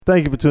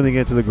Thank you for tuning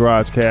in to the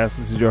Garage Cast.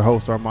 This is your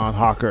host, Armand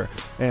Hawker,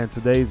 and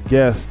today's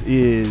guest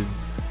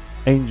is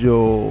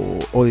Angel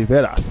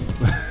Oliveras.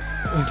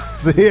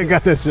 See, I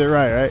got that shit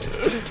right?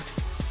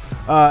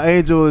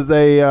 Angel is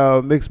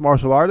a mixed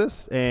martial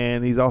artist,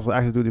 and he's also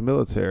active duty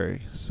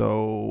military.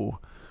 So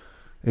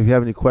if you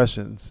have any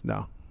questions,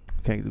 no,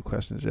 can't do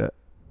questions yet.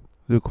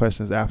 Do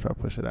questions after I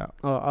push it out.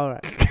 Oh, all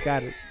right.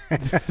 Got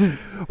it.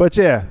 But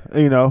yeah,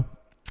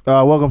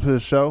 welcome to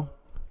the show.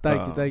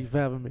 Thank you for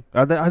having me.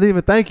 I didn't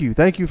even thank you.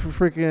 Thank you for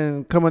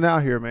freaking coming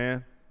out here,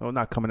 man. Well,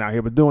 not coming out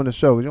here, but doing the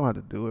show. You don't have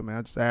to do it, man.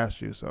 I just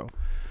asked you, so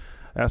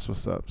that's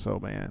what's up. So,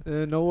 man.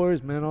 No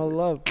worries, man. All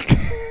love.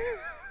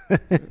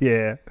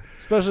 Yeah.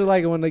 Especially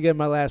like when they get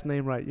my last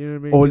name right. You know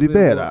what I mean?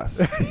 Oliveras.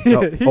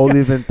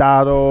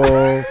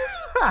 Oliventado.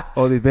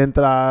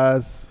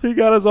 Oliventras. He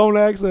got his own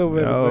accent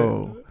with No. it,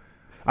 man.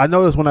 I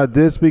noticed when I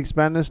did speak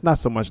Spanish, not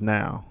so much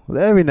now.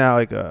 Every now,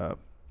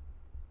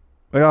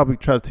 I'll be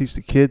trying to teach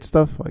the kids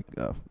stuff like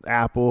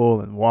apple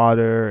and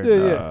water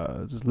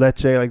and just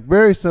leche, like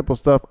very simple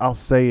stuff. I'll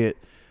say it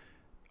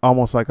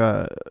almost like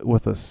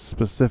with a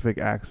specific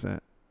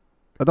accent.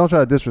 I don't try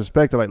to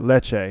disrespect it like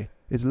leche.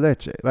 It's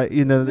leche, like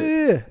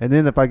Yeah. And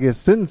then if I get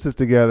sentences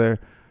together,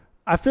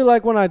 I feel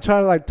like when I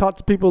try to like talk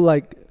to people,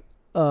 like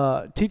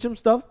teach them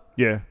stuff,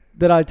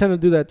 that I tend to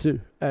do that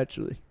too.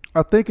 Actually,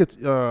 I think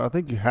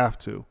you have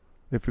to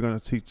if you're going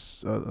to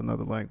teach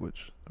another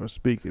language or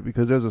speak it,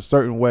 because there's a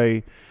certain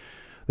way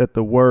that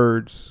the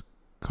words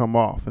come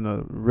off in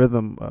a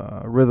rhythm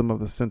of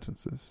the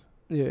sentences.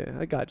 Yeah,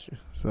 I got you.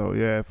 So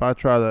yeah, if I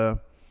try to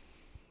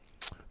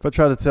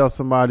tell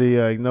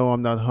somebody, no,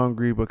 I'm not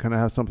hungry, but can I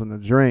have something to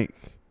drink?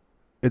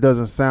 It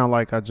doesn't sound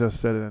like I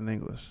just said it in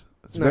English.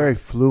 It's very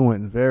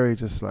fluent, very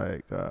just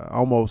like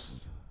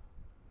almost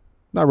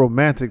not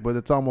romantic, but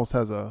it's almost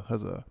has a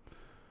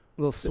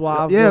little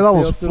suave. Yeah, it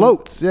almost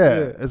floats. Yeah,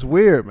 yeah, it's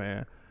weird,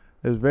 man.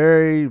 It's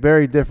very,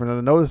 very different. And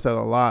I noticed that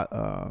a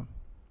lot.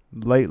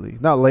 Lately,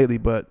 not lately,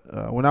 but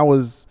when I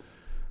was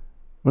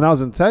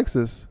in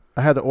Texas,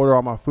 I had to order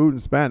all my food in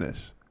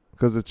Spanish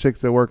because the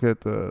chicks that work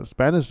at the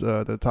Spanish,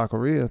 the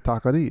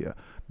taqueria,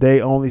 they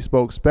only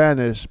spoke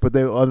Spanish, but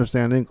they would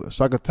understand English.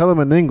 So I could tell them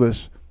in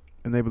English,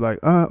 and they'd be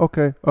like,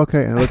 okay.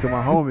 And look at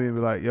my homie and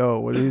be like, yo,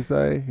 what did he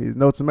say? He's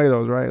no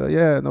tomatoes, right? Like,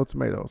 yeah, no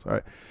tomatoes. All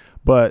right.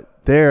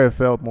 But there it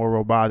felt more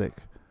robotic.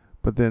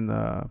 But then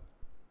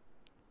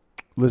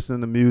listening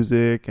to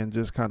music and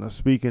just kind of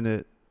speaking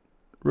it,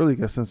 really,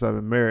 because since I've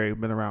been married,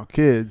 been around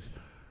kids,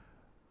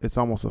 it's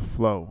almost a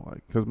flow.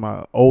 Like, because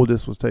my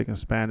oldest was taking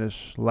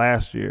Spanish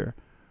last year,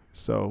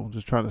 so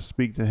just trying to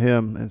speak to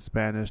him in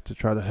Spanish to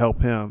try to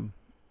help him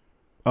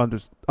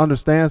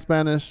understand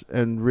Spanish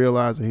and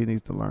realize that he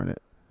needs to learn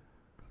it.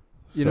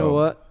 You know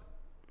what?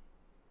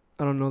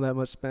 I don't know that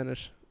much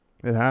Spanish.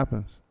 It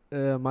happens.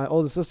 My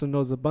older sister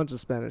knows a bunch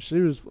of Spanish. She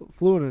was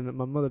fluent in it.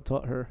 My mother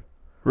taught her.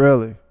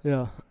 Really?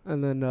 Yeah,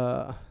 and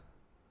then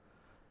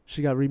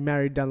she got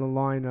remarried down the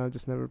line, and I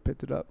just never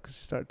picked it up because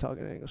she started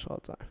talking English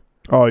all the time.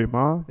 Oh, your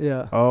mom?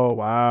 Yeah. Oh,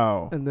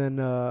 wow. And then,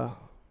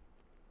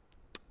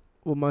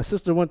 my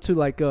sister went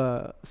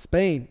to,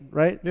 Spain,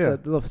 right? Yeah.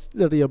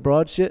 The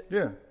abroad shit.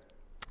 Yeah.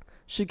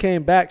 She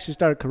came back. She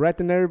started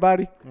correcting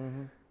everybody.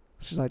 Mm-hmm.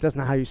 She's like, that's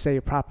not how you say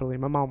it properly.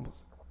 My mom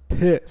was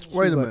pissed.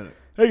 Wait a minute.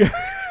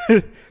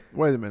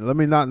 Wait a minute. Let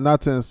me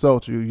not to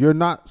insult you. You're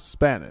not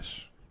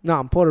Spanish. No,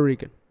 I'm Puerto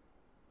Rican.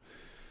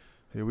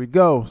 Here we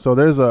go. So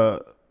there's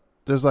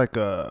like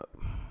a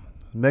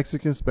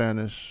Mexican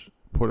Spanish,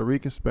 Puerto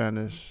Rican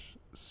Spanish,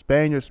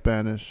 Spaniard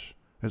Spanish.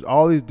 There's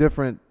all these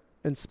different.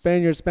 And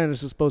Spaniard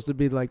Spanish is supposed to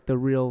be like the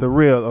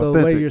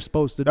authentic. way you're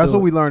supposed to do it. That's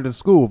what we learned in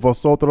school.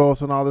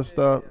 Vosotros and all this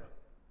stuff.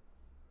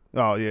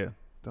 Yeah. Oh, yeah.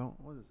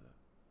 What is that?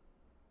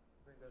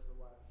 I think that's the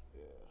wire.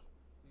 Yeah.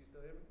 You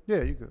still hear me?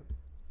 Yeah, you good.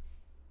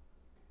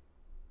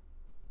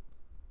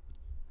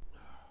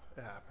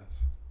 It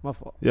happens. My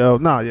fault. Yeah,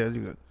 you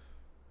good.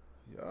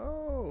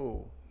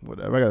 Yo.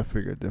 Whatever. I got to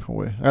figure it a different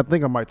way. I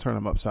think I might turn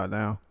them upside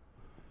down.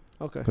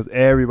 Okay. Because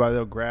everybody,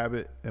 they'll grab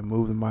it and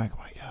move the mic. I'm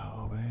like,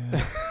 yo,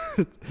 man.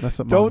 Mess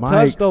up my Don't mics.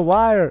 touch the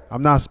wire.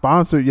 I'm not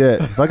sponsored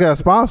yet. If I got a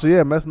sponsor,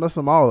 yeah, mess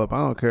them all up. I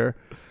don't care.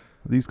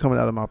 These coming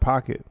out of my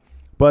pocket.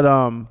 But,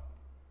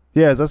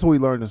 that's what we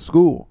learned in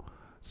school.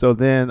 So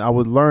then I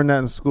would learn that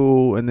in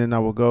school, and then I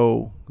would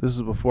go. This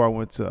is before I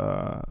went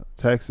to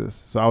Texas.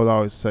 So I would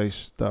always say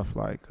stuff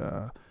like,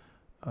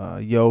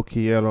 yo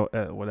quiero,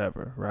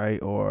 whatever,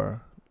 right?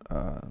 Or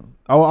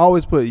I will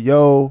always put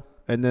yo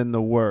and then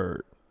the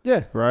word.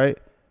 Yeah. Right?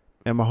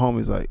 And my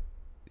homie's like,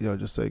 yo,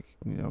 just say,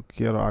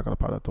 quiero agua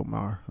para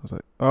tomar. I was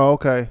like, oh,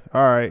 okay.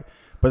 All right.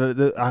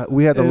 But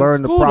we had to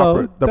learn the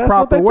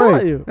proper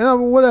way.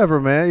 And whatever,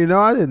 man.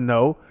 I didn't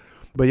know.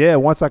 But yeah,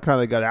 once I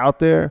kind of got out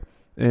there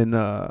and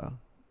I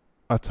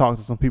talked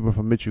to some people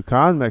from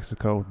Michoacan,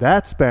 Mexico,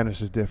 that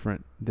Spanish is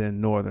different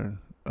than northern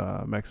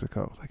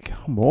Mexico. It's like,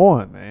 come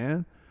on,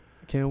 man.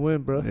 Can't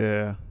win, bro.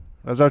 Yeah.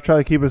 As I try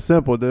to keep it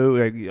simple, dude.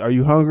 Like, are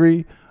you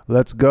hungry?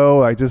 Let's go.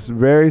 Like, just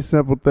very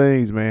simple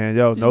things, man.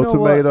 Yo, no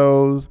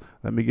tomatoes.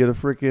 Let me get a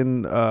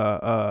freaking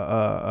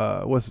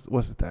what's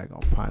the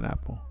daggone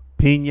pineapple?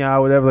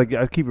 pina, whatever. Like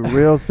I keep it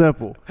real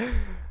simple.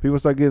 People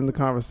start getting the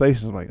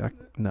conversations. I'm like,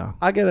 no.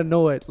 I get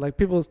annoyed. Like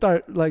people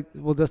start like,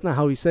 well, that's not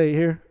how we say it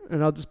here,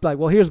 and I'll just be like,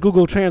 well, here's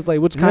Google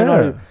Translate. Which kind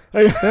are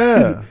you?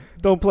 Yeah.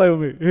 Don't play with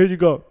me. Here you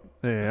go.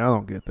 Yeah, I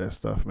don't get that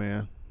stuff,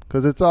 man.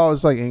 Because it's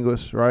like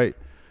English, right?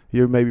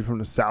 You're maybe from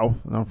the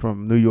South, and I'm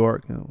from New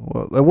York.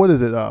 Well, what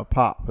is it?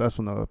 Pop. That's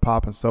when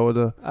pop and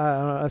soda.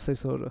 I say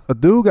soda. A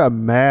dude got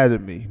mad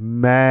at me.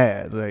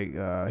 Mad.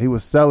 Like, he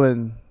was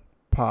selling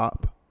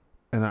pop,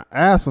 and I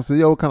asked him, I said,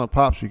 yo, what kind of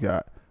pops you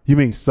got? You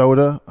mean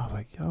soda? I was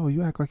like, yo,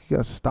 you act like you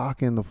got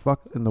stock in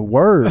the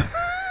word.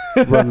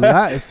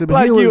 Relax.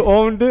 Like you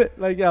owned it?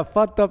 Like you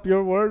fucked up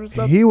your word or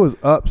something? He was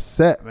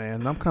upset, man.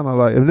 And I'm kind of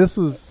like, and this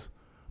was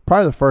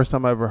probably the first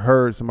time I ever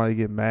heard somebody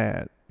get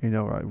mad,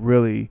 like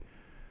really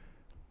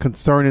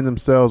concerning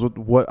themselves with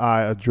what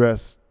I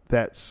addressed,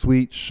 that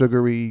sweet,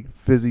 sugary,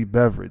 fizzy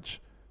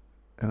beverage.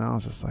 And I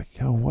was just like,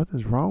 yo, what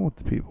is wrong with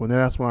the people? And then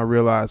that's when I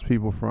realized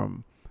people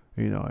from,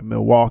 in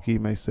Milwaukee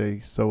may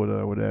say soda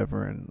or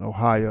whatever, and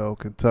Ohio,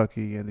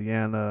 Kentucky,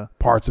 Indiana,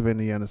 parts of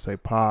Indiana say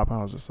pop. I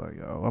was just like,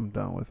 yo, I'm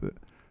done with it.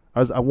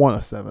 I want a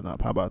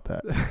 7-Up. How about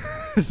that?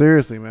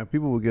 Seriously, man.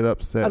 People will get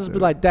upset. I'll just be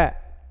like,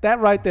 that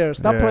right there.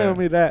 Stop playing with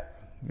me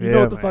that. You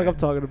know what the fuck I'm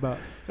talking about.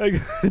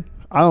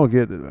 I don't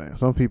get it, man.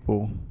 Some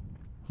people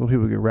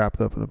get wrapped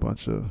up in a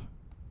bunch of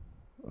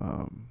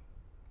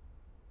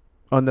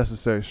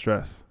unnecessary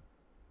stress.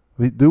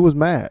 The dude was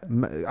mad.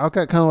 I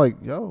got kind of like,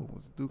 yo,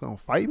 is this dude going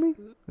to fight me?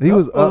 He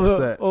was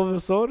upset. Over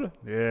soda?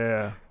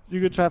 Yeah. You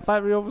could try to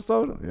fight me over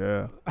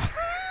soda?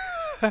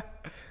 Yeah.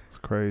 It's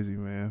crazy,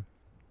 man.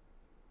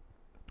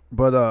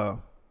 But what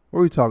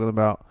were we talking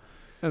about?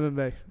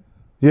 MMA.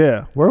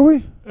 Yeah. Were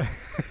we?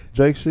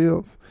 Jake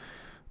Shields?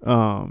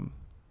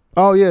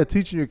 Oh, yeah,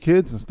 teaching your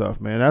kids and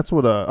stuff, man. That's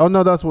what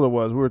that's what it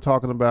was. We were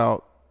talking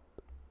about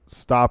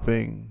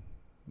stopping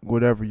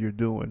whatever you're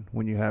doing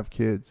when you have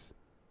kids.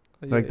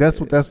 Like that's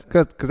what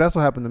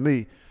happened to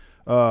me.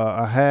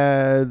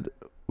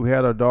 We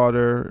had our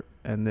daughter,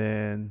 and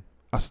then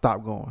I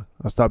stopped going.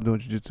 I stopped doing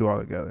jiu-jitsu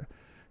altogether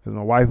because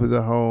my wife was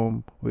at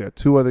home. We had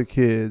 2 other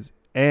kids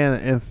and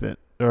an infant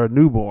or a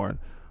newborn.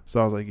 So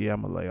I was like, yeah,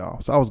 I'm gonna lay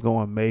off. So I was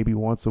going maybe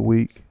once a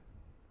week,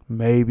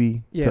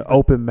 to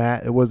open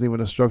mat. It wasn't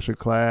even a structured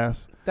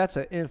class. That's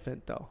an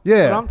infant though.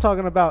 Yeah. What I'm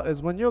talking about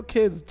is when your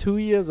kid's 2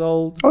 years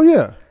old. Oh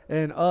yeah.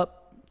 And up.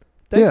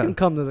 They can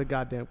come to the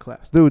goddamn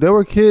class. Dude, there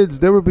would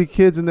be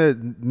kids in there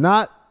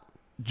not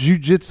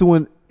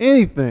jiu-jitsuing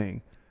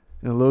anything.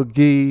 And a little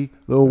gi,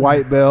 little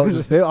white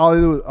belt.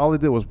 All they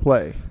did was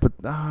play.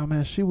 But man,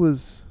 the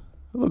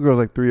little girl was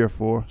like 3 or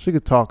 4. She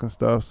could talk and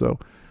stuff,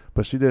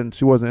 but she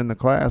wasn't in the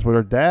class. But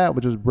her dad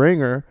would just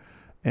bring her,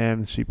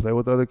 and she played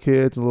with other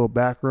kids in a little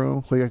back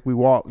room. So like you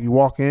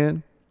walk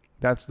in,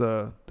 that's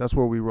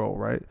where we roll,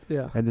 right?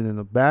 Yeah. And then in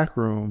the back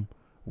room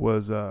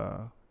was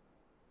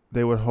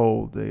they would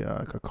hold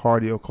a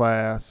cardio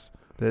class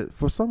that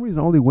for some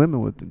reason only women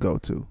would go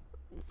to.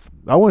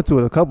 I went to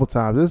it a couple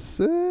times.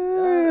 It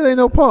ain't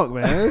no punk,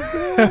 man.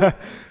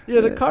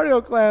 The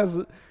cardio class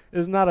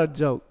is not a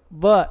joke.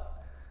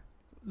 But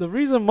the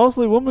reason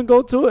mostly women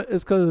go to it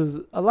is because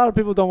a lot of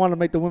people don't want to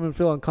make the women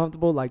feel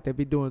uncomfortable. Like they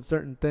be doing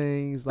certain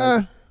things.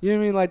 Like, you know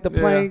what I mean? Like the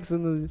planks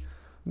and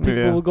the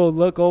people will go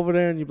look over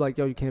there and you're like,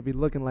 yo, you can't be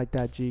looking like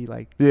that, G.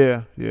 Like,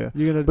 yeah. You're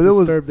going to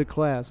disturb the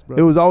class, bro.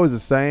 It was always the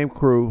same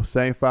crew,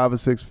 same 5 or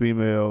 6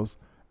 females.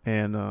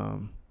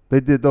 And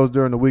they did those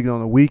during the week. And on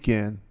the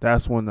weekend,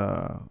 that's when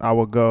I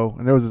would go.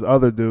 And there was this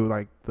other dude,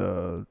 like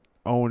the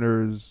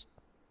owner's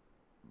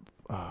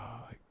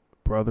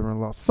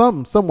brother-in-law,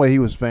 some way he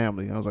was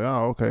family. And I was like,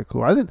 oh, okay,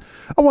 cool. I wasn't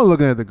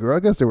looking at the girl. I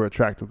guess they were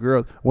attractive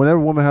girls. Whenever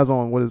a woman has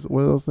on what are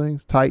those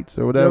things, tights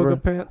or whatever,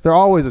 yoga pants. They're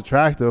always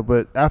attractive.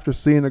 But after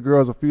seeing the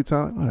girls a few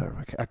times,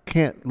 whatever, I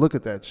can't look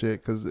at that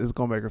shit because it's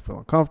gonna make her feel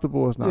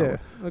uncomfortable. It's not. Yeah,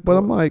 but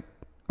I'm like,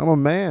 I'm a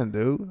man,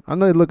 dude. I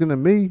know you're looking at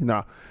me.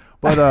 Nah.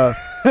 But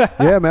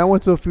yeah, man, I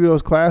went to a few of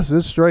those classes.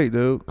 It's straight,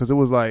 dude, because it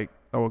was like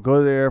I would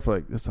go there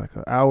for it's like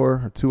an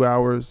hour or 2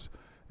 hours,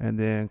 and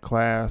then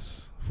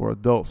class for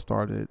adults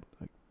started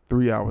like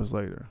 3 hours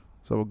later.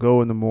 So I would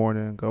go in the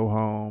morning, go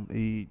home,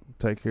 eat,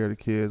 take care of the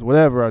kids,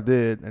 whatever I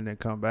did, and then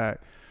come back.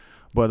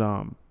 But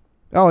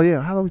oh yeah,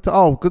 how do we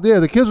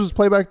the kids would just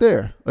play back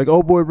there. Like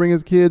old boy bring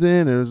his kid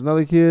in, and there's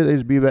another kid, they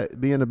just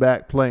be in the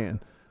back playing.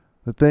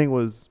 The thing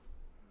was,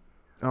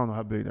 I don't know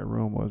how big that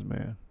room was,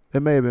 man.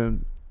 It may have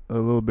been a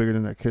little bigger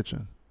than that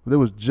kitchen, but it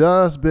was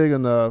just big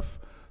enough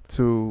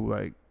to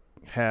like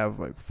have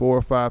like 4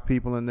 or 5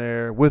 people in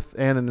there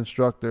and an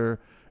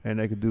instructor, and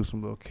they could do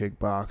some little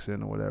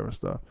kickboxing or whatever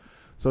stuff.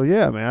 So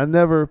yeah, man,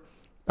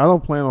 I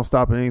don't plan on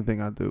stopping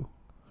anything I do,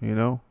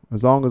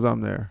 as long as I'm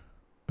there,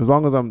 as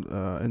long as I'm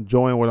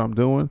enjoying what I'm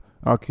doing,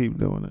 I'll keep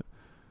doing it.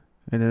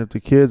 And then if the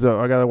kids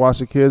I got to watch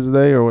the kids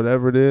today or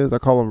whatever it is, I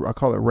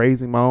call it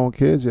raising my own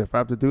kids. Yeah, if I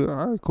have to do it,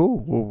 all right, cool.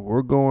 Well,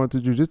 we're going to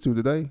jiu-jitsu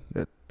today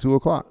at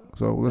 2:00.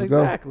 So let's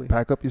go.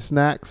 Pack up your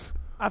snacks.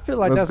 I feel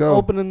like that's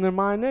opening their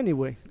mind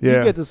anyway. Yeah.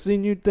 You get to see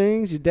new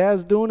things. Your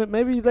dad's doing it.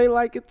 Maybe they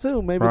like it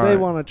too. Maybe they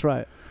want to try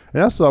it.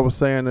 And that's what I was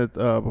saying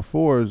that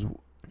before is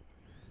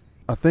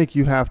I think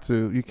you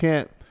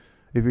can't,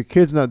 if your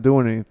kid's not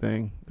doing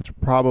anything, it's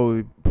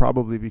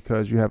probably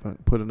because you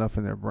haven't put enough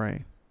in their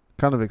brain.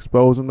 Kind of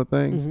expose them to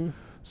things. Mm-hmm.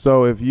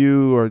 So if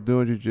you are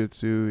doing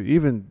jiu-jitsu,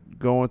 even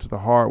going to the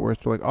heart where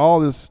it's like all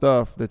this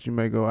stuff that you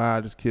may go,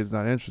 this kid's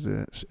not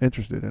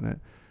interested in it.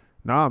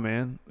 Nah,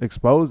 man,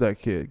 expose that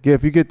kid.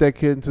 If you get that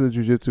kid into the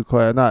jiu-jitsu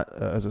class, not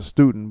as a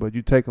student, but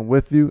you take them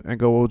with you and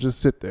go, well, just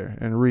sit there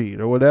and read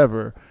or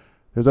whatever.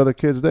 There's other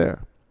kids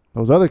there.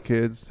 Those other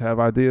kids have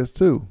ideas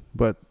too,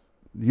 but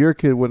your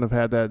kid wouldn't have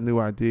had that new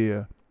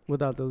idea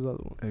without those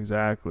other ones.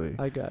 Exactly.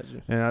 I got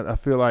you. And I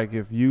feel like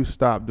if you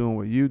stop doing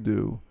what you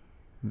do,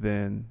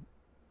 then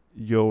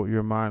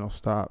your mind will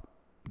stop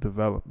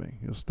developing.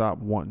 You'll stop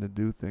wanting to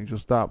do things. You'll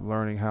stop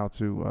learning how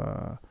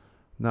to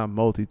not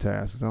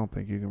multitask. 'Cause I don't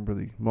think you can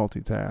really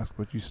multitask,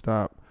 but you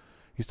stop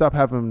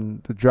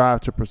having the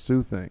drive to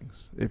pursue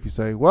things. If you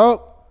say,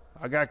 well,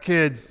 I got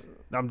kids,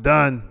 I'm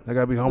done. I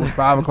got to be home at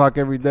 5 o'clock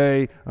every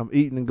day. I'm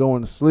eating and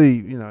going to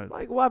sleep.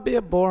 Like, why be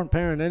a boring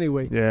parent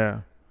anyway? Yeah.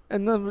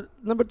 And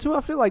number two,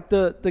 I feel like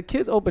the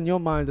kids open your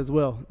mind as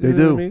well. They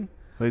do. What I mean?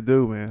 They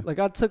do, man. Like,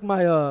 I took my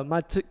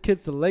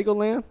kids to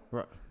Legoland.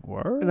 Right.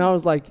 Word? And I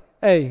was like,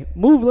 hey,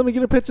 move. Let me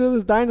get a picture of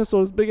this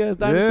dinosaur, this big-ass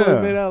dinosaur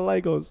made out of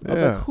Legos. I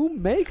was like, who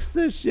makes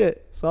this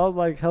shit? So I was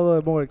like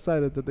hella more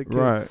excited than the kid.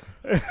 Right.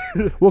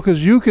 Well,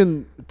 because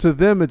to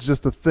them, it's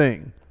just a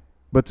thing.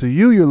 But to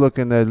you, you're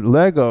looking at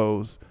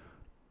Legos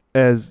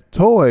as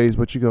toys,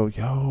 but you go,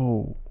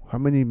 yo, how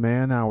many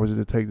man hours did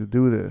it take to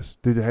do this?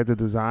 Did they have to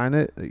design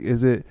it?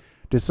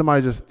 Did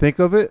somebody just think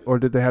of it, or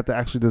did they have to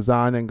actually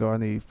design it and go, I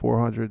need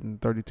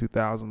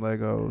 432,000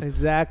 Legos?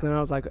 Exactly. And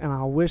I was like, and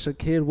I wish a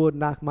kid would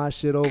knock my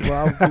shit over.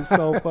 I would be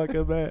so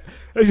fucking mad.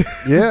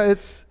 Yeah,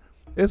 it's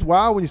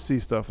wild when you see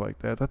stuff like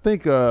that. I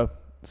think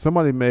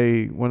somebody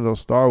made one of those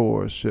Star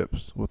Wars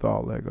ships with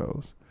all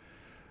Legos.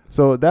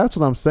 So that's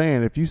what I'm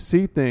saying. If you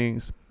see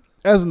things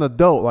as an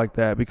adult like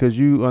that, because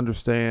you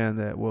understand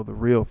that, well, the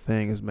real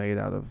thing is made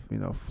out of,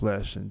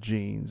 flesh and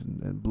genes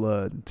and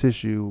blood and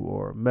tissue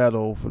or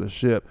metal for the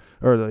ship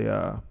or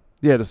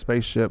the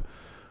spaceship.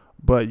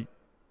 But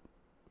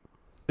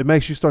it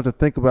makes you start to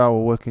think about,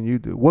 well, what can you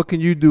do? What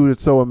can you do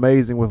that's so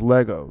amazing with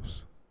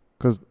Legos?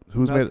 Because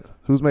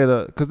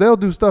because they'll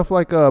do stuff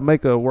like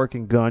make a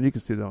working gun. You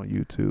can see it on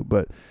YouTube,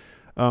 but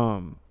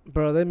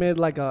bro, they made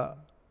like a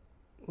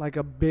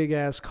big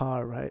ass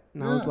car, right?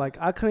 And I was like,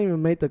 I couldn't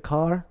even make the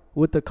car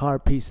with the car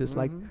pieces,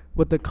 like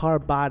with the car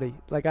body.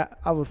 Like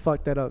I would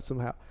fuck that up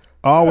somehow.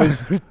 I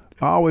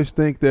always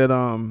think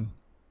that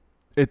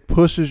it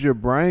pushes your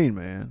brain,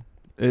 man.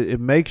 It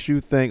makes you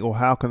think, well,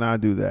 how can I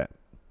do that?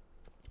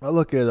 I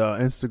look at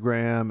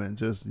Instagram and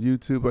just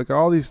YouTube, like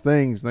all these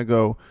things, and I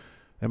go,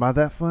 am I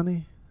that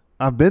funny?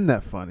 I've been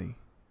that funny,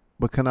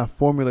 but can I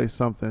formulate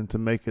something to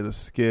make it a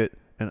skit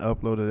and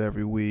upload it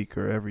every week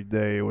or every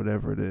day or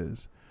whatever it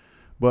is?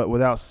 But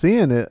without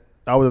seeing it,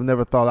 I would have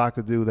never thought I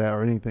could do that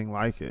or anything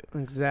like it.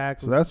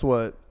 Exactly.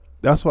 So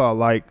that's why I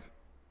like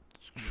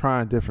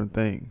trying different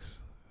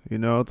things.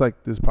 It's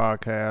like this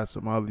podcast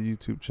or my other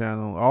YouTube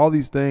channel, all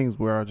these things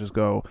where I just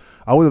go,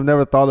 I would have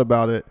never thought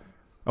about it.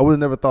 I would have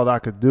never thought I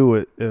could do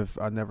it if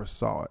I never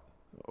saw it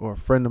or a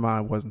friend of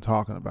mine wasn't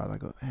talking about it. I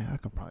go, man, I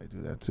could probably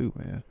do that too,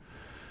 man.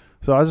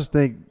 So I just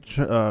think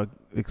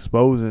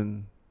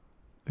exposing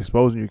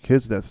your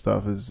kids to that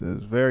stuff is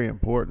very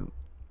important.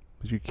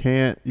 Because you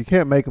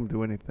can't make them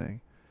do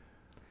anything,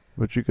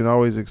 but you can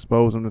always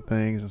expose them to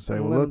things and say,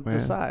 well, look,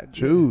 man,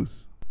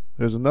 choose. Yeah.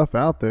 There's enough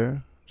out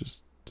there.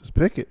 Just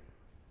pick it.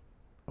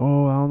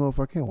 Oh, I don't know if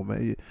I can.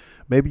 Well,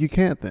 maybe you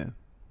can't then.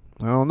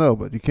 I don't know,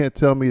 but you can't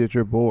tell me that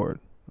you're bored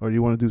or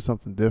you want to do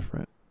something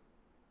different.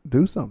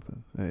 Do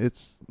something.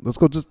 Let's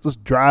go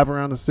just drive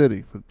around the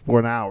city for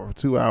an hour, for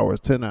 2 hours,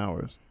 10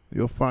 hours.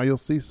 You'll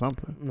see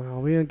something. No,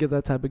 we don't get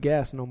that type of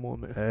gas no more,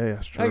 man. Hey,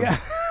 that's true.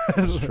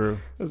 That's true.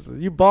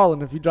 Listen, you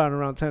balling if you driving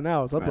around 10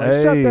 hours. I'm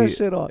like, shut that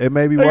shit off. It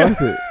may be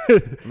worth it.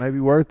 It may be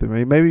worth it.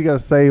 Maybe you got to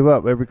save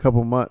up every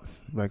couple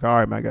months. Like, all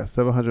right, man, I got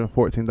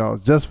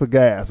 $714 just for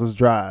gas. Let's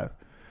drive.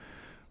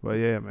 But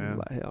yeah, man.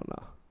 Like, hell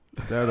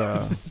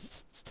no.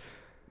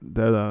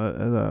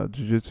 That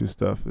jiu-jitsu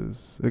stuff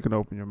it can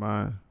open your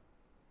mind.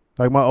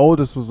 Like my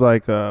oldest was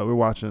like, we're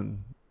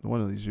watching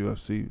one of these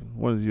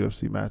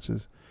UFC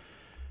matches.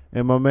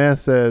 And my man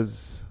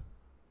says,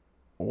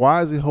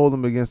 why does he hold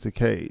him against the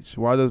cage?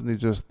 Why doesn't he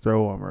just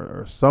throw him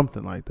or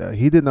something like that?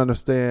 He didn't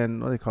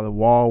understand what they call it,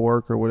 wall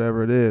work or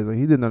whatever it is. Like,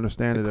 he didn't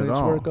understand it at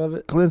all. Clinch work of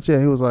it? Clinch, yeah.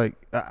 He was like,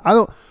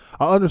 I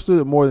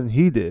understood it more than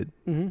he did.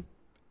 Mm-hmm.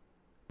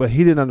 But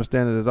he didn't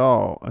understand it at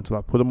all until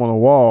I put him on a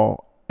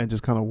wall and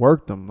just kind of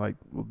worked him. Like,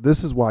 well,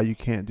 this is why you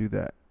can't do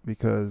that.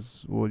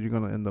 Because, well, you're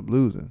going to end up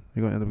losing.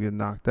 You're going to end up getting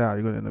knocked out.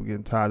 You're going to end up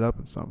getting tied up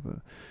in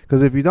something.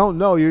 Because if you don't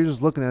know, you're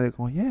just looking at it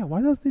going, yeah,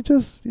 why doesn't he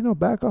just,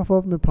 back off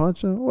of him and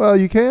punch him? Well,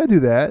 you can do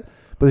that,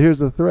 but here's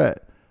the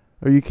threat.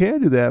 Or you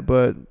can do that,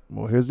 but,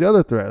 well, here's the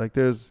other threat. Like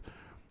there's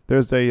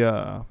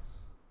a,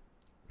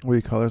 what do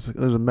you call it?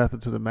 There's a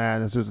method to the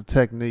madness. There's a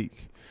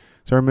technique.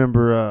 So I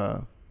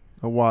remember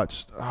I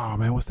watched, oh,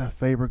 man, what's that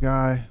Faber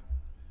guy?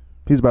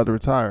 He's about to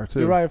retire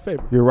too.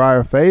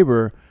 Uriah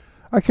Faber.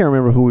 I can't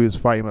remember who he was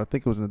fighting, but I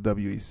think it was in the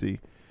WEC.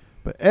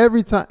 But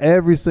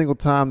every single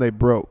time they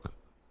broke,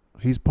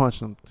 he's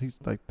punching them. He's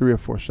like 3 or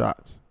 4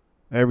 shots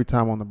every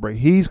time on the break.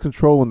 He's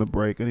controlling the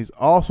break, and he's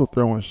also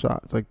throwing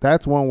shots. Like,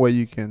 that's one way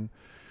you can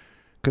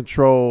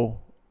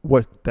control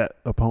what that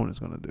opponent's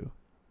going to do.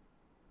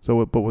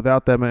 So, but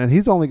without that, man,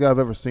 he's the only guy I've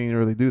ever seen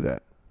really do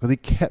that. Because he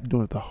kept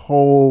doing it the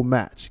whole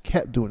match.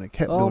 Kept doing it,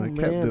 kept doing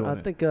it. I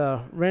think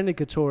Randy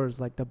Couture is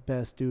like the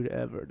best dude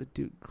ever to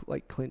do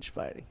like clinch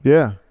fighting.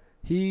 Yeah.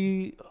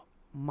 He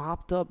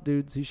mopped up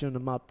dudes he shouldn't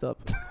have mopped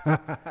up.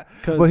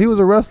 But he was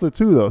a wrestler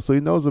too, though, so he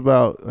knows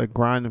about like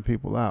grinding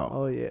people out.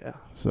 Oh yeah.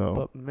 So,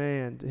 but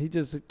man, he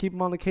just keep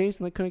him on the cage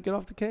and they couldn't get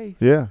off the cage.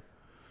 Yeah.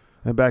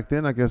 And back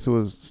then, I guess it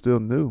was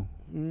still new.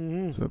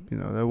 Mm-hmm. So,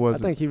 that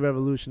wasn't. I think he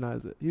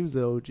revolutionized it. He was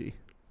the OG.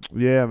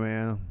 Yeah,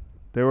 man.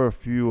 There were a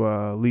few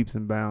leaps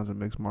and bounds in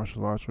mixed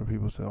martial arts where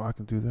people say, "Oh, I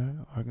can do that.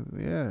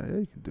 Yeah,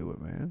 you can do it,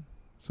 man."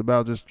 It's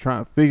about just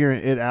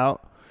figuring it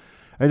out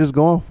and just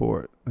going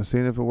for it and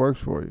seeing if it works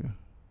for you.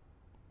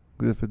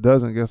 Because if it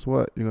doesn't, guess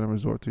what? You're gonna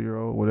resort to your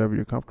old whatever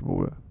you're comfortable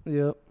with.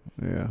 Yep.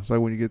 Yeah, it's like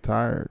when you get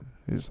tired,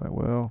 you're just like,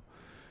 "Well,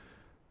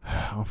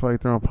 I don't feel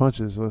like throwing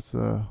punches. Let's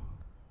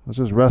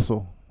just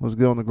wrestle. Let's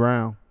get on the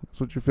ground.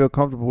 That's what you feel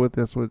comfortable with.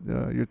 That's what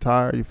you're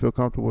tired. You feel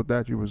comfortable with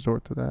that. You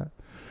resort to that."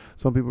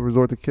 Some people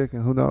resort to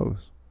kicking. Who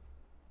knows?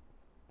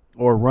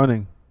 Or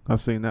running.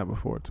 I've seen that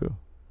before too.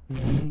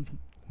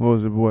 What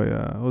was it, boy?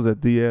 What was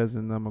that, Diaz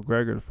and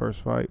McGregor, the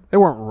first fight? They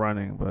weren't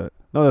running, but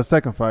no, the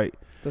second fight.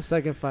 The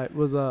second fight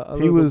was a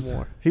little bit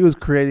more. He was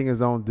creating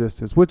his own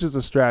distance, which is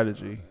a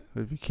strategy.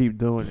 If you keep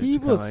doing it,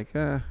 you're like,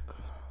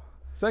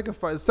 Second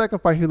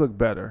fight, he looked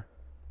better.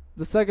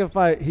 The second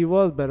fight, he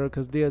was better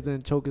because Diaz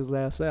didn't choke his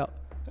last out.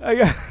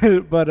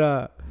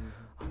 But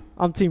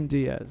I'm Team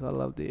Diaz. I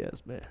love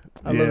Diaz, man.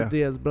 I love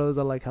Diaz brothers.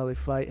 I like how they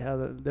fight, how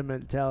their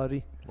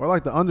mentality. Well, I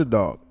like the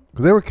underdog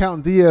because they were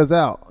counting Diaz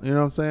out. You know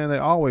what I'm saying? They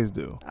always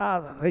do.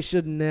 They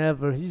should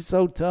never. He's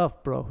so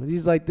tough, bro.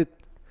 He's like the.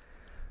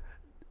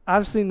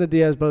 I've seen the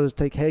Diaz brothers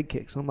take head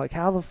kicks. I'm like,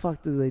 how the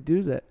fuck do they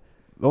do that?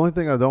 The only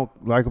thing I don't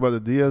like about the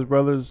Diaz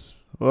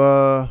brothers,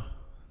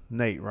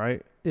 Nate,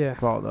 right? Yeah.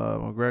 Called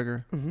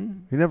McGregor. Mm-hmm.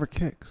 He never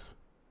kicks.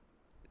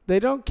 They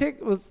don't kick,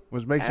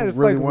 which makes them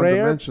really like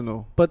one-dimensional.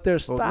 Rare, but their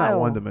style. Not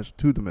one-dimensional,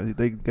 two-dimensional.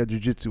 They got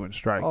jiu-jitsu and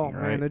striking, right?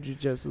 Oh, man, their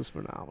jiu-jitsu is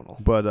phenomenal.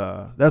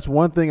 But that's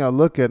one thing I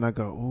look at and I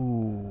go,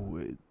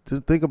 ooh,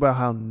 just think about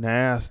how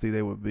nasty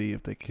they would be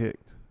if they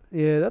kicked.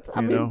 Yeah,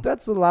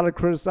 that's a lot of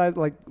criticized.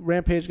 Like,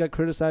 Rampage got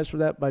criticized for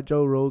that by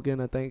Joe Rogan,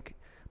 I think.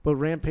 But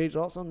Rampage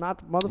also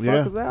knocked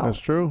motherfuckers out. That's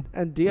true.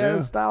 And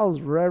Diaz's style is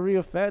very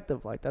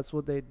effective. Like, that's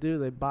what they do.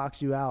 They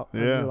box you out.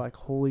 And you're like,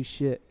 holy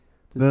shit.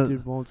 This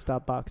dude won't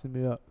stop boxing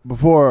me up.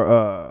 Before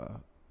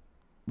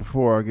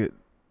I get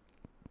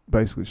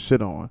basically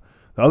shit on,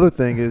 the other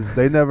thing is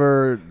they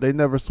never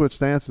switched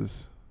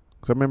stances.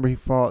 Cause I remember he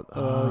fought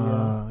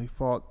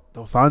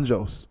Dos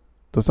Anjos.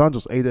 Dos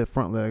Anjos ate that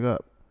front leg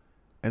up,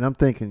 and I'm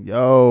thinking,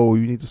 yo,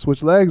 you need to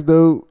switch legs,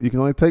 dude. You can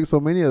only take so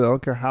many of them. I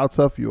don't care how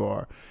tough you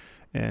are.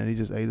 And he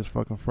just ate his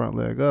fucking front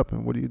leg up.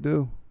 And what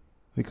do?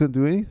 He couldn't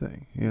do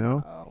anything,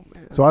 Oh,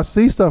 man. So I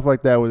see stuff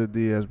like that with the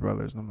Diaz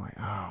brothers, and I'm like,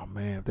 oh,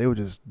 man, if they would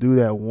just do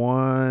that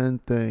one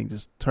thing,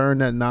 just turn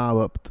that knob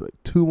up to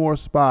like 2 more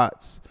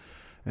spots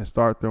and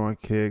start throwing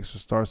kicks or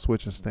start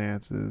switching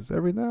stances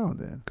every now and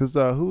then. Because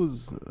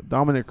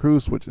Dominic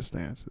Cruz switches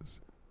stances.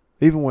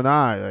 Even when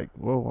I'm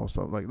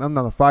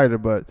not a fighter,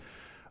 but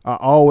I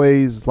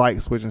always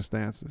like switching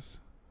stances.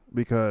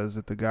 Because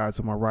if the guy's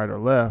to my right or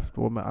left,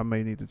 well, I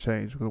may need to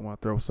change because I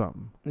want to throw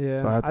something. Yeah,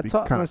 so I have to be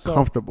kind of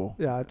comfortable.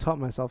 Yeah, I taught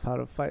myself how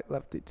to fight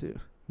lefty too.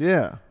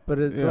 Yeah, but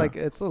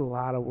it's a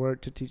lot of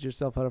work to teach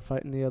yourself how to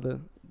fight in the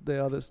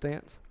other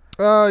stance.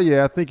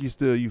 Yeah, I think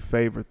you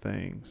favor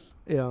things.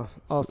 Yeah.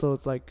 Also,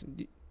 it's like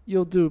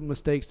you'll do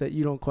mistakes that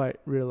you don't quite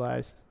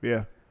realize.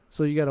 Yeah.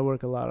 So you got to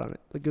work a lot on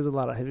it. Like, there's a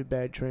lot of heavy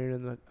bag training,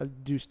 and I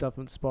do stuff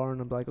in sparring.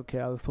 I'm like, okay,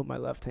 I'll put my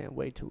left hand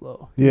way too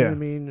low. You know what I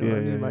mean? Or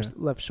I need my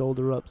left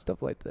shoulder up,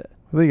 stuff like that.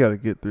 I think you got to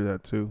get through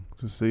that too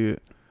to see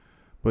it.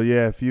 But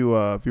yeah, if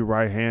you're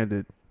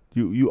right-handed,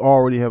 you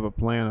already have a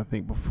plan. I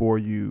think before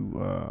you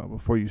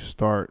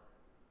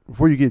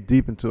get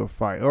deep into a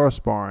fight or a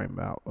sparring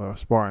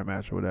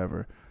match or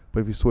whatever.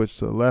 But if you switch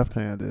to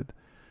left-handed,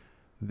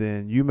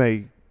 then you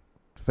may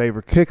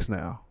favor kicks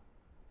now.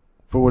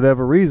 For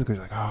whatever reason, because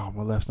you're like, oh,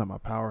 my left's not my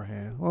power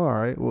hand. Well, all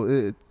right.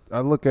 Well,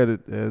 I look at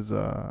it as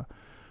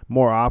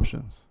more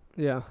options.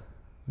 Yeah.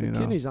 The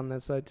kidney's on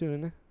that side too,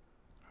 isn't it?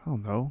 I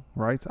don't know.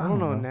 Right? I don't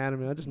know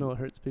anatomy. I just know it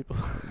hurts people.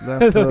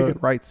 Left,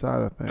 right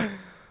side, I think.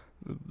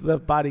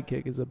 Left body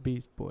kick is a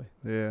beast, boy.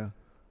 Yeah.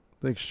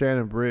 I think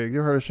Shannon Briggs. You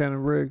ever heard of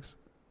Shannon Briggs?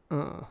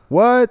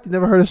 What? You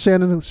never heard of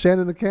Shannon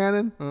the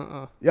Cannon?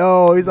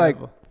 Yo, he's like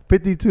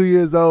 52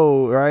 years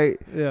old, right?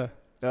 Yeah.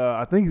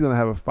 I think he's going to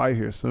have a fight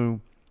here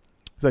soon.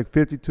 He's like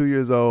 52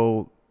 years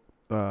old,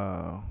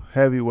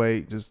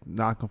 heavyweight, just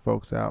knocking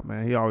folks out,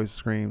 man. He always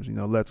screams,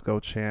 let's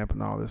go champ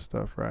and all this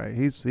stuff, right?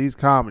 He's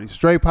comedy.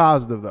 Straight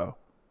positive, though.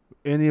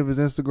 any of his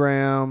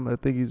Instagram. I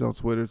think he's on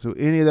Twitter too.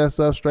 Any of that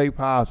stuff, straight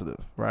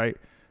positive, right?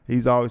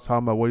 He's always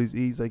talking about what he's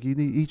eats. Like, you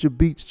need to eat your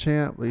beets,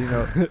 champ. You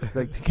know,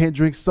 like, you can't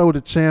drink soda,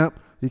 champ.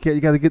 You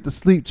got to get to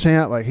sleep,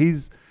 champ. Like,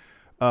 he's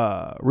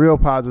real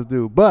positive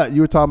dude. But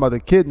you were talking about the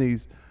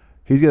kidneys.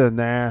 He's got a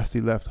nasty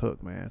left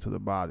hook, man, to the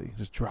body.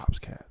 Just drops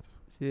cats.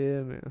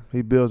 Yeah, man.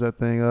 He builds that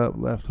thing up,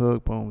 left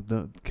hook, boom,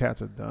 done.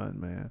 Cats are done,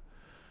 man.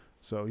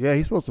 So yeah,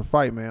 he's supposed to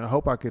fight, man. I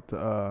hope I get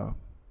to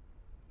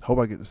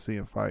see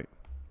him fight.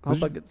 I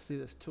hope I get to see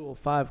this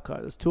 205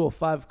 card. This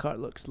 205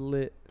 card looks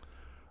lit.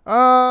 You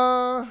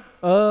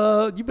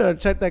better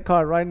check that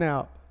card right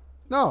now.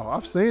 No,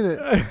 I've seen it.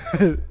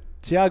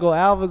 Thiago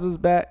Alves is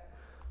back.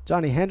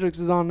 Johnny Hendricks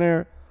is on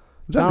there.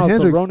 Johnny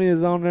Donald Cerrone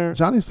is on there.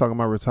 Johnny's talking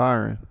about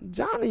retiring.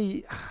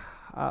 Johnny,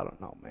 I don't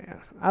know,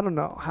 man. I don't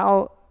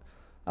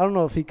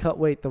know if he cut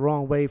weight the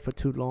wrong way for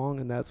too long,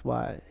 and that's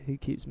why he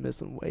keeps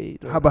missing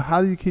weight.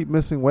 How do you keep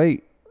missing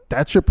weight?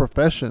 That's your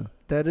profession.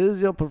 That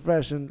is your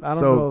profession. I don't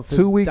So know if 2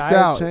 his weeks diet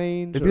out,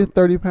 changed. if you're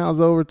 30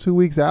 pounds over 2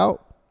 weeks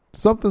out,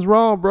 something's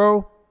wrong,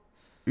 bro.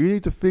 You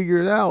need to figure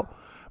it out.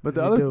 But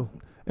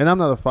and I'm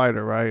not a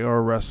fighter, right, or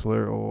a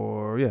wrestler,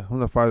 I'm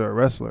not a fighter or a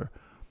wrestler.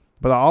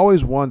 But I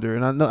always wonder,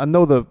 and I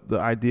know the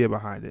idea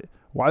behind it.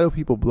 Why do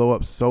people blow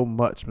up so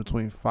much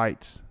between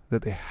fights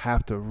that they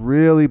have to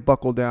really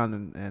buckle down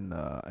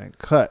and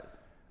cut?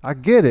 I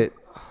get it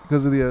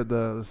because of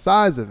the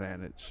size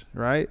advantage,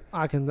 right?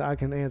 I can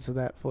answer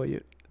that for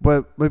you.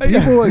 But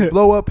people like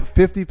blow up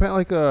 50 pounds,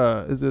 like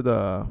is it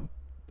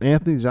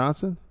Anthony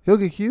Johnson? He'll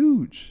get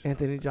huge.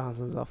 Anthony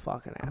Johnson's a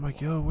fucking animal. I'm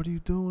like, yo, what are you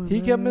doing? He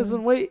kept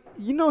missing weight.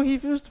 You know, he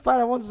used to fight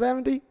at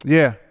 170.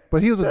 Yeah,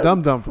 but he was a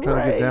dum dum for crazy.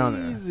 trying to get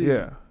down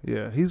there.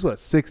 Yeah. He's what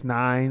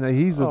 6'9". Like,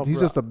 he's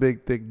just a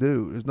big thick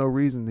dude. There's no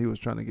reason he was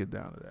trying to get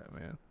down to that,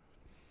 man.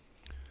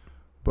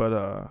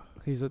 But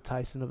he's a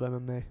Tyson of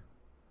MMA.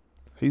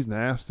 He's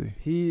nasty.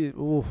 He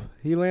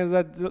lands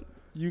that.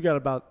 You got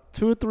about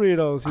 2 or 3 of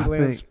those. He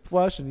lands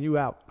flush and you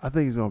out. I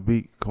think he's gonna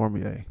beat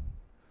Cormier.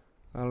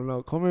 I don't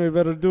know. Cormier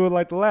better do it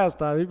like the last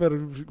time. He better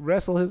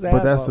wrestle his ass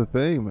But that's off. the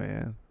thing,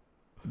 man.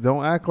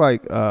 Don't act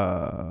like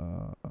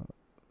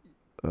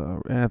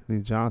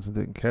Anthony Johnson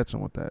didn't catch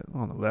him with that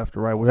on the left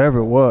or right, whatever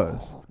it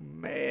was. Oh,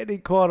 man, he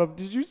caught him.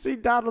 Did you see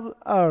Daniel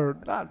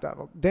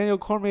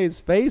Cormier's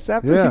face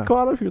after he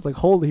caught him? He was like,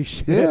 holy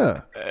shit.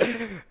 Yeah.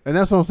 And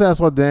that's what I'm saying. That's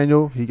why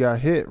Daniel, he got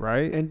hit,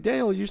 right? And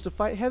Daniel used to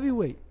fight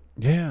heavyweight.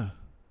 Yeah.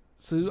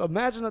 So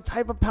imagine the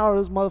type of power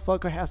this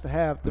motherfucker has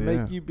to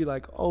make you be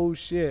like, oh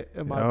shit,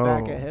 am I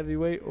back at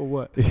heavyweight or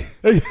what?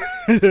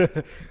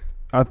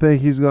 I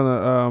think he's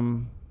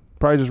gonna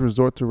probably just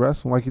resort to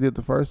wrestling like he did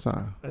the first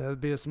time. That'd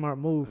be a smart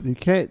move. You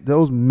can't,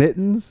 those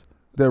mittens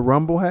that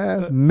Rumble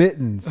has,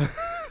 mittens.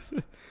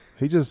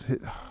 He just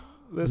hit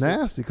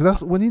nasty. Because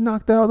that's when he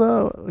knocked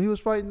out, he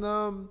was fighting,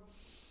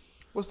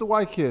 what's the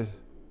white kid?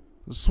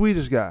 The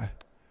Swedish guy.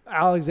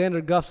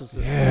 Alexander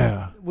Gustafsson.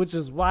 Yeah. Which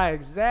is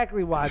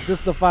exactly why this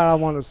is the fight I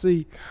want to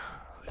see.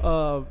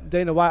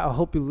 Dana White, I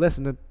hope you're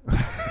listening. He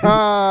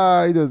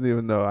doesn't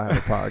even know I have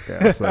a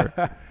podcast,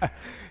 sir.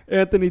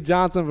 Anthony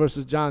Johnson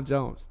versus John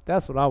Jones.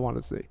 That's what I want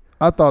to see.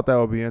 I thought that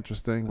would be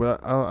interesting,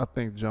 but I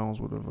think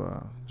Jones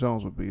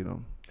would beat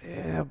him.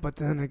 Yeah, but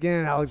then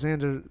again,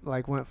 Alexander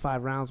went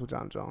 5 rounds with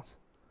John Jones.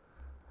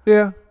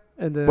 Yeah.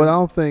 And then but I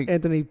don't think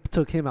Anthony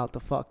took him out the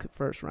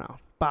first round.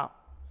 Bow.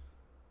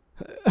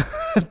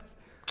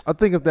 I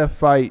think if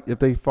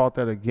they fought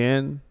that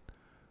again,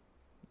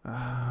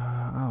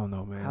 I don't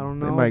know, man. I don't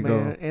they know, might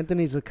man. Go.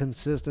 Anthony's a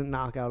consistent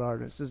knockout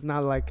artist. It's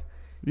not like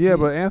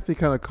but Anthony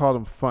kind of called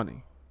him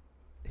funny.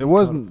 It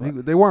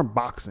wasn't. They weren't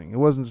boxing. It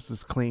wasn't just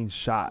this clean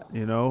shot.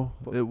 You know,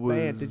 but it was.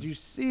 Man, did you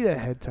see that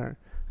head turn?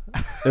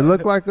 It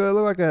looked like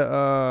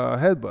a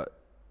headbutt.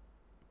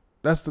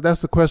 That's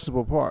the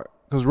questionable part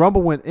because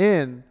Rumble went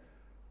in,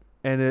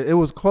 and it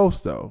was close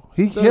though.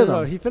 He hit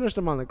him. He finished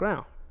him on the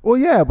ground. Well,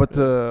 yeah, but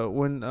the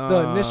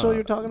initial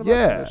you're talking about?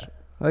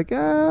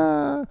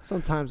 Yeah,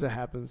 sometimes it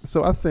happens.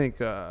 So I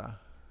think I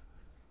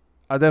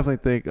definitely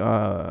think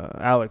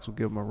Alex will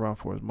give him a run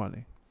for his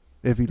money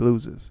if he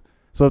loses.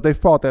 So if they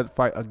fought that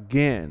fight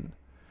again,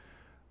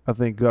 I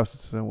think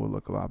Gustafsson will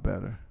look a lot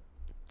better.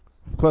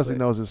 Plus, he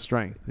knows his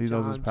strength. He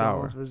knows his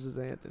power. Jones versus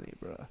Anthony,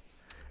 bro.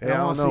 Yeah, I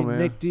don't know, man.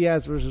 Nick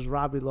Diaz versus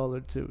Robbie Lawler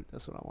too.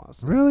 That's what I want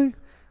to see. Really?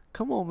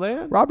 Come on,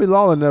 man. Robbie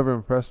Lawler never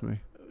impressed me.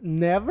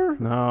 Never?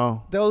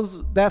 No.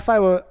 That fight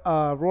with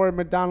Rory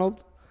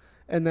McDonald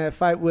and that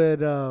fight with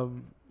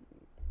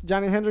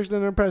Johnny Hendricks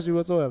didn't impress you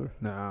whatsoever.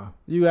 No.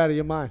 You out of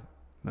your mind.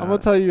 Nah. I'm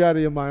gonna tell you out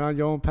of your mind on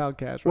your own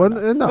podcast. No,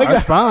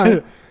 that's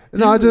fine.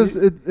 No, it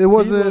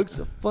wasn't. He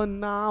looks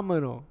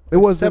phenomenal. It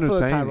was except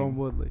entertaining. For Tyrone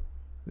Woodley.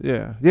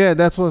 Yeah.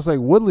 That's what it's like.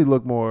 Woodley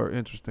looked more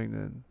interesting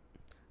than.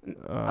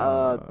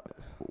 I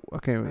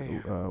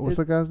can't. What's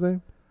that guy's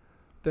name?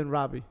 Than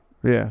Robbie.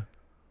 Yeah,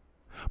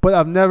 but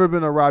I've never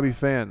been a Robbie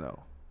fan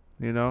though.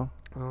 You know,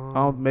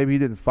 maybe he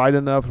didn't fight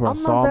enough, or I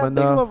saw him enough. I'm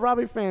not that big of a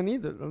Robbie fan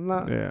either. I'm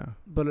not. Yeah,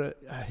 but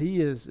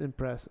he is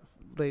impressive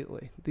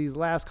lately. These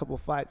last couple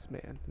fights,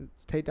 man,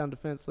 his takedown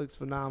defense looks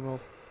phenomenal.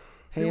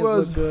 Hands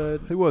look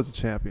good. He was a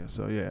champion,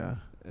 so yeah.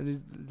 And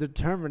his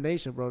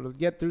determination, bro, to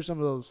get through some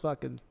of those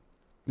fucking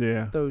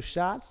those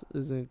shots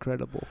is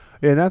incredible.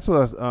 Yeah, and that's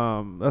what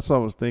I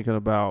was thinking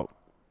about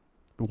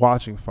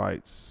watching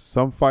fights.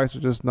 Some fights are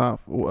just not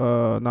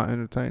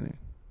entertaining.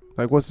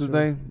 Like what's his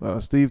name?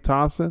 Steve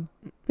Thompson.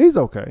 He's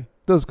okay.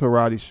 Does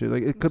karate shit.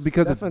 Like it could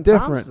because it's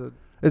different. Thompson.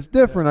 It's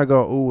different. I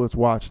go, ooh, let's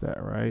watch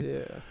that, right?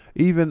 Yeah.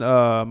 Even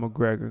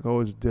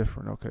McGregor, it's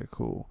different. Okay,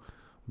 cool.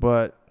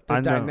 But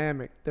they're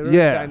dynamic. They're really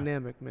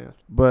dynamic, man.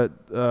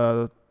 But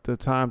the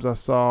times I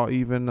saw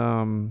even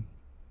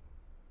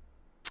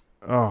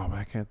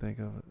I can't think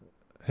of it.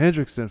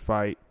 Hendrickson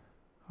fight.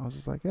 I was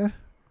just like,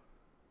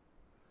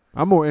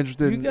 I'm more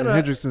interested in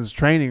Hendrickson's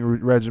training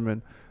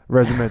regimen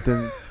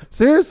than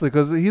seriously,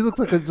 because he looks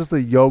like just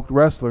a yoked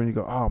wrestler, and you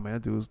go, oh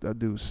man, that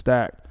dude's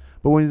stacked.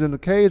 But when he's in the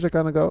cage, I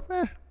kind of go,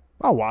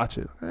 I'll watch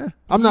it.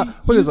 I'm not.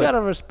 You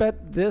gotta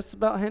respect this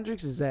about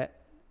Hendricks is that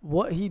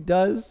what he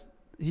does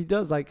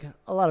like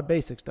a lot of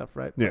basic stuff,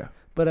 right? Yeah.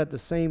 But at the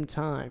same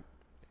time,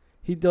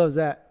 he does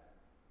that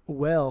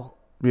well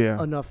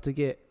enough to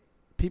get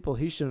people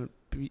he shouldn't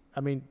be.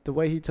 I mean, the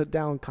way he took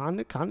down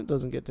Condit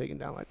doesn't get taken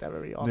down like that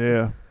very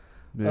often.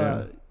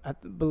 Yeah. I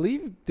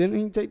believe, didn't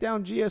he take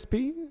down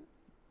GSP?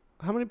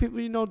 How many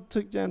people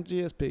took down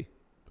GSP?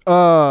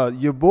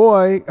 Your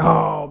boy.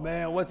 Oh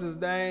man, what's his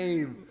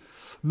name?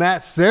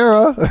 Matt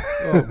Serra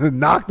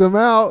knocked him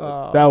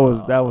out. That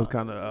was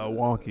kind of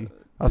wonky.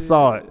 I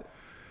saw it.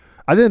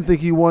 I didn't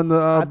think he won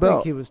the belt. I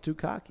think he was too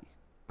cocky.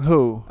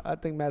 Who? I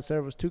think Matt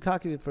Serra was too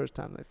cocky the first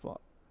time they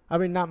fought. I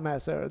mean, not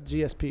Matt Serra,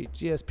 GSP.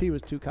 GSP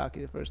was too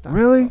cocky the first time.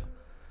 Really?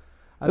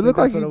 I think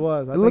that's what it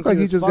was. It looked like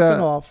he just got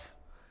off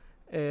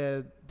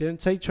and didn't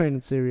take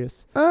training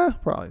serious.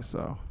 Probably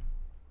so.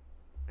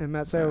 And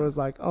Matt Serra was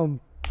like, boom,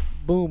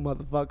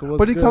 motherfucker.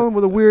 But he caught him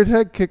with a weird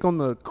head kick on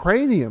the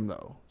cranium,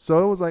 though.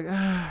 So it was like,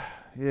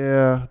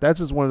 that's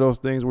just one of those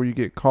things where you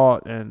get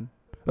caught. And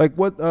like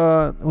what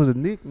was it,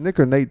 Nick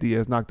or Nate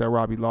Diaz knocked out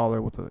Robbie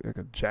Lawler with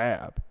a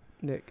jab.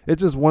 Nick.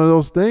 It's just one of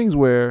those things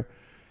where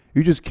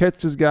you just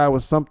catch this guy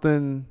with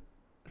something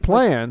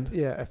planned.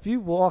 If you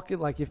walk it,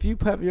 like if you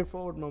have your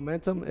forward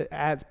momentum, it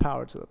adds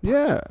power to the punch.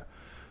 Yeah.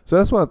 So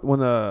that's why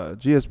when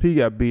GSP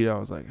got beat, I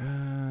was like,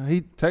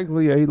 he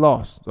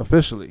lost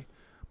officially.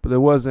 But it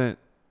wasn't,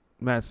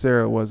 Matt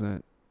Serra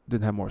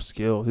didn't have more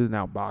skill. He didn't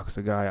outbox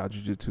the guy, out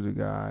jiu-jitsu the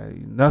guy,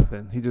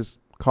 nothing. He just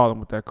caught him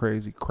with that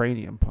crazy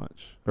cranium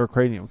punch or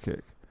cranium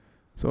kick.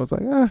 So it's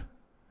like,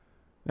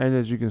 And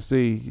as you can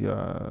see,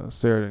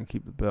 Serra didn't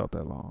keep the belt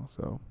that long.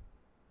 So,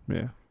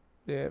 yeah.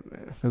 Yeah,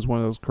 man. It's one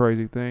of those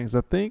crazy things.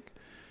 I think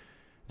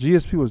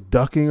GSP was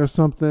ducking or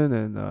something,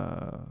 and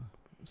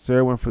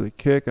Serra went for the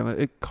kick, and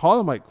it caught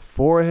him like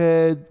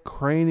forehead,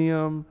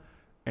 cranium,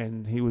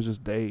 and he was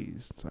just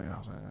dazed. So I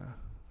was like,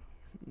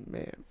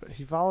 man, but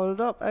he followed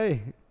it up.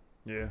 Hey.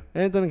 Yeah.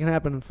 Anything can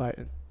happen in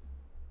fighting.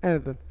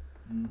 Anything.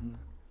 Mm-hmm.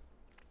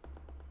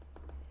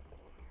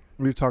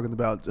 We were talking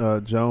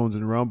about Jones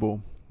and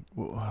Rumble.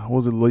 What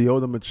was it,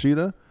 Lyoto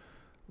Machida?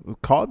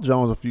 Caught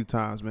Jones a few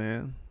times,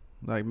 man.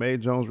 Like,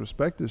 made Jones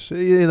respect this shit.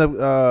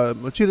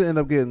 Machida ended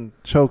up getting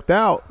choked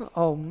out.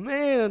 Oh,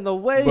 man, the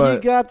way he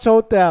got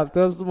choked out.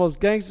 That was the most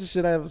gangster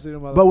shit I ever seen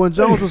in my life. But when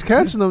Jones was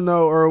catching him,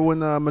 though, or when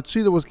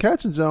Machida was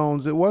catching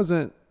Jones, it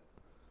wasn't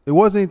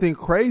anything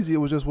crazy. It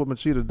was just what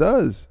Machida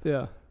does.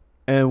 Yeah.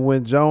 And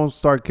when Jones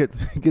started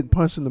getting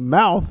punched in the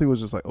mouth, he was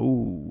just like,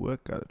 ooh, I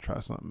got to try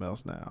something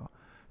else now.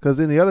 Because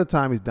in the other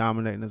time, he's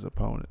dominating his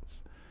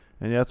opponents.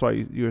 And that's why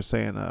you were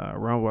saying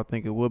Rumble, I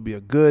think it will be a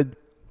good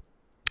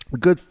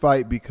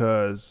fight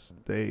because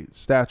they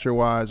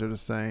stature-wise are the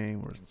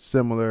same or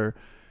similar,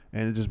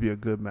 and it'd just be a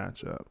good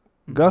matchup.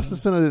 Mm-hmm.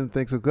 Gustafsson, I didn't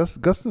think so.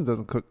 Gustafsson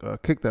doesn't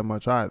kick that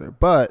much either,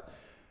 but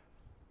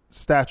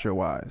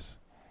stature-wise.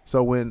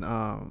 So when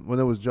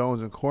it was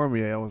Jones and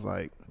Cormier, I was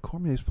like,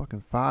 Cormier's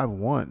fucking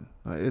 5'1".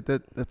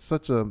 That's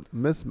such a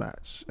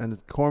mismatch,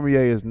 and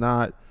Cormier is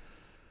not.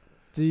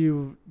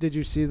 Did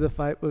you see the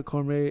fight with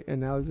Cormier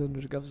and Alexander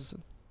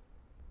Gustafsson?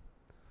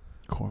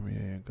 Cormier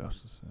and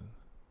Gustafsson.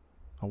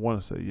 I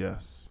want to say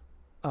yes.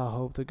 I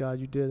hope to God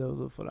you did. That was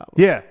a phenomenal.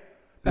 Yeah,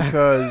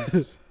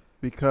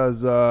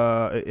 because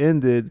it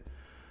ended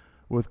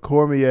with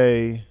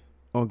Cormier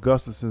on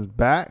Gustafsson's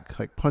back,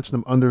 like punching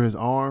him under his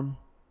arm,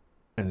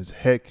 and his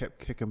head kept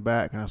kicking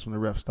back, and that's when the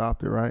ref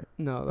stopped it. Right?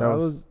 No,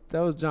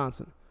 that was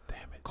Johnson.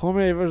 Damn it.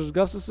 Cormier versus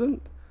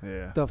Gustafsson.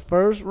 Yeah. The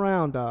first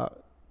round, dog.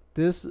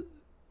 This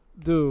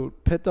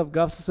dude picked up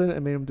Gustafsson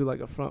and made him do like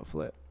a front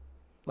flip.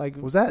 Like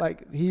was that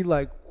like he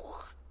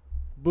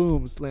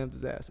boom, slammed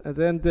his ass. And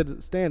then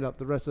did stand up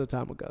the rest of the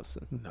time with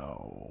Gustafsson.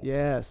 No.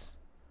 Yes.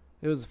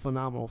 It was a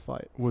phenomenal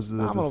fight. Was it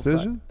a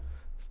decision?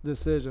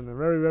 Decision. A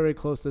very, very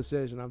close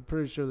decision. I'm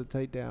pretty sure the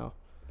takedown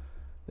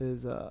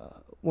is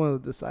one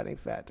of the deciding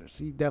factors.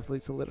 He definitely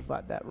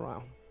solidified that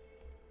round.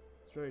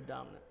 It's very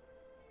dominant.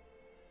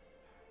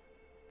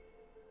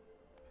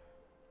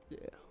 Yeah.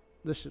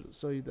 This should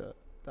show you the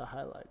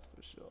highlights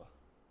for sure.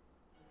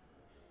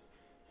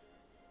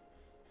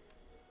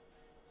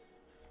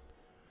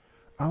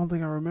 I don't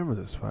think I remember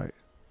this fight.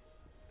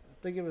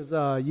 I think it was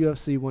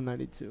UFC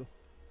 192.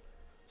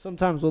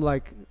 Sometimes we'll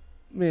like,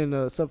 me and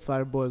the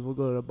Subfighter boys will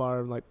go to the bar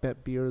and like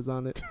bet beers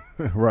on it.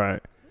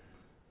 Right.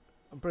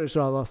 I'm pretty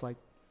sure I lost like,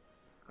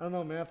 I don't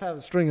know, man. I've had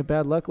a string of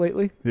bad luck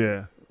lately.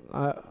 Yeah.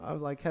 I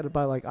like had to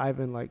buy like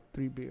Ivan like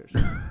 3 beers.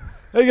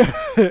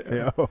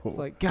 Yo.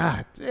 Like,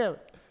 God damn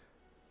it.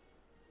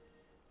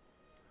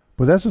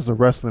 But that's just a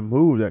wrestling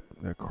move, that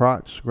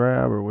crotch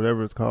grab or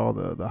whatever it's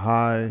called, the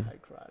high. High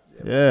crotch,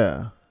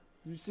 Yeah.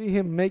 You see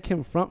him make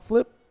him front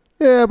flip?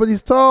 Yeah, but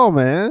he's tall,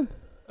 man.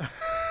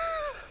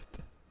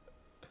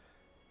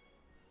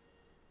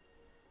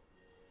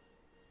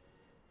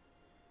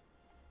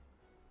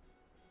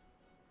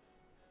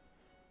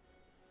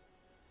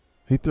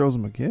 He throws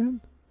him again?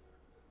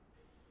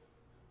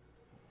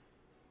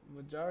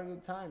 Majority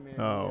of the time, man.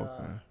 Oh,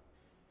 okay.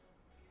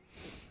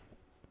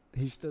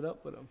 He stood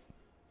up with him.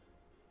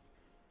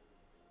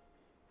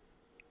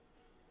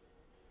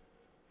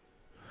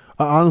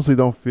 I honestly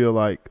don't feel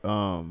like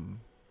Cormier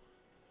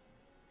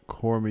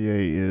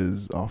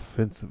is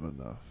offensive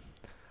enough.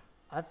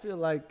 I feel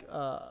like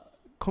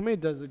Cormier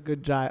does a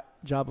good job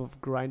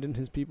of grinding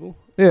his people.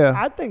 Yeah.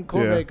 I think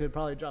Cormier could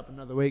probably drop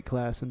another weight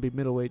class and be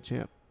middleweight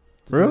champ.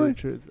 To tell you Really? the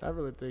truth. I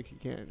really think he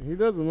can. He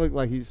doesn't look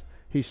like he's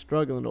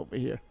struggling over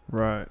here.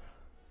 Right.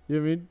 You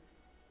know what I mean?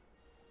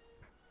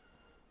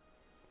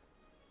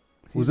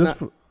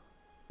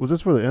 Was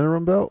this for the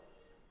interim belt?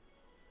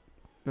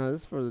 No,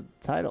 this is for the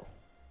title.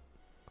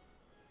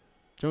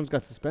 Jones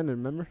got suspended,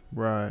 remember?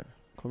 Right.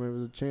 Cormier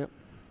was a champ.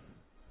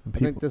 And I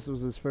think this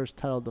was his first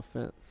title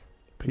defense.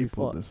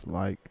 People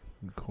dislike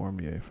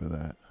Cormier for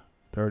that.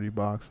 Dirty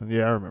boxing.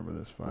 Yeah, I remember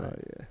this fight. Oh,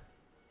 yeah.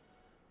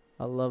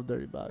 I love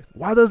dirty boxing.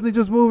 Why doesn't he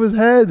just move his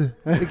head?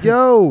 Like,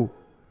 yo.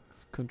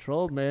 It's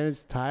controlled, man.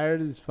 He's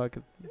tired. He's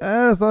fucking...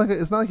 Yeah, it's not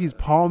like he's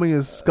palming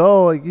his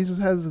skull. Like, he just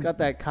has... He's got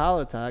that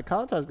collar tie.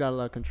 Collar tie's got a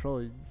lot of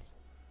control.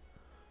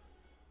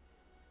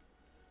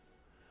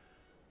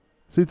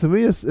 See, to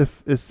me,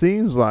 it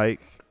seems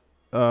like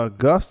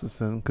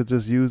Gustafsson could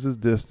just use his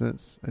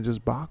distance and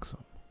just box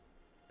him.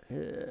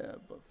 Yeah,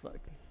 but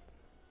fuck.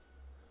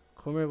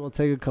 Cormier will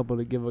take a couple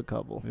to give a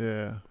couple.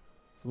 Yeah.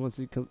 So once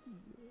he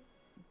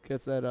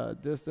gets that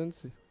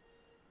distance,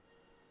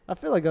 I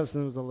feel like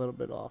Gustafsson was a little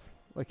bit off.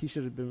 Like he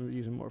should have been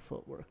using more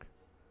footwork.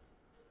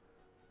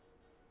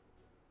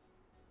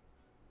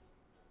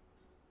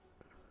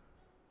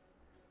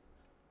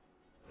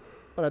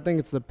 But I think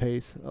it's the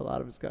pace. A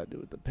lot of it's got to do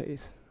with the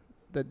pace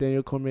that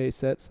Daniel Cormier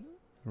sets.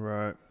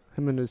 Right.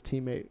 Him and his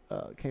teammate,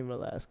 Cain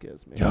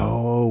Velasquez, man.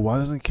 Yo, why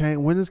doesn't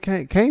Cain... When does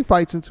Cain... Cain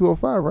fights in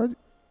 205, right?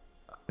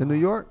 In New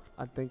York?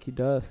 I think he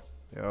does.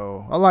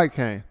 Yo, I like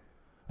Cain.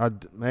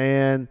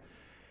 Man...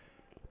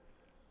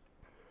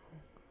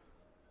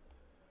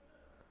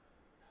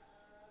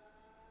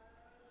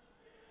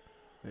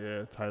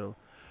 Yeah, title.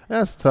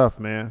 That's tough,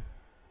 man.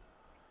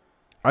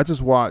 I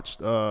just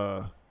watched,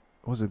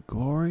 was it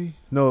Glory?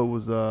 No, it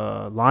was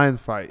Lion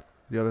Fight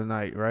the other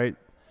night, right?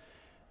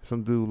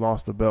 Some dude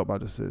lost the belt by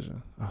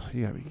decision. Oh,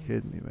 you gotta be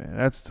kidding me, man.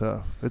 That's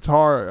tough. It's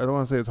hard. I don't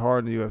want to say it's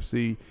hard in the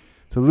UFC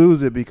to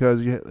lose it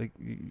because you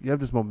have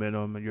this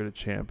momentum and you're the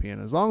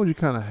champion. As long as you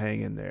kind of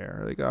hang in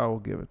there, like, I will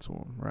give it to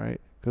him,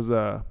 right? Because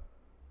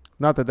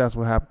not that that's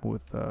what happened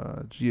with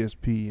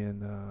GSP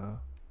and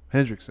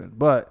Hendrickson,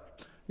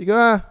 but you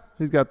go,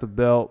 he's got the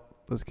belt.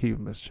 Let's keep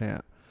him as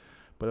champ.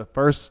 But the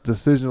first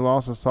decision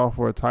loss I saw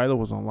for a title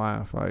was on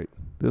Lion Fight.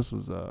 This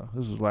was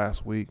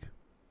last week.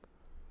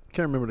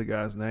 Can't remember the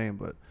guy's name,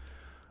 but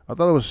I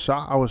thought it was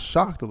I was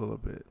shocked a little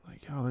bit.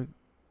 Like, yo,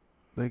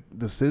 they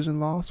decision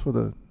loss for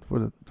the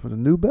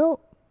new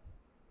belt.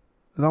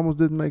 It almost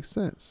didn't make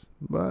sense,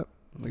 but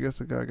I guess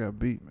the guy got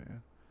beat,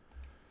 man.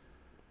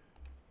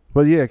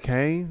 But yeah,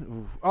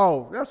 Cain.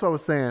 Oh, that's what I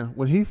was saying.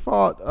 When he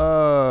fought,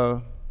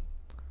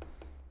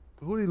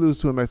 who did he lose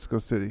to in Mexico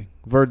City?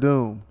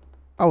 Verdum.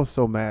 I was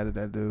so mad at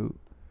that dude.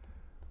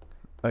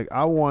 Like,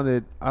 I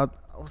was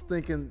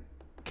thinking,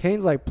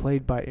 Cain's like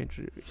played by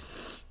injury.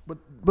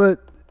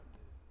 But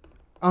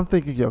I'm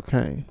thinking, yo,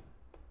 Cain,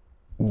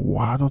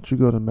 why don't you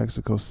go to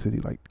Mexico City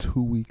like 2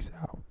 weeks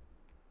out?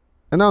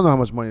 And I don't know how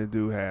much money the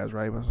dude has,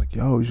 right? But I was like,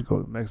 yo, you should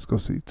go to Mexico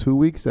City 2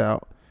 weeks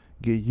out,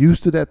 get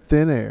used to that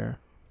thin air,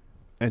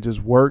 and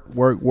just work.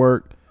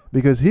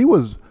 Because he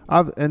was,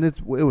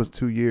 it was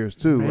 2 years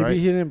too, Maybe right? Maybe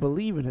he didn't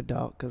believe in it,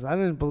 dog, because I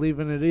didn't believe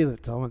in it either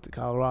until I went to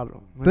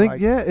Colorado.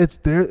 It's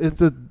there.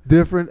 It's a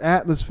different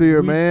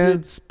atmosphere, man. We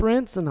did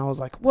sprints, and I was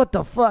like, what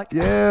the fuck?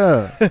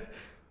 Yeah.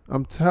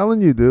 I'm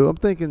telling you, dude. I'm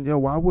thinking, yo,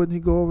 why wouldn't he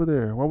go over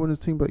there? Why wouldn't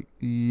his team be like,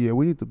 yeah,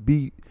 we need to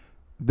be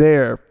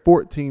there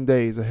 14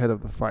 days ahead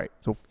of the fight.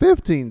 So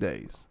 15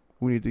 days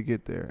we need to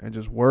get there and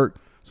just work.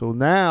 So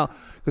now,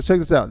 because check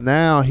this out.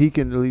 Now he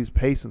can at least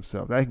pace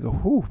himself. I can go,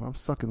 whew, I'm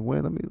sucking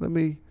wind. Let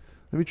me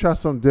try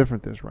something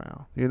different this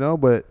round, you know?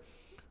 But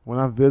when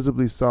I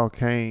visibly saw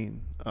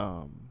Cain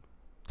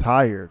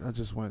tired, I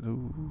just went,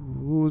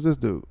 who is this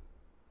dude?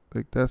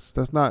 Like,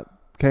 that's not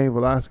Cain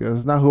Velasquez.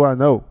 That's not who I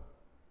know.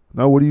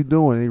 No, what are you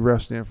doing? And he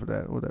rushed in for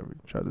that, whatever.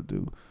 He tried to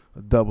do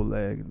a double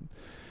leg. And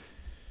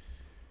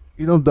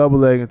you don't double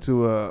leg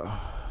into a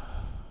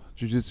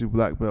jiu-jitsu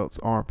black belt's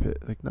armpit.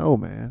 Like, no,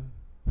 man.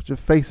 Put your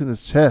face in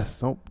his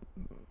chest. Don't.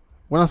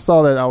 When I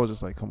saw that, I was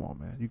just like, come on,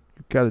 man. You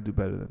got to do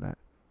better than that.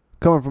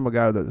 Coming from a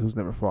guy who's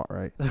never fought,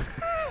 right?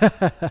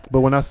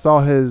 But when I saw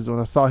him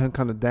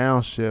kind of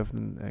downshift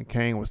and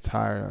Kane was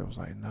tired, I was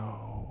like,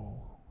 no,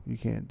 you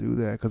can't do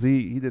that, because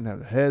he didn't have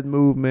the head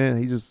movement.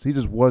 He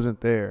just wasn't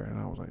there, and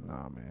I was like,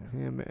 nah, man.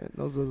 Yeah, man,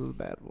 those are the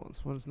bad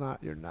ones. When it's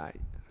not your night.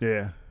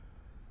 Yeah,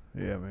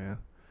 man.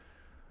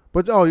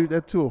 But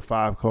that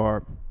 205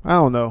 card, I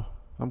don't know.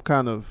 I'm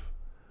kind of.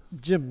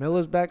 Jim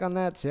Miller's back on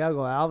that. Thiago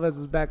Alves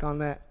is back on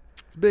that.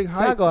 It's big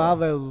hype. Thiago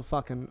Alves was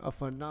fucking a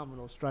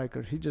phenomenal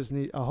striker. He just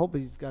I hope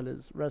he's got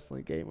his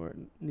wrestling game where it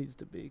needs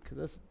to be,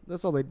 because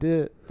that's all they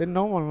did. They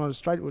don't want to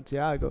strike with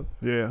Thiago.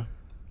 Yeah.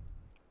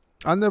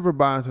 I never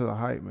buy into the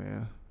hype,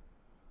 man.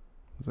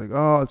 It's like,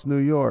 oh, it's New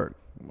York.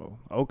 Well,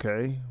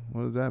 okay.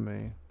 What does that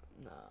mean?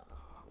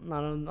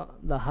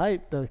 Not the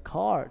hype, the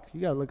card.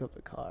 You gotta look up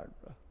the card,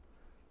 bro.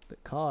 The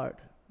card.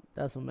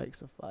 That's what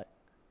makes a fight.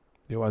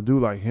 Yo, I do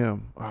like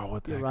him. Oh,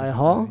 what the heck is Uriah his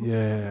Hall? name?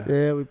 Yeah.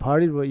 Yeah, we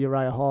partied with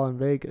Uriah Hall in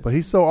Vegas. But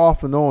he's so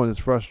off and on, it's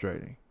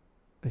frustrating.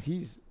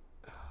 He's.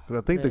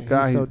 Because I think man, the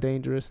guy. he's so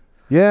dangerous.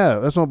 Yeah,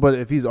 that's one. But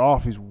if he's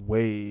off, he's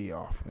way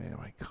off, man.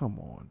 Like, come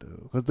on,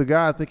 dude. Because the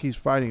guy I think he's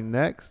fighting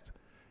next,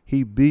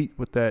 he beat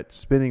with that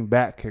spinning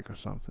back kick or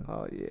something.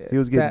 Oh yeah. He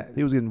was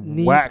getting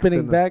knee whacked.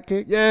 spinning back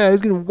kick. Yeah, he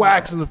was getting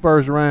waxed in the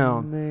first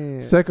round.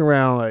 Man. Second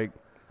round, like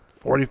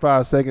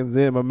 45 seconds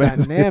in, my man.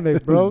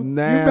 Dynamic, bro. You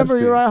remember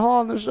Uriah Hall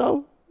on the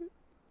show?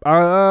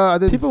 I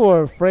didn't. People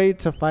were afraid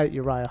to fight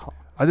Uriah Hall.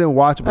 I didn't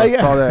watch it, but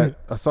Yeah.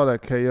 I saw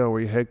that KO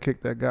where he head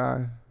kicked that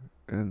guy,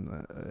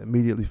 and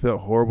immediately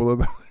felt horrible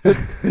about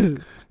it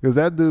because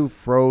that dude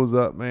froze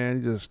up, man.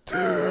 He just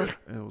and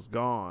it was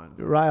gone.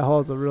 Uriah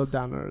Hall's a real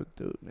down to earth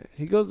dude, man.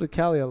 He goes to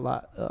Cali a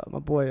lot. My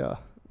boy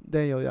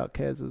Daniel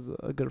Yalquez is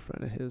a good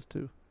friend of his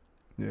too.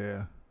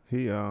 Yeah,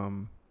 he I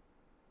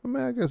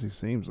guess he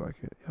seems like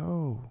it.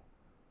 Yo,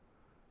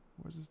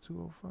 where's his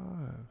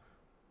 205?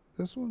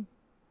 This one?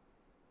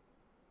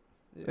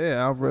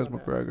 Yeah, Alvarez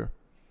McGregor.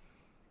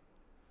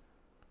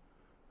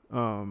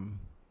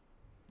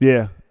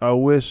 Yeah, I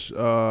wish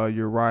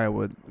Uriah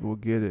would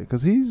get it,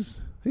 because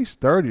he's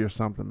 30 or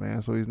something,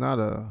 man. So he's not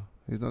a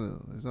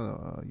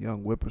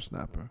young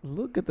whippersnapper.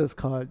 Look at this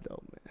card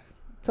though, man.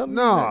 Tell me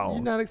No.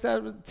 you're not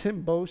excited with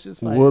Tim Bosch's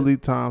fight. Woodley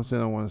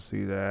Thompson, I want to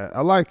see that.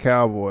 I like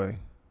Cowboy. He's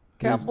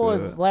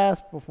Cowboy's good.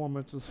 last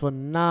performance was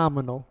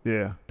phenomenal.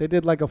 Yeah, They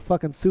did like a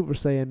fucking Super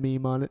Saiyan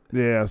meme on it.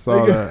 I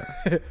saw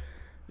that.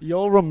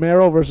 Yo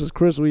Romero versus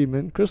Chris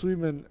Weidman. Chris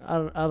Weidman,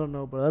 I don't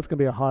know, bro. That's gonna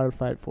be a hard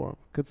fight for him,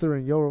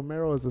 considering Yo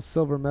Romero is a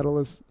silver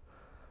medalist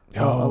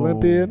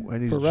Olympian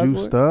and he's for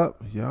juiced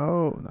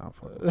wrestling.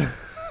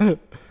 up.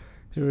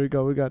 Here we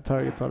go. We got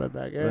targets on our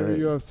back. Every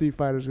Right. UFC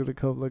fighter's gonna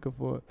come looking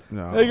for it.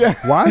 No, Okay.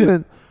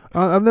 Weidman.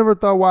 I've never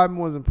thought Weidman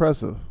was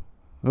impressive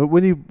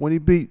when he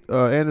beat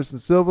Anderson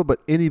Silva.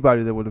 But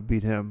anybody that would have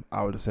beat him,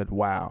 I would have said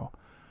wow.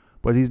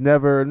 But he's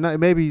never.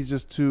 Maybe he's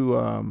just too.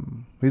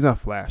 He's not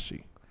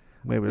flashy.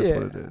 Maybe that's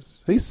what it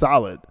is. He's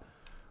solid.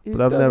 He But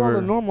does I've never. all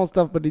the normal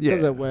stuff, but he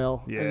does Yeah. it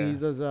well. Yeah. And he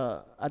does.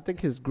 I think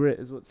his grit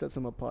is what sets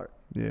him apart.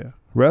 Yeah,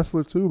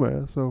 wrestler too,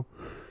 man. So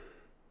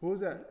what was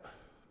that?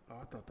 Oh,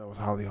 I thought that was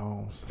Holly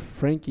Holmes.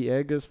 Frankie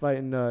Edgar's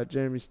fighting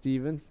Jeremy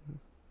Stevens.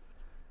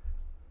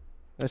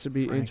 That should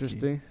be Frankie.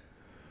 interesting.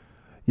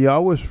 Yeah, I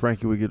wish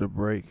Frankie would get a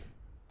break.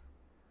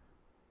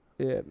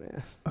 Yeah,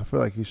 man. I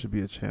feel like he should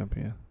be a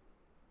champion.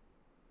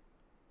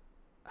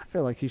 I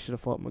feel like he should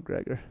have fought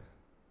McGregor.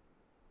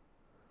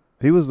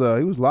 He was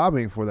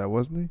lobbying for that,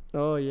 wasn't he?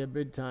 Oh yeah,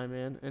 big time,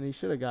 man. And he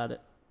should have got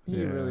it. He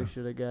Yeah. really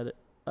should have got it.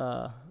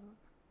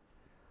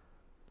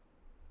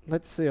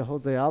 Let's see a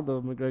Jose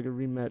Aldo McGregor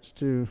rematch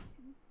too.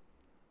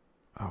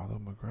 Aldo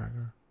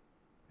McGregor.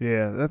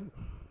 Yeah, that.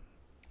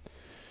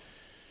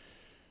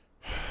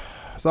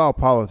 It's all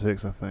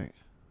politics, I think.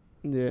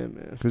 Yeah,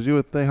 man. Because you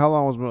would think, how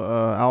long was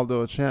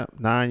Aldo a champ?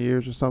 9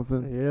 years or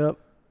something? Yep.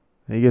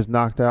 And he gets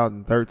knocked out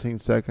in 13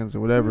 seconds or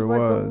whatever He it was.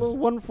 Like the was. little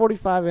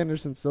 145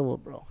 Anderson Silva,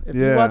 bro. If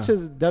Yeah. you watch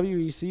his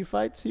WEC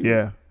fights, he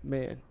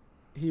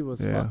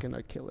was Yeah. fucking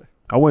a killer.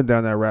 I went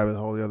down that rabbit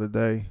hole the other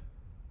day.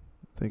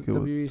 I think it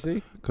was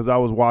WEC? because I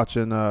was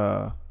watching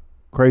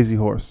Crazy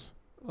Horse.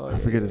 Oh, I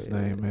forget his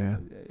name,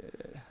 man. Yeah.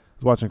 I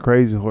was watching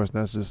Crazy Horse,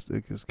 and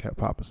it just kept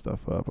popping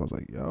stuff up. I was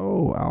like,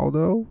 "Yo,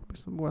 Aldo,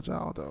 watch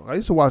Aldo." I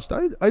used to watch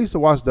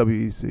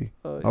WEC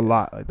Oh, a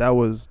lot. Like that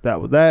was that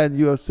and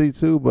UFC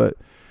too, but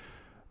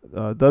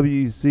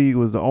WEC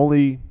was the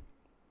only.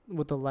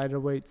 With the lighter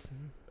weights.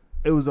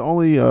 It was the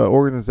only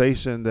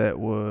organization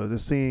that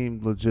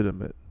seemed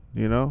legitimate,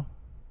 you know,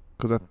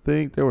 because I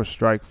think there was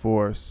Strike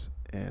Force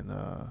and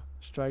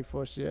Strike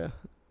Force, yeah.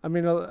 I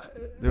mean, there was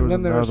and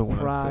then there was another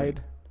one.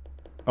 Pride.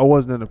 I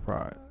wasn't into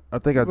Pride. I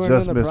think I You weren't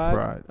just into missed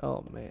Pride.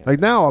 Oh, man. Like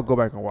now, I'll go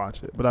back and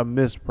watch it, but I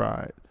missed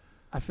Pride.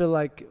 I feel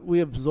like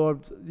the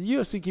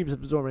UFC keeps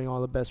absorbing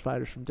all the best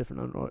fighters from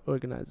different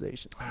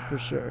organizations, for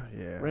sure.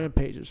 Yeah.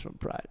 Rampagers from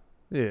Pride,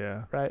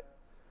 Yeah. right?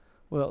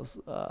 What else?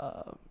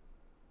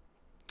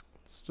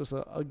 It's just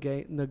a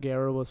game.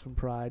 Nogueira was from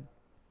Pride.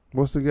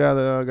 What's the guy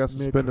that got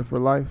suspended for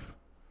life?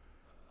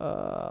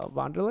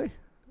 Wanderlei.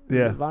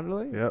 Yeah.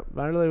 Wanderlei? Yep.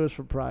 Wanderlei was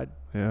for Pride.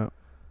 Yeah.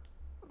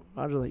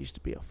 Wanderlei used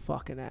to be a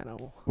fucking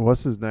animal.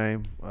 What's his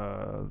name?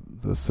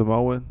 The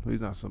Samoan.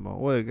 He's not Samoan.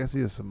 Well, I guess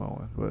he is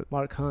Samoan, but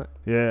Mark Hunt.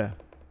 yeah,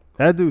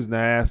 that dude's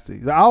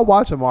nasty. I'll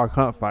watch a Mark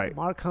Hunt fight.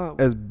 Mark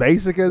Hunt. As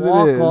basic as it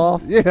Walk is.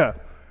 off. Yeah.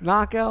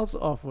 Knockouts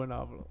are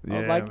phenomenal. I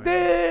was Yeah, like,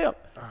 man.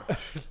 damn.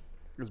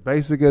 As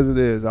basic as it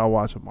is, I'll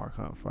watch a Mark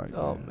Hunt fight.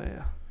 Oh,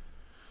 man.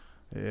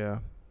 Yeah.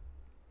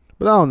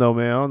 But I don't know,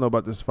 man. I don't know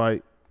about this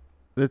fight.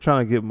 They're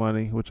trying to get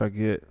money, which I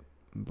get,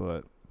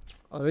 but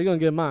Oh, they're going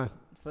to get mine.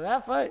 For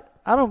that fight,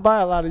 I don't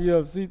buy a lot of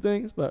UFC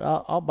things, but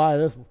I'll buy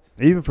this one.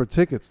 even for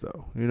tickets,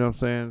 though, you know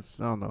what I'm saying?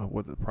 I don't know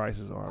what the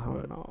prices are, I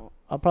but don't know.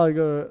 I'll probably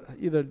go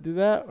either do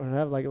that or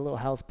have like a little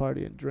house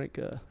party and drink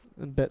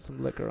and bet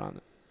some liquor on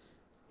it.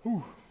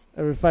 Whew.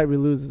 Every fight we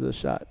lose is a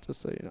shot,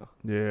 just so you know.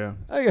 yeah.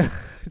 I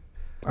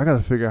I got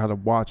to figure out how to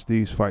watch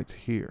these fights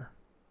here.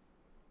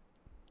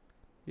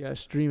 Yeah, I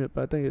stream it,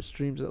 but I think it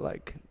streams at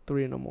like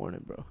 3 in the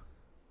morning, bro.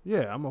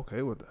 Yeah, I'm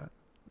okay with that.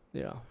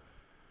 Yeah.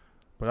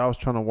 But I was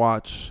trying to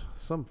watch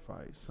some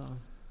fights.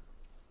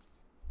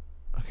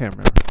 I can't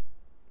remember.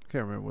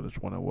 Can't remember which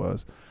one it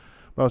was.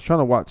 But I was trying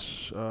to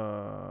watch.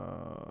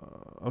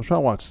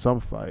 Some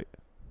fight.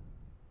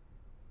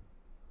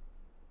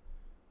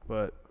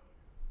 But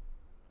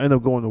I ended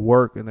up going to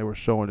work and they were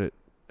showing it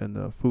in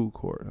the food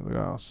court. And I was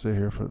like, I'll sit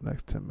here for the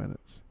next 10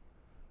 minutes.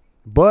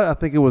 But I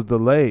think it was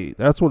delayed.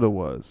 That's what it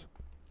was.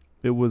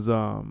 It was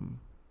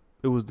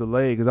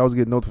delayed because I was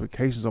getting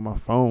notifications on my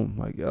phone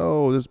like,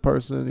 "Yo, this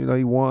person,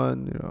 he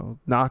won,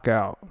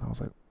 knockout." And I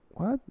was like,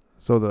 "What?"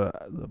 So the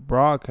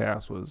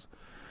broadcast was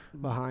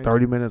Behind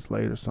 30 minutes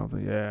late or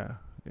something. Yeah.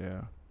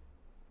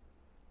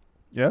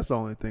 That's the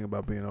only thing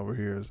about being over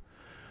here is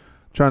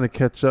trying to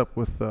catch up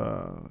with,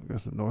 I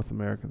guess, the North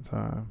American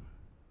time.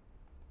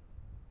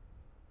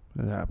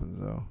 It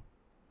happens though.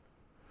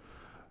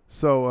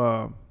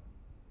 So,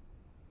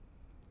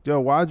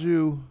 why'd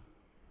you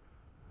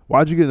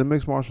get into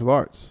mixed martial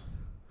arts?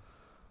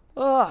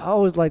 I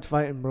always liked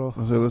fighting, bro.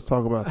 I said, let's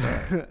talk about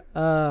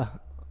that.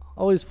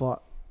 Always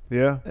fought.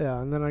 Yeah?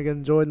 Yeah, and then I got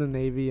enjoyed the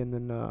Navy, and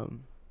then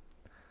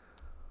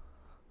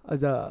I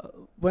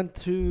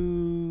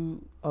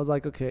was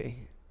like,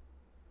 okay,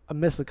 I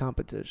missed the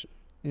competition.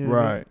 You know what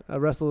I mean? I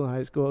wrestled in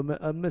high school.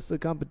 I missed the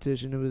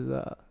competition. It was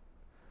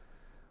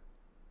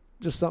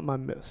just something I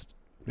missed.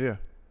 Yeah.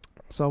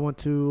 So I went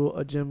to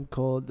a gym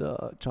called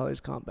Charlie's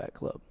Combat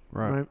Club.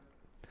 Right?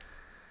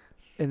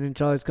 And in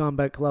Charlie's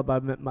Combat Club, I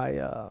met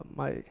my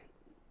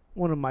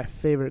one of my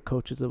favorite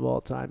coaches of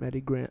all time, Eddie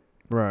Grant.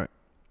 Right.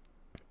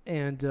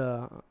 And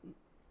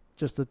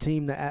just the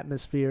team, the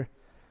atmosphere,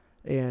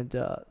 and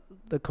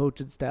the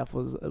coaching staff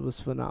was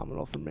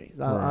phenomenal for me.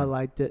 I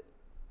liked it.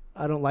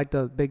 I don't like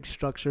the big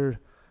structure,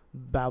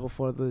 bow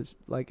before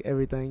like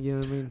everything. You know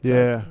what I mean?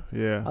 So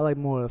yeah. I like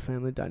more of the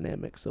family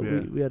dynamic. So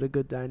we had a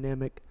good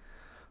dynamic.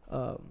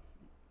 At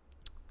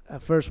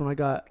first, when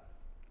I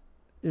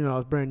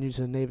was brand new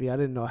to the Navy, I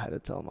didn't know how to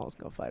tell them I was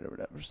gonna fight or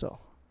whatever. So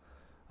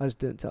I just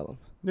didn't tell them.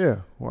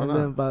 Yeah. Why not?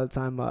 And then by the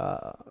time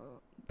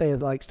they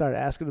had started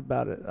asking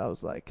about it, I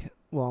was like,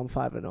 "Well, I'm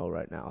 5-0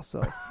 right now,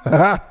 so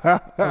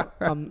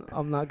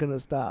I'm not gonna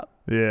stop."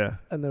 Yeah.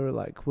 And they were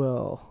like,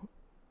 "Well,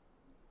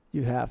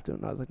 you have to."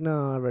 And I was like,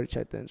 "No, I already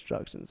checked the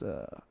instructions.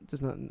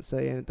 There's nothing to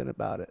say anything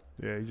about it."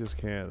 Yeah, you just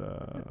can't.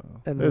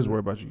 And they just worry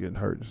about you getting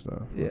hurt and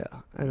stuff. Yeah,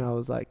 and I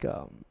was like,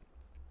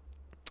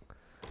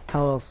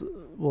 "How else?"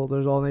 Well,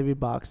 there's all Navy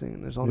boxing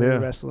and there's all Navy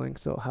wrestling.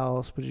 So how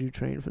else would you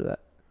train for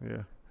that?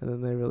 Yeah. And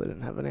then they really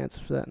didn't have an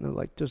answer for that. And they're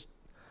like,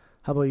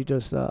 how about you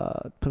just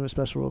put in a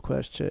special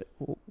request shit?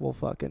 We'll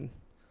fucking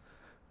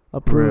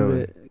approve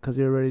it because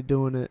you're already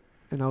doing it.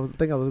 And I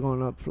think I was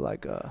going up for was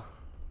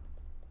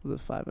it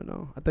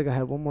 5-0? I think I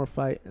had one more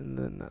fight, and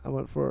then I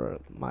went for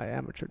my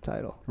amateur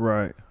title.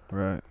 Right.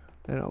 And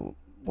I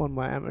won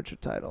my amateur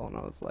title, and I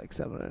was like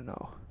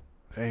 7-0.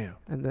 Damn.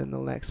 And then the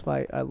next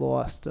fight, I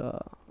lost. I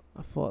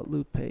fought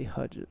Lupe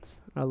Hudgens.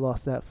 I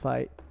lost that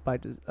fight by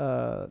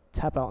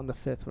tap out in the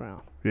 5th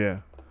round.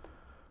 Yeah.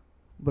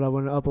 But I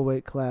went an upper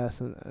weight class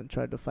and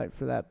tried to fight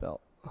for that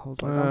belt. I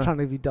was like, I'm trying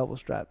to be double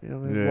strapped. You know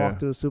what I mean? Walk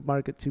through a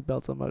supermarket, 2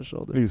 belts on my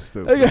shoulder. You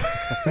stupid.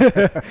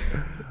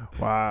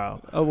 Wow.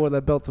 I wore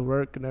that belt to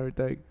work and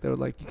everything. They were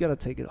like, you got to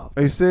take it off.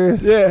 Are you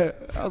serious? Yeah.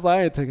 I was like,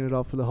 I ain't taking it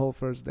off for the whole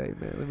first day,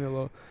 man. Leave me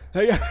alone.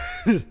 I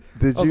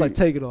was like,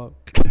 take it off.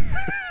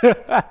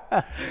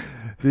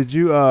 Did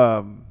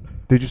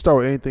you start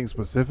with anything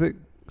specific?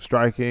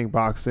 Striking,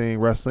 boxing,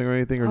 wrestling, or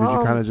anything? Or did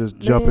you kind of just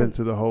jump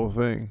into the whole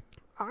thing?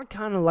 I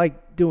kind of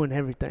like doing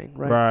everything,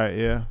 right? Right,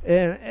 yeah.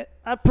 And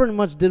I pretty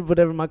much did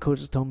whatever my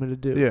coaches told me to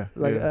do. Yeah.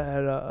 I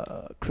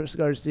had Chris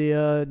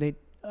Garcia,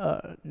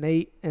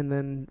 Nate, and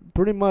then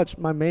pretty much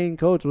my main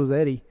coach was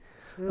Eddie.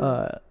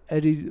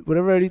 Eddie,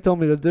 whatever Eddie told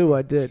me to do,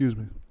 I did. Excuse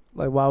me.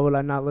 Like, why would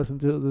I not listen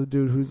to the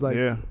dude who's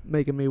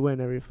making me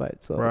win every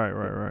fight? So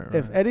right.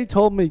 If Eddie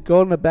told me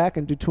go in the back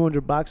and do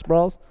 200 box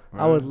brawls,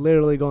 I would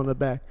literally go in the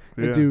back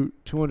and do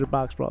 200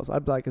 box brawls.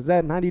 I'd be like, is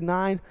that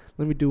 99?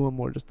 Let me do one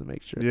more just to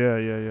make sure. Yeah.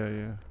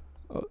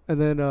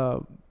 And then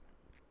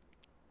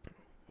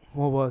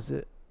what was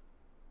it?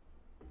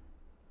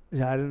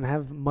 Yeah, I didn't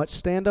have much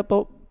stand up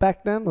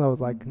back then. I was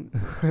like,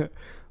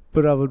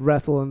 but I would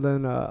wrestle, and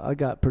then I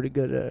got pretty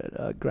good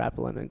at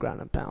grappling and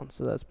ground and pound.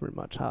 So that's pretty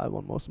much how I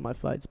won most of my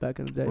fights back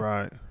in the day.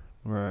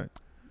 Right.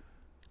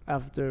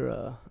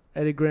 After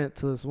Eddie Grant,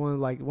 to this one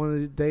of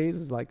these days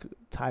is like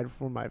tied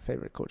for my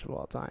favorite coach of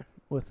all time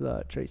with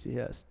Tracy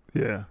Hess.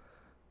 Yeah.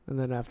 And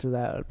then after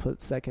that, I'd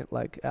put second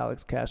like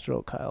Alex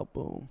Castro, Kyle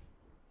Boom.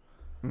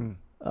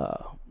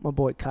 My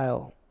boy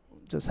Kyle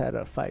just had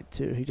a fight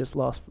too. He just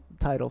lost the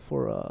title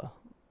for I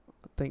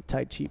think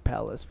Tai Chi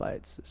Palace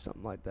fights or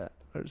something like that.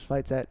 Or his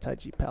fights at Tai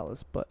Chi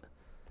Palace, but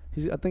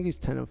I think he's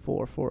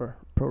 10-4 for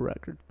pro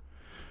record.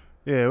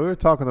 Yeah, we were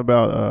talking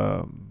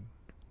about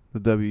the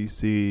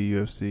WEC,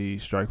 UFC,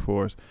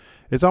 Strikeforce.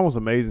 It's almost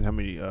amazing how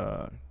many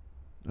I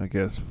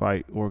guess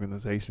fight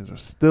organizations are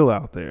still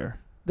out there.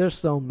 There's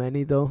so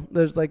many though.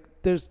 There's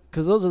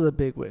because those are the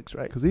big wigs,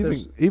 right? Because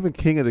even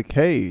King of the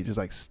Cage is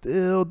like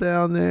still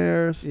down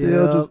there,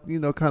 still just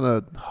kind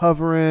of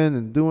hovering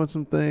and doing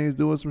some things,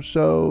 doing some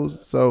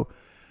shows. So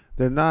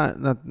they're not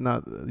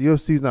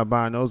UFC's not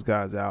buying those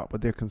guys out, but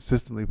they're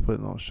consistently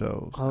putting on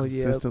shows,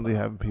 consistently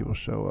having people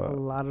show up.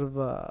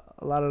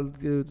 A lot of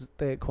dudes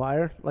they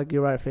acquire, like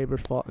Uriah Faber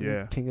fought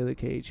in King of the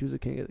Cage. He was a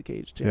King of the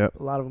Cage champ. Yep.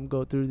 A lot of them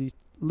go through these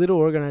little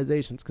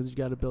organizations because you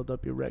got to build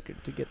up your record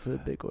to get to the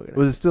big organization.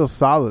 But it's still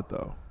solid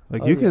though.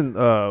 Like we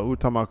were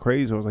talking about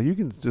crazy. I was like, you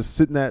can just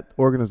sit in that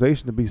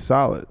organization to be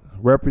solid,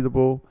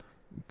 reputable,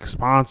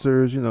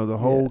 sponsors. The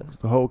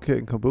whole kit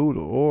and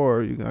caboodle.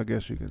 Or I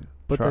guess you can.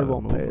 But try they to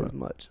won't move pay it. as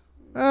much.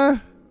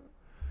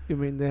 You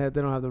mean they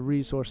don't have the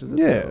resources that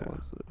the other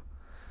ones do.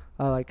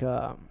 I like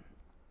a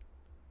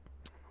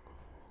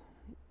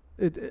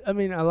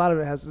lot of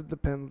it has to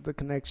depend on the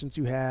connections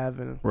you have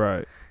and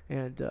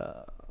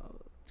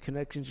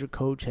connections your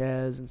coach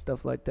has and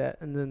stuff like that,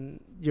 and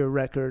then your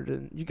record,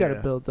 and you got to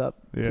build up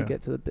to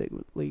get to the big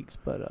leagues.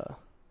 But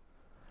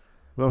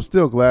I'm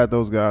still glad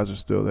those guys are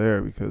still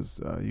there because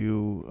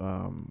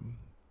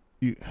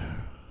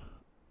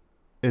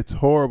it's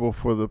horrible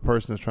for the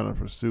person that's trying to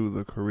pursue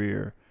the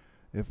career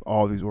if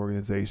all these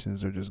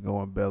organizations are just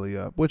going belly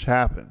up, which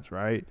happens,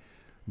 right?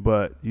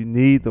 But you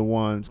need the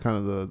ones, kind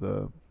of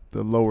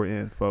the lower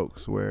end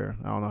folks where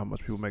I don't know how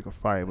much people make a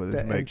fight, but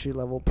the entry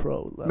level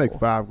pro level. Make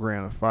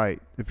 $5,000 a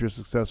fight. If you're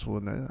successful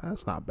in that,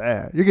 that's not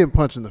bad. You're getting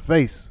punched in the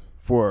face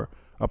for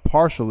a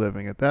partial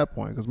living at that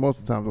point, because most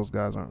of the time those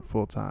guys aren't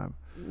full time.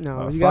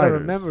 No, you got to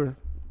remember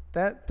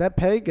that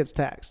pay gets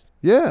taxed.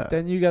 Yeah.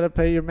 Then you got to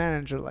pay your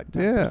manager like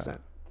 10%,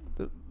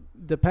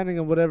 depending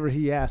on whatever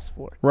he asks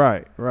for.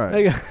 Right.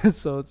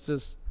 So it's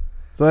just.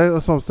 So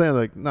that's what I'm saying.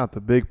 Like, not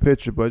the big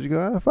picture, but you go,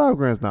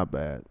 $5,000's not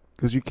bad.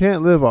 Because you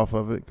can't live off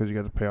of it because you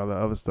got to pay all that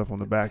other stuff on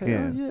the back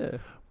end. Yeah.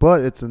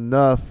 But it's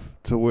enough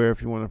to where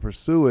if you want to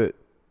pursue it,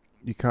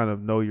 you kind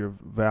of know your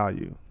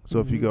value. So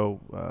if you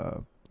go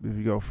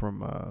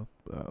from what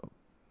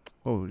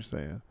were you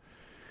saying?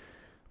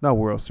 Not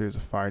World Series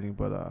of Fighting,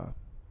 but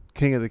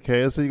King of the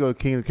Cage. Let's say you go to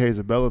King of the Cage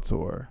or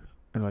Bellator,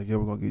 and like, we're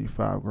gonna give you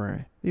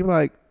 $5,000. You're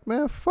like,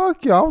 man,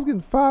 fuck y'all. I was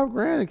getting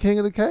 $5,000 at King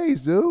of the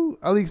Cage, dude.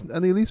 I need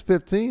at least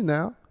 15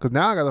 now, because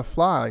now I gotta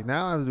fly.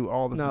 Now I have to do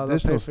all this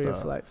additional stuff. Your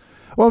flights.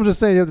 Well, I'm just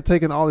saying you have to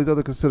take in all these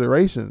other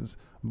considerations.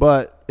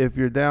 But if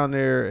you're down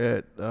there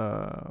at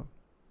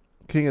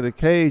King of the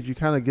Cage, you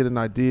kind of get an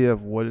idea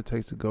of what it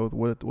takes to go.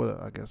 What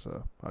I guess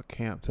a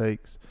camp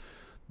takes,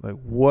 like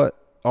what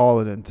all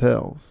it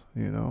entails.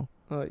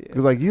 Oh yeah.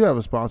 Because like you have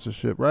a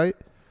sponsorship, right?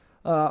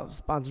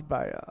 Sponsored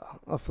by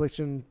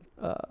Affliction,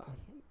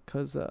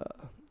 because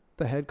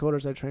the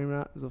headquarters I train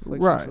at is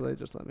Affliction, right. So they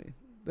just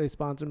they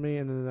sponsored me,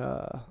 and then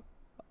I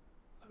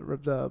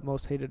ripped the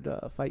most hated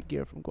fight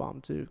gear from Guam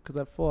too, because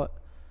I fought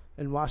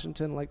in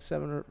Washington like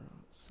 7 or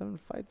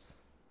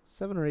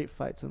 8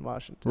 fights in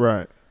Washington,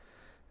 right?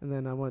 And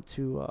then I went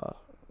to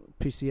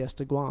PCS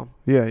to Guam.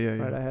 Yeah.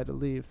 Right, I had to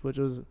leave,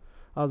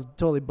 I was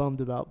totally bummed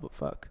about, but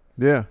fuck.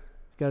 Yeah.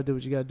 Got to do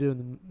what you got to do,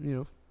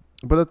 and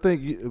But I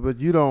think,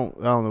 you don't.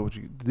 I don't know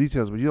the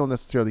details, but you don't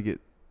necessarily get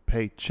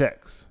paid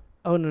checks.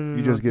 Oh no!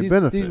 You just get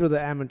benefits. These were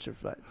the amateur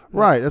fights,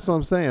 right? That's what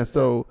I'm saying.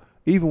 So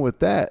even with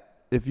that,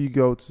 if you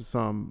go to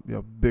some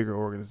bigger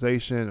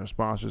organization or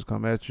sponsors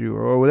come at you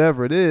or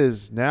whatever it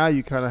is, now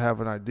you kind of have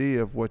an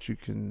idea of what you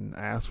can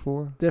ask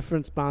for.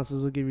 Different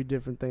sponsors will give you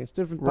different things.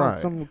 Right.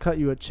 Some will cut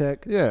you a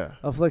check. Yeah.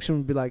 Affliction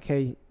would be like,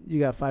 hey, you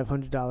got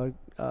 $500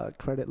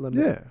 credit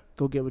limit. Yeah.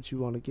 Go get what you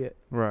want to get.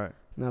 Right.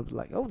 And I'd be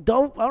like, oh,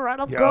 dope. All right,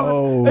 I'm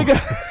going.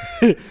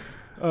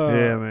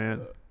 Yeah,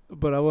 man.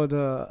 But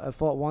I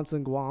fought once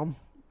in Guam.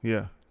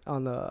 Yeah.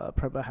 On the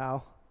Prepa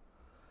How.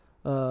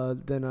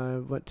 Then I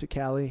went to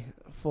Cali,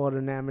 fought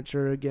an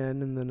amateur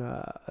again, and then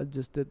I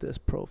just did this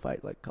pro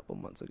fight like a couple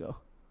months ago.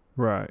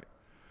 Right.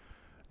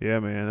 Yeah,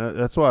 man.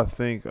 That's why I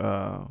think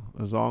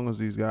as long as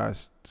these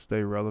guys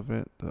stay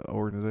relevant, the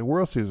organization,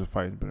 World Series of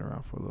Fighting has been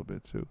around for a little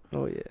bit too.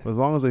 Oh, yeah. But as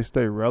long as they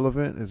stay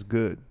relevant, it's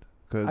good.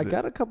 Cause I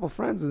got a couple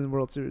friends in the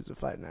World Series of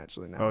Fighting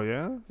actually now. Oh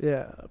yeah.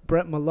 Yeah,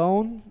 Brett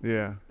Malone.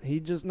 Yeah. He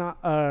just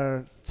not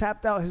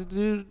tapped out his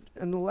dude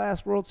in the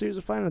last World Series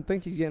of Fighting. I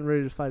think he's getting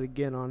ready to fight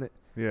again on it.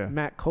 Yeah.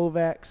 Matt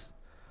Kovacs.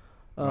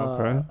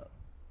 Okay.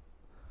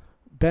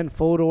 Ben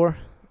Fodor.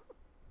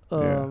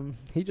 Yeah.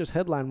 He just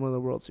headlined one of the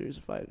World Series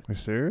of Fighting. You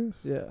serious?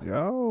 Yeah.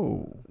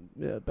 Yo.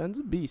 Yeah, Ben's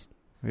a beast.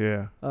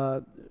 Yeah.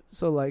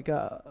 So like,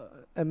 a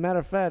matter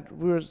of fact,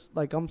 we were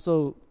like, I'm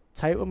so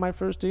tight with my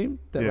first team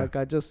that like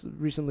I just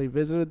recently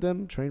visited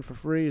them, trained for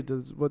free. It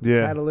does what's the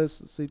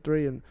Catalyst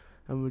C3,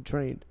 and we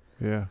trained.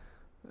 Yeah.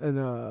 And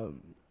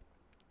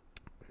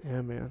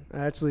yeah, man,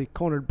 I actually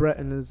cornered Brett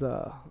in his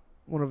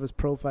one of his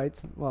pro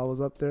fights while I was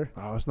up there.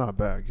 Oh, it's not a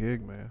bad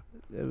gig, man.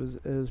 It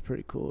was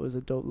pretty cool. It was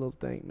a dope little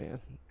thing, man.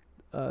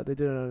 They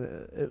did it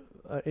on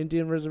an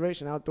Indian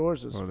reservation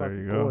outdoors. It was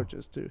fucking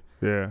gorgeous too.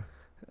 Yeah.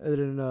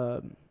 And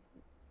then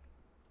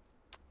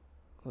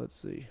let's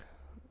see.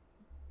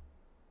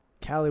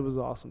 Cali was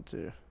awesome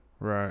too.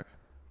 Right.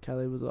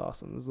 Cali was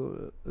awesome. It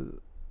was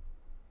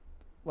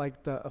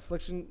like the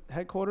Affliction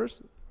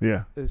headquarters.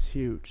 Yeah. Is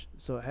huge.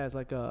 So it has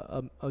like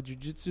a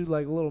jiu-jitsu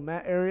like little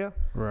mat area.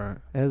 Right.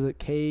 It has a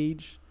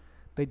cage.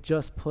 They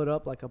just put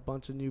up like a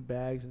bunch of new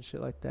bags and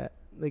shit like that.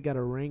 They got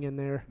a ring in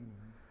there.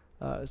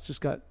 It's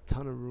just got a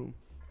ton of room.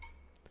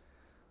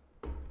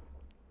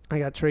 I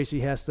got Tracy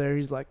Hess there.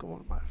 He's like one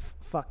of my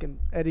fucking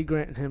Eddie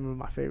Grant and him are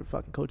my favorite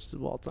fucking coaches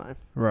of all time.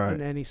 Right.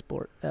 In any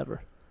sport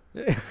ever.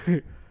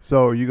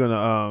 So are you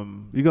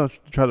gonna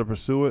try to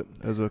pursue it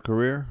as a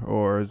career,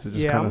 or is it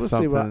just kind of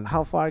something? Yeah, I'm gonna see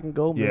how far I can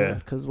go, man. Yeah.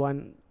 Because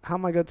how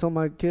am I gonna tell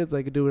my kids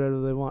they can do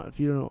whatever they want if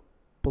you don't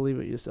believe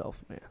it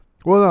yourself, man?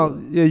 Well,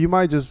 no, yeah, you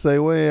might just say,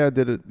 well, yeah, I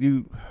did it.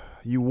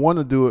 You want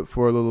to do it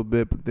for a little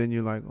bit, but then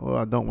you're like, well,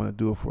 I don't want to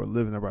do it for a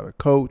living. I'd rather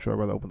coach, or I'd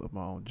rather open up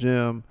my own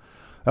gym.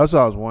 That's what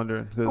I was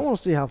wondering. I want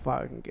to see how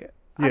far I can get.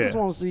 Yeah. I just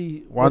want to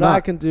see Why what not?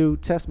 I can do,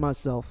 test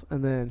myself,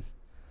 and then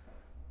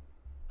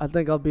I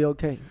think I'll be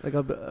okay. Like, you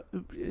know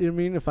what I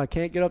mean? If I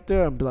can't get up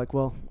there, I'll be like,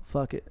 well,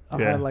 fuck it. I'll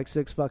have like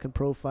 6 fucking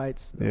pro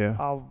fights. Yeah.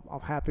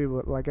 I'm happy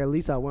with, like, at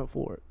least I went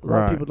for it. A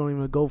lot of people don't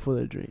even go for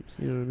their dreams.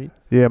 You know what I mean?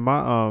 Yeah,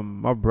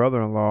 my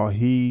brother-in-law,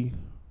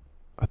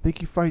 I think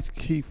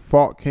he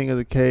fought King of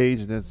the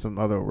Cage and then some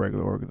other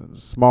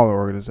smaller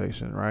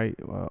organization, right?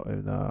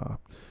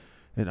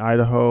 In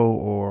Idaho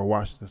or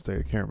Washington State,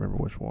 I can't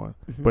remember which one.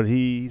 Mm-hmm. But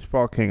he's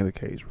fought King of the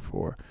Cage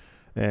before,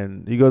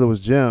 and you go to his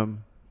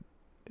gym,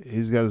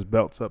 he's got his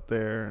belts up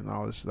there and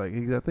all this. Like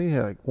I think he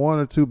had like 1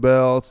 or 2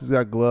 belts. He's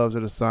got gloves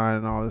that are signed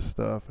and all this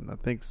stuff. And I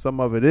think some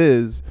of it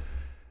is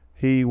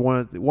he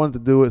wanted to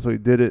do it, so he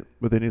did it.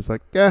 But then he's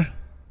like,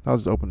 I'll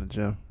just open the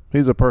gym.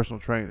 He's a personal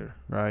trainer,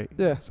 right?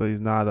 Yeah. So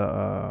he's not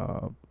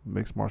a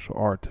mixed martial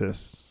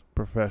artist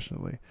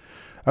professionally.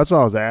 That's what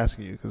I was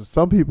asking you, because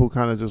some people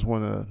kind of just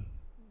want to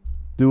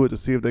do it to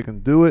see if they can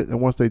do it, and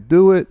once they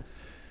do it,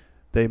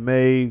 they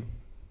may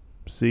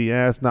see,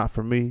 it's not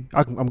for me.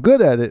 I'm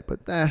good at it,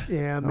 but I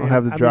don't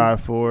have the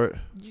drive for it.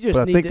 But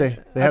I think they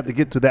have to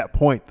get to that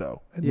point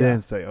though, and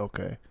then say,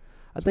 okay.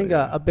 I think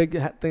a big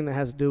thing that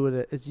has to do with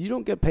it is you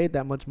don't get paid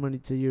that much money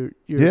to your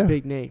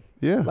big name.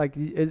 Yeah. Like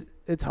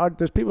it's hard.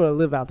 There's people that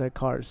live out their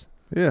cars.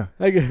 Yeah.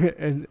 Like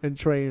and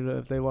train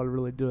if they want to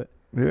really do it.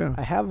 Yeah.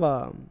 I have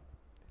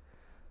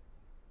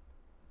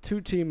 2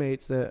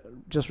 teammates that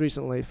just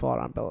recently fought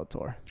on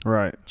Bellator.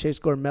 Right. Chase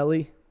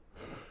Gormelli,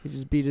 he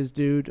just beat his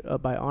dude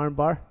by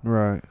armbar.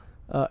 Right.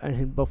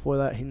 And before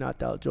that, he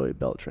knocked out Joey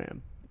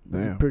Beltram.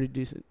 He's a pretty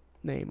decent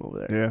name over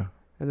there. Yeah.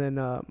 And then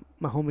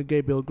my homie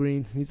Gabriel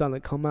Green, he's on the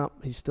come up.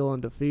 He's still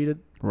undefeated.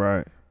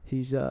 Right.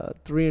 He's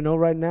 3-0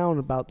 right now and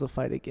about to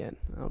fight again.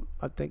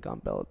 I think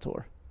on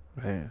Bellator.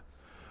 Man,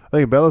 I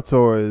think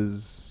Bellator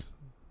is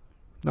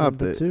not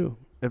the 2.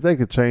 If they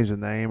could change the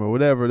name or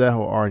whatever, that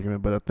whole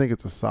argument, but I think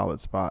it's a solid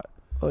spot.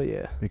 Oh,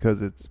 yeah.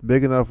 Because it's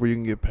big enough where you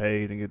can get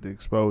paid and get the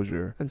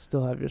exposure. And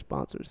still have your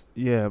sponsors.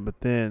 Yeah, but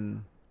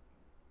then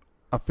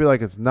I feel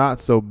like it's not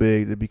so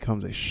big that it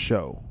becomes a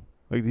show.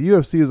 Like the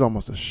UFC is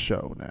almost a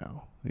show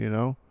now, you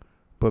know?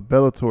 But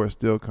Bellator is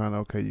still kind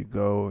of, okay, you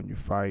go and you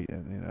fight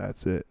and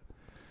that's it.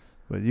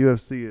 But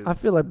UFC is... I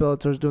feel like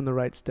Bellator's doing the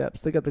right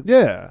steps. They got the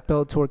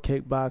Bellator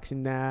kickboxing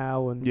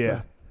now. And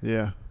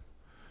yeah.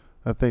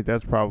 I think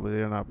that's probably,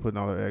 they're not putting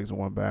all their eggs in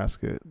one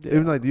basket. Yeah.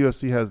 Even like the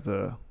UFC has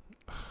the...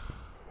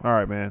 All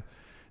right, man.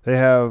 They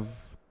have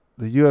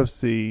the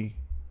UFC,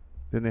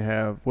 then they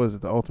have,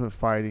 the Ultimate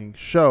Fighting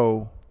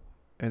show,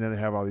 and then they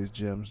have all these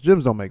gyms.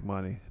 Gyms don't make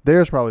money.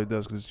 Theirs probably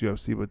does because it's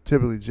UFC, but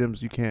typically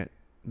gyms, you can't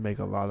make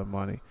a lot of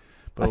money.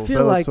 But I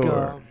feel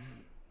Bellator,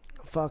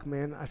 fuck,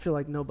 man. I feel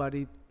like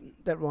nobody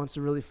that wants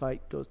to really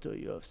fight goes to a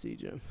UFC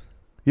gym.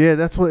 Yeah,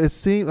 that's what it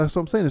seems. That's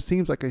what I'm saying. It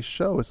seems like a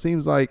show. It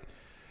seems like,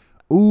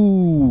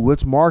 ooh,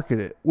 let's market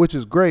it, which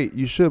is great.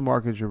 You should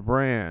market your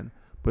brand,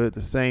 but at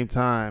the same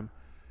time,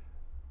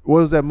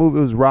 what was that movie?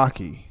 It was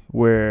Rocky,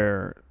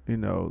 where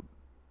you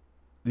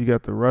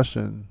got the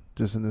Russian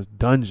just in this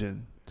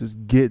dungeon,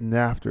 just getting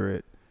after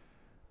it,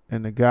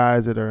 and the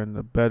guys that are in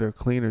the better,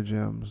 cleaner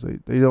gyms,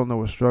 they don't know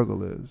what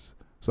struggle is.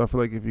 So I feel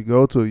like if you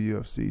go to a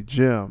UFC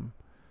gym,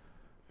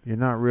 you're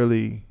not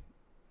really.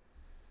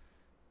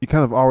 You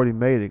kind of already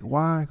made it.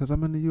 Why? Because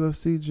I'm in the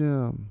UFC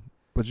gym.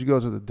 But you go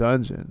to the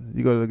dungeon.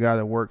 You go to the guy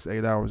that works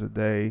 8 hours a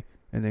day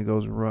and then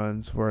goes and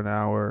runs for an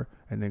hour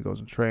and then goes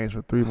and trains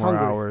for 3 more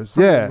hours.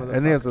 Yeah, and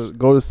then has to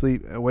go to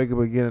sleep and wake up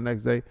again the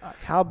next day.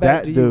 How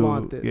bad do you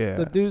want this? Yeah.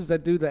 The dudes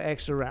that do the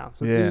extra rounds.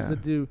 The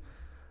dudes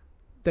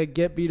that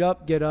get beat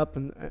up, get up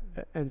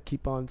and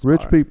keep on sparring.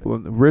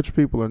 Rich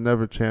people are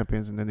never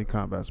champions in any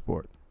combat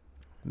sport.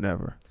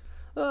 Never.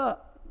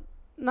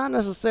 Not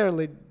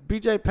necessarily.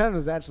 BJ Penn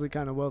is actually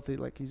kind of wealthy.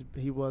 Like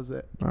he was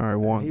it. All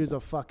right, he was a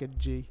fucking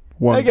G.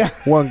 One guy.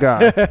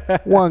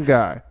 One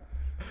guy.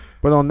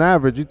 But on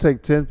average, you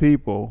take 10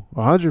 people,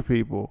 100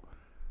 people,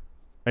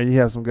 and you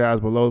have some guys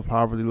below the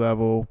poverty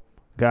level,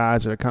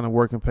 guys that are kind of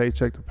working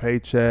paycheck to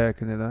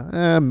paycheck, and then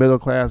a middle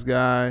class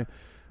guy.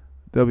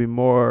 There'll be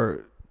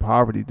more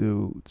poverty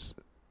dudes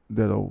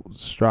that'll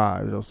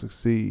strive, that'll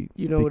succeed,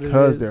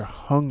 because they're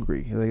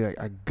hungry. They're like,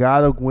 I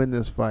gotta win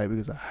this fight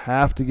because I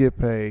have to get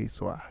paid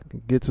so I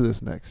can get to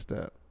this next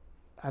step.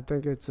 I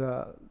think it's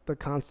the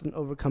constant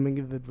overcoming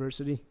of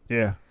adversity.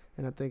 Yeah.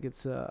 And I think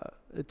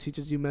it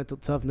teaches you mental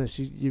toughness.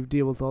 You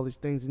deal with all these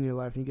things in your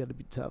life, and you got to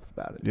be tough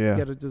about it. Yeah. You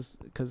got to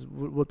just, because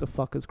what the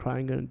fuck is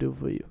crying going to do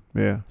for you?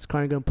 Yeah. Is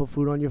crying going to put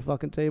food on your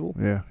fucking table?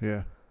 Yeah,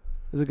 yeah.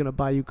 Is it going to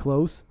buy you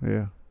clothes?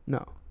 Yeah.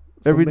 No.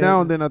 Every now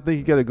and then, I think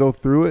you got to go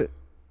through it.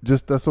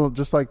 Just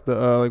like the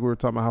like we were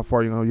talking about how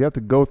far you go. You have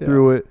to go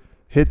through it,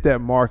 hit that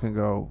mark, and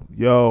go,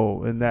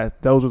 yo. And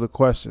those are the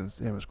questions.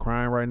 Damn, is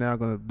crying right now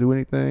going to do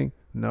anything?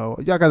 No.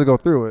 Y'all got to go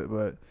through it,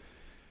 but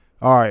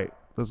all right.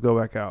 Let's go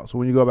back out. So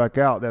when you go back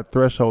out, that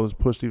threshold is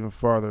pushed even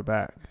farther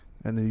back.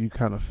 And then you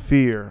kind of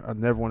fear, I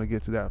never want to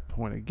get to that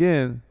point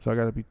again, so I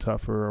got to be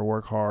tougher or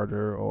work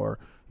harder or,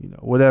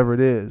 whatever it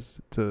is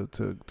to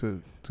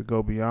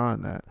go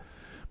beyond that.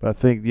 But I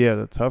think,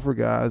 the tougher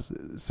guys,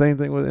 same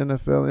thing with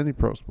NFL, any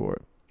pro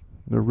sport.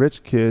 The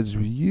rich kids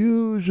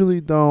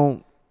usually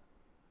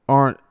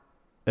aren't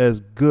as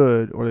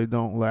good, or they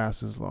don't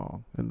last as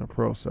long in the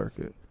pro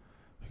circuit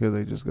because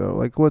they just go,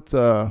 like, what's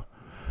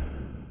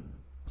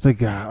the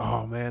guy?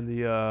 Oh man,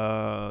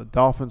 the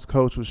Dolphins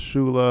coach was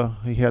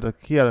Shula. He had a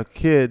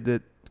kid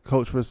that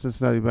coached for the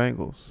Cincinnati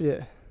Bengals.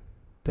 Yeah,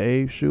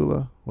 Dave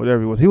Shula,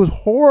 whatever he was. He was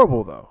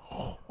horrible though.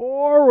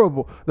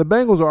 Horrible. The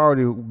Bengals are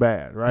already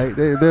bad, right?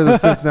 They're the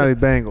Cincinnati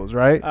Bengals,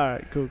 right? All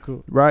right,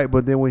 cool. Right,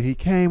 but then when he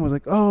came, it was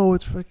like, oh,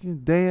 it's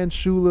freaking Dan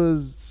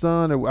Shula's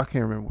son, or I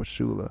can't remember what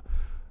Shula.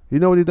 You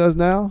know what he does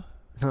now?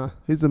 Huh?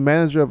 He's the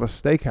manager of a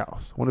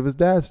steakhouse, one of his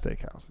dad's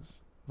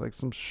steakhouses, like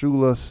some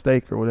Shula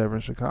steak or whatever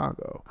in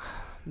Chicago.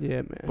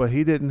 Yeah, man. But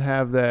he didn't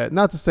have that.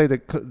 Not to say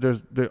that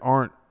there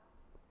aren't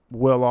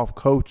well-off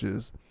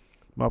coaches.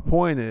 My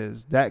point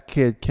is that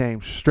kid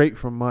came straight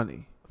from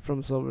money.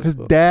 From Silver. His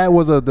dad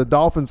was the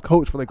Dolphins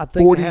coach for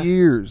 40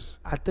 years.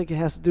 I think it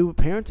has to do with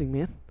parenting,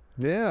 man.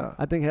 Yeah.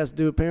 I think it has to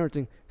do with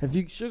parenting. If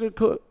you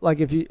sugarcoat,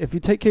 if you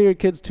take care of your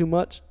kids too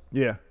much,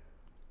 yeah.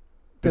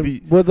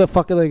 then what the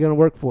fuck are they going to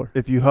work for?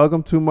 If you hug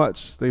them too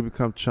much, they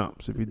become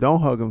chumps. If you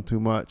don't hug them too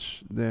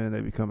much, then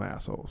they become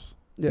assholes.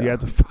 Yeah. You have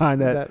to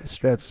find that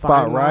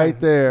spot right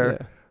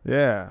there.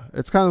 Yeah.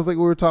 It's kind of like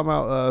we were talking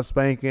about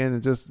spanking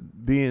and just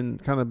being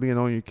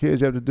on your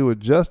kids. You have to do it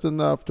just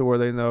enough to where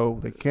they know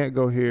they can't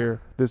go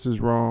here. This is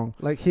wrong.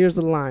 Like, here's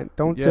the line.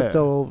 Don't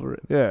tiptoe over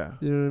it. Yeah.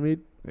 You know what I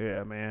mean?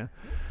 Yeah, man.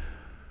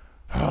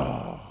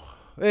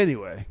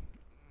 Anyway.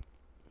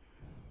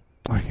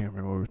 I can't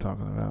remember what we were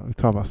talking about. We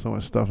talked about so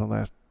much stuff in the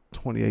last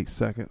 28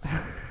 seconds.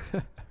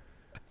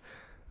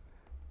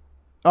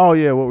 Oh,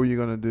 yeah, what were you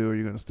going to do? Are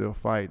you going to still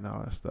fight and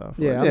all that stuff?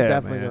 Yeah, I'm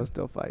definitely going to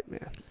still fight,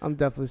 man. I'm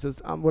definitely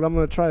what I'm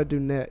going to try to do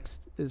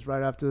next is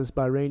right after this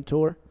Bahrain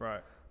tour.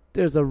 Right.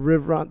 There's a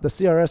Riv the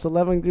CRS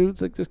 11 dudes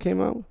that just came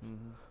out.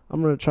 Mm-hmm.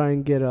 I'm going to try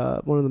and get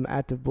one of them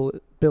active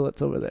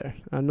billets over there.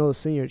 I know the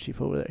senior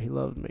chief over there. He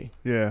loved me.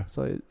 Yeah.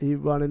 So he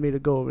wanted me to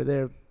go over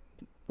there.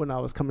 When I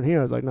was coming here,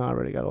 I was like, no, I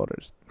already got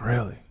orders.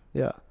 Really?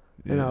 Yeah.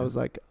 And I was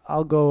like,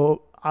 I'd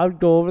go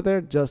over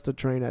there just to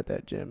train at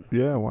that gym.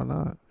 Yeah, why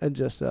not? And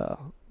just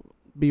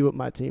be with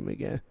my team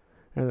again,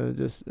 and then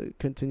just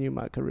continue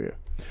my career.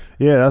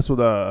 Yeah, that's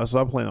what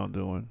I plan on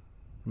doing.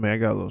 I mean, I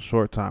got a little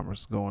short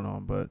timers going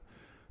on, but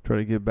try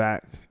to get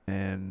back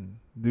and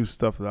do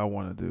stuff that I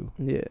want to do.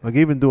 Yeah. Like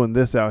even doing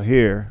this out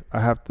here,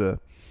 I have to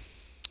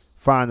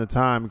find the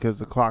time because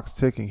the clock's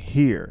ticking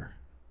here.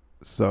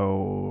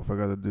 So if I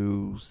got to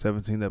do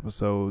 17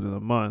 episodes in a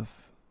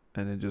month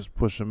and then just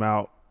push them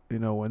out,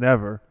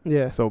 whenever,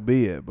 so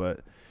be it.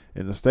 But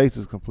in the States,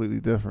 it's completely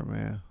different,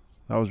 man.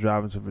 I was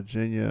driving to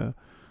Virginia.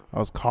 I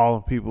was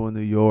calling people in New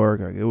York.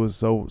 Like, it was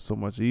so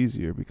much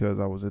easier because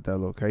I was at that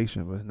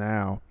location. But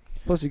now,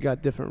 plus you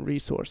got different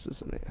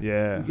resources, man.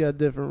 Yeah, you got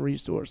different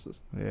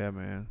resources. Yeah,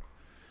 man.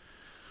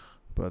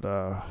 But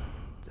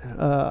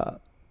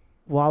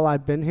while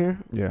I've been here,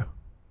 yeah,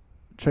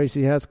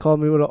 Tracy has called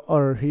me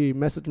or he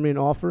messaged me an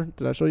offer.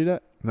 Did I show you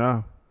that?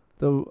 No.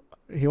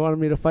 He wanted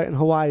me to fight in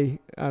Hawaii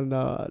on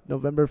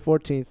November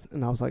 14th,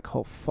 and I was like,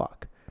 oh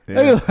fuck.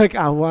 Yeah. Like,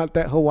 I want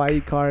that Hawaii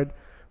card.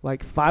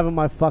 Like 5 of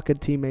my fucking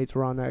teammates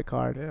were on that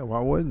card. Yeah,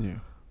 why wouldn't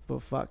you?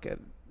 but fuck it.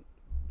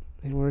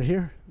 And we're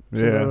here. So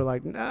Yeah. they were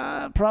like,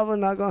 nah, probably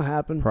not going to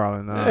happen.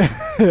 Probably not.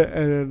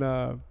 And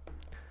then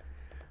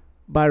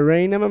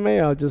Bahrain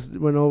MMA, I just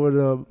went over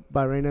to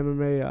Bahrain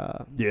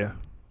MMA. Yeah.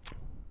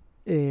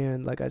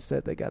 And like I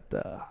said, they got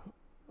the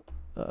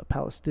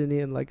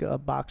Palestinian, like a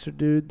boxer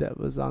dude that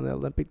was on the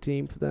Olympic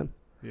team for them.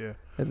 Yeah.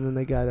 And then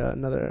they got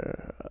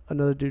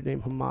another dude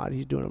named Hamad.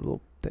 He's doing a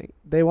little thing.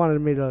 They wanted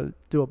me to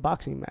do a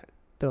boxing match.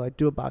 They're like,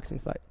 do a boxing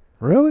fight.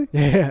 Really?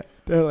 Yeah.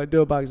 They're like,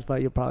 do a boxing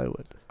fight. You probably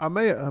would. I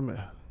may,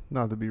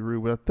 not to be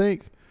rude, but I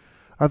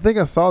think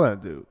I saw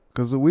that dude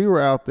because we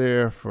were out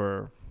there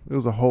it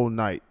was a whole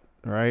night,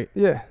 right?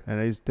 Yeah.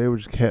 And they were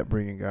just kept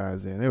bringing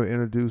guys in. They would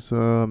introduce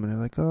them, and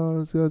they're like, "Oh,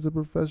 this guy's a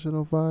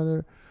professional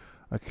fighter."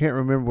 I can't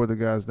remember what the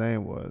guy's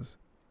name was,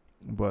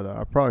 but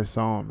I probably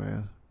saw him,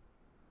 man.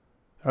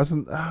 Shit, I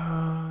think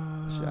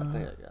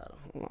I got him.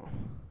 Hold on.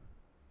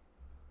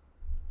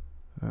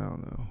 I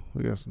don't know.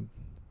 We got some.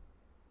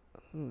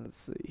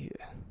 Let's see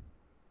here.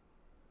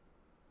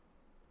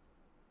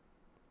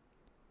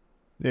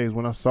 Yeah, 'cause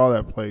when I saw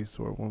that place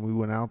or when we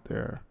went out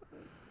there.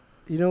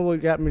 You know what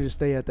got me to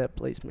stay at that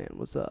place, man,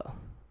 was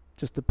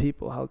just the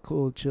people, how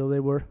cool and chill they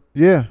were.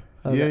 Yeah.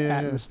 The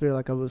atmosphere,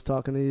 like I was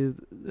talking to you,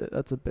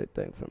 that's a big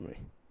thing for me.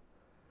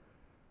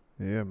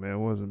 Yeah, man, it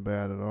wasn't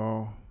bad at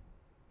all.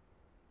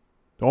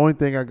 The only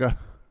thing I got,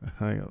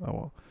 I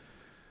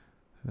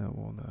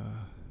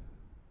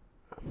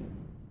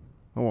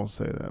won't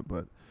say that,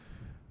 but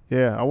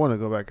yeah, I want to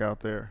go back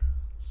out there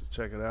to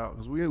check it out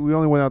because we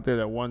only went out there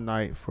that one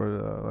night for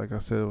like I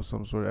said, it was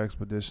some sort of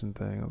expedition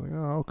thing. I was like,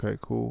 oh, okay,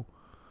 cool.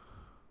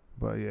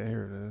 But yeah,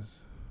 here it is.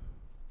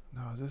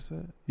 No, is this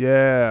it?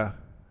 Yeah.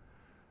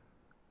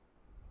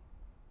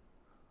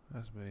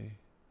 That's me.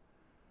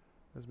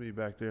 That's me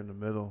back there in the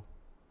middle.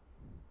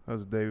 That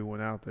was the day we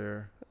went out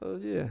there. Oh,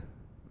 yeah.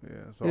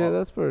 Yeah. So Yeah,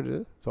 that's pretty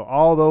good. So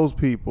all those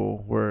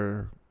people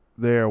were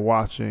there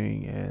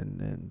watching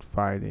and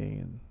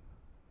fighting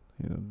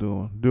and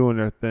doing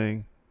their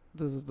thing.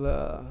 This is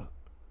was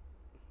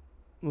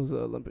the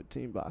Olympic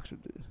team boxer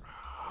dude.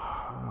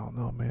 I don't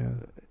know,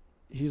 man.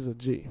 He's a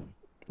G.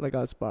 Like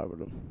I sparred with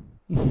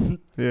him.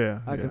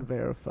 Yeah. I can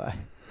verify.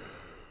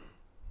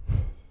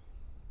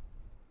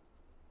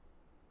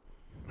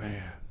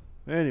 Man.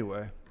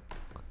 Anyway.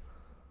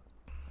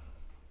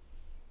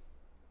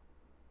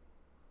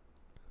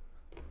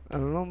 I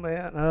don't know,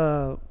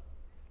 man.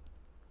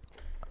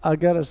 I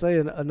gotta say,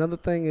 another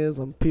thing is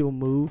when people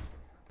move,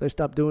 they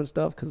stop doing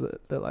stuff because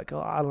they're like,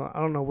 oh, I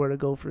don't know where to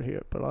go for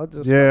here, but I'll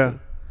just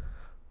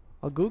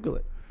I'll Google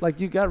it. Like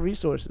you got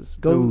resources.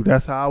 Go. Dude,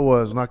 that's how I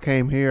was when I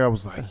came here. I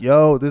was like,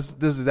 yo, this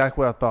is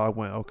exactly what I thought. I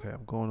went, okay,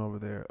 I'm going over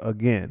there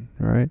again,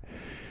 right?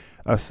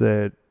 I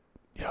said,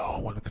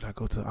 yo, can I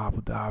go to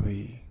Abu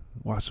Dhabi?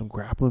 Watch some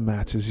grappling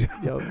matches.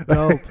 Yo,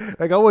 dope.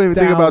 Like I wasn't even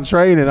thinking about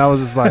training. I was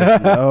just like,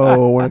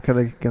 yo,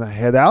 can I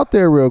head out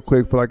there real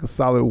quick for like a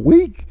solid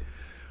week?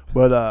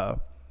 But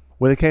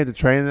when it came to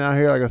training out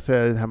here, like I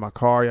said, I didn't have my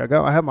car.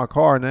 I have my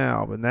car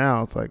now, but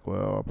now it's like,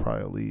 well, I'll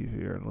probably leave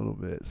here in a little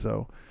bit.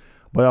 So,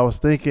 but I was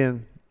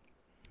thinking,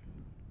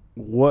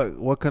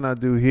 what can I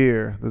do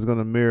here that's going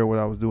to mirror what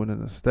I was doing in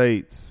the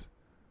States?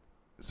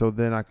 So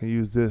then I can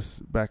use this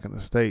back in the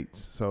States.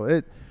 So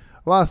a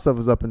lot of stuff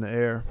is up in the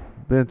air.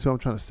 Then too, I'm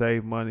trying to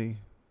save money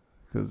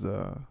because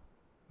I'm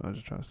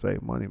just trying to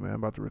save money, man. I'm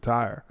about to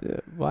retire.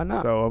 Yeah, why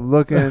not? So I'm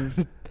looking.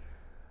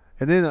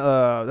 And then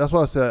that's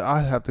why I said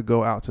I have to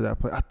go out to that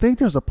place. I think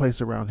there's a place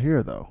around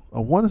here, though. I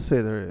want to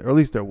say there is, or at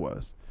least there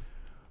was.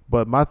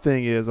 But my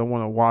thing is I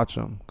want to watch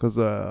them because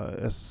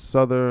at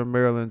Southern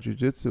Maryland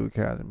Jiu-Jitsu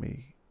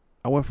Academy,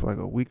 I went for like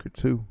a week or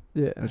two.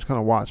 Yeah. And just kind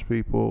of watch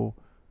people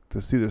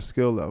to see their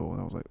skill level. And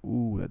I was like,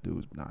 ooh, that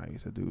dude's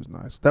nice. That dude's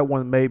nice. That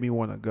one made me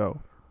want to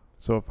go.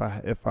 So if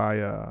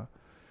I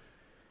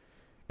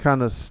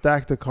kind of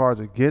stack the cards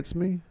against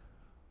me,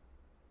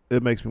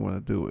 it makes me want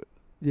to do it.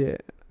 Yeah.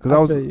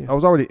 Because I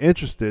was already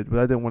interested, but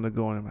I didn't want to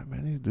go in. I'm like,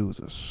 man, these dudes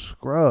are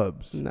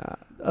scrubs. Nah.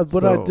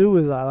 What I do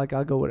is I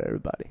go with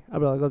everybody. I'll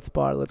be like, let's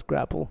spar, let's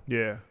grapple.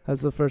 Yeah.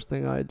 That's the first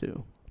thing I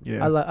do.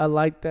 Yeah. I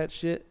like that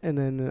shit, and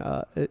then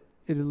it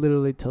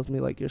literally tells me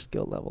like your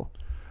skill level.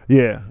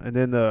 Yeah, and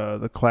then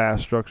the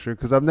class structure,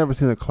 because I've never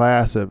seen a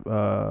class at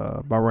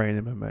Bahrain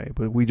MMA,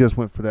 but we just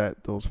went for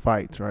those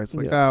fights, right? It's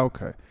like,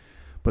 okay.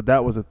 But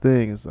that was the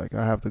thing. It's like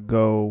I have to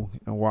go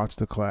and watch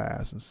the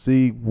class and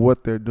see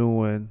what they're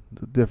doing,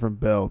 the different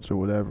belts or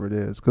whatever it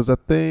is. Because I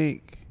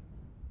think,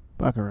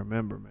 if I can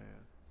remember, man,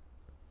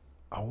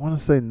 I want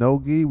to say no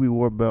gi, we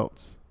wore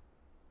belts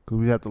because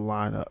we have to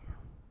line up.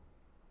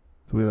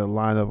 So we had to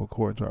line up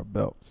according to our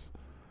belts.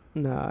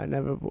 Nah, I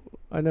never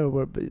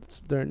wore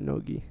belts during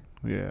no-gi.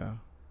 Yeah.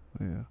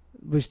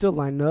 We still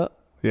line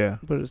up. Yeah.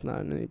 But it's not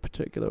in any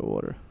particular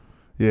order.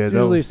 Yeah. It's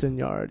usually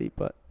seniority,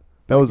 but.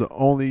 That was the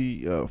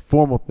only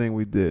formal thing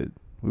we did.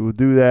 We would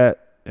do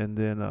that and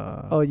then.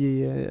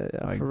 Yeah.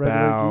 Like for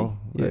bow.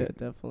 Yeah,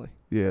 definitely.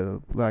 Yeah,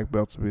 the black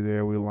belts would be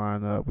there. We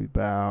line up, we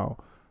bow,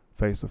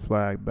 face the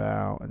flag,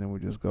 bow, and then we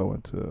just go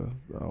into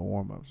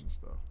warm-ups and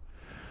stuff.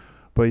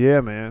 But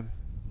yeah, man.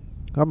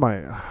 I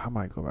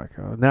might go back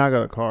out. Now I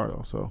got a car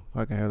though, so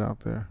I can head out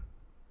there.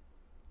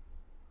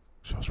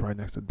 So it's right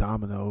next to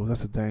Domino's.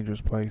 That's a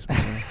dangerous place,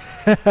 man.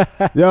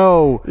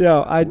 Yo,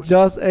 I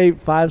just ate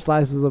 5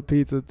 slices of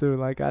pizza too.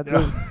 Like I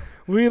just,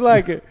 we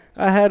like it.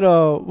 I had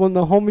when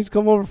the homies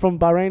come over from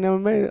Bahrain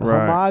MMA,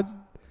 Right. Hamad,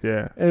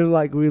 yeah, and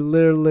like we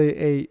literally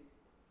ate.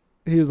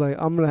 He was like,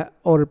 "I'm gonna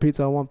order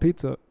pizza. I want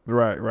pizza."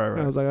 right.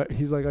 And I was like,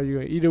 "He's like, are you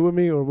gonna eat it with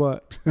me or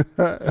what?" And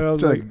I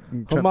was like,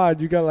 trying-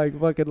 "Hamad, you got like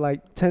fucking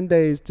like 10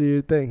 days to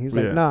your thing." He's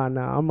like, Yeah. "Nah,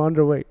 I'm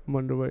underweight.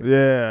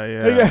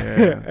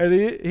 Yeah. And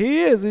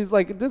he is. He's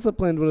like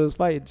disciplined with his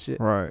fighting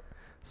shit. Right.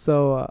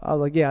 So I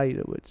was like, "Yeah, I'll eat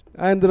it with you."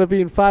 I ended up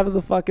eating 5 of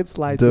the fucking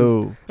slices.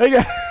 Dude.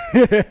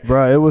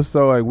 Bro, it was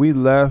so like we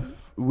left.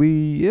 It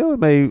was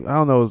maybe, I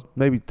don't know, it was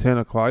maybe 10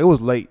 o'clock. It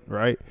was late,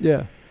 right?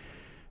 Yeah.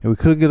 And we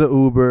couldn't get an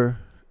Uber.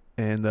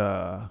 And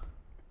I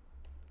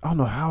don't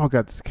know how I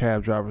got this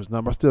cab driver's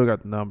number. I still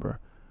got the number.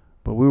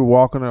 But we were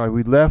walking, like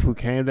we left, we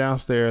came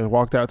downstairs,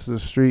 walked out to the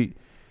street,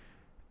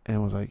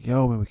 and was like,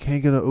 yo, man, we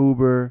can't get an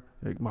Uber.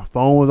 Like, my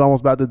phone was almost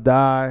about to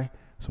die.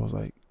 So I was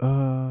like,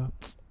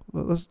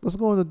 let's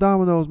go into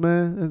Domino's,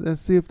 man, and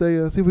see if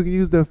we can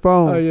use their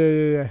phone. Oh,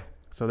 yeah.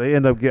 So they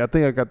end up I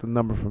think I got the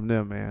number from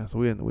them, man. So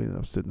we ended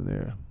up sitting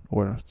there,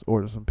 ordering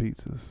some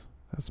pizzas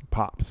and some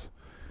pops.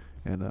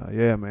 And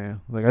yeah,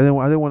 man. Like I didn't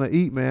want to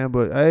eat, man,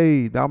 but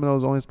hey, Domino's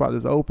is the only spot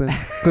that's open.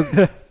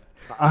 Cause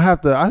I'd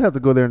have to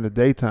go there in the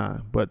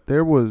daytime, but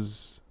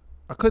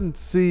I couldn't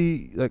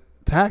see like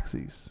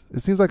taxis.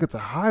 It seems like it's a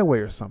highway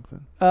or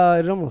something.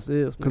 It almost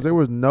is, Because there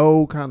was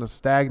no kind of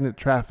stagnant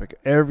traffic.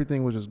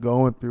 Everything was just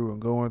going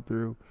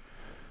through.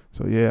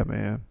 So yeah,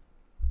 man.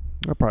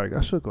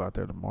 I should go out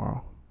there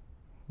tomorrow.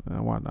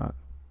 Why not?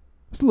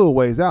 It's a little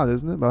ways out,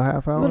 isn't it? About a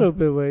half hour. A little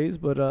bit ways,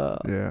 but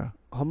yeah.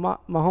 My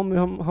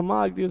homie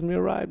Hamad gives me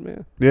a ride,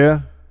 man.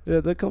 Yeah. Yeah,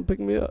 they come pick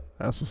me up.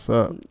 That's what's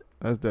up.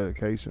 That's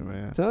dedication,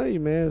 man. I'm telling you,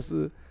 man,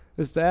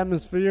 it's the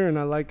atmosphere, and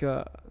I like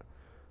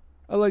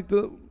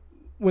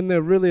when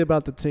they're really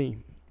about the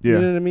team. Yeah.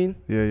 You know what I mean?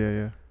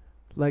 Yeah.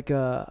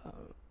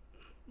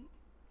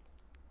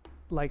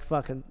 Like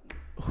fucking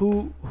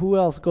who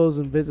else goes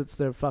and visits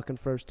their fucking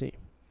first team?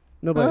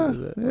 Nobody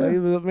does it. Yeah.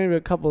 Like, maybe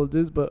a couple of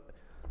dudes, but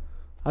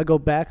I go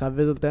back, I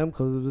visit them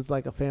because it was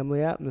like a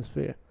family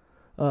atmosphere.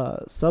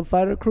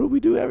 Sub-fighter crew, we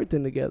do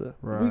everything together.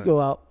 Right. We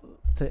go out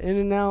to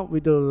In-N-Out.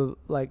 We do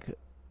like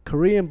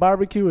Korean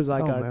barbecue is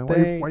like our man.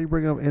 thing. Why you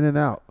bringing up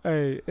In-N-Out?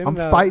 Hey, I'm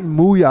fighting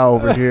Mooyah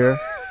over here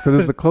because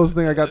it's the closest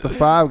thing I got to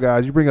Five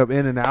Guys. You bring up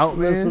In-N-Out,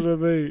 man. Listen to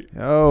me.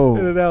 Yo.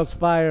 In-N-Out's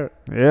fire.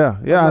 Yeah,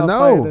 I'm I not know.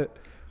 fighting it.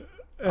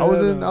 I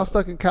was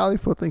stuck in Cali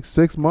for I think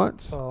 6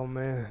 months. Oh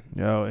man.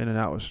 Yo,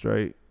 In-N-Out was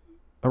straight.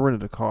 I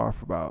rented a car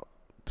for about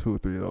 2 or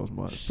 3 of those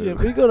months. Shit,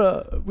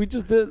 too. we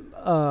just did,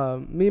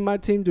 me and my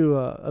team do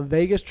a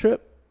Vegas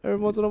trip every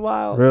once in a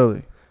while.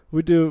 Really?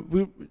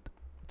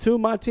 Two of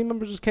my team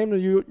members just came to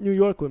New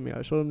York with me.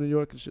 I showed them New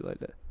York and shit like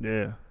that.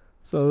 Yeah.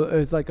 So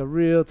it's like a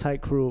real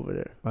tight crew over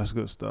there. That's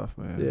good stuff,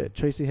 man. Yeah,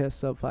 Tracy Hess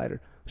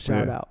Sub-Fighter.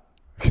 Shout out.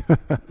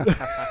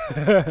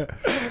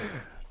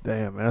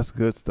 Damn, man, that's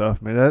good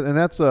stuff, man.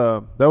 That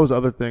was the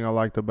other thing I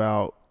liked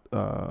about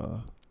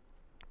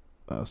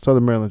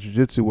Southern Maryland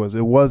Jiu-Jitsu was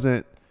it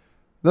wasn't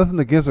nothing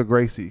against a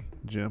Gracie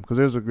gym, because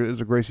there's a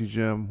Gracie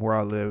gym where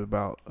I live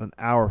about an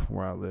hour from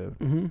where I live,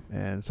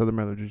 and Southern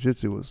Maryland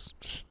Jiu-Jitsu was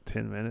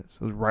 10 minutes.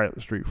 It was right up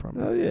the street from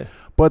me. Oh yeah.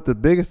 But the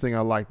biggest thing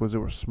I liked was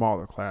there were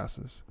smaller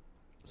classes.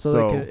 So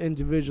they can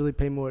individually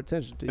pay more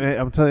attention to you. And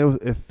I'm telling you,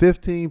 if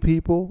 15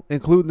 people,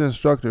 including the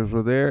instructors,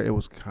 were there, it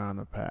was kind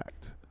of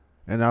packed.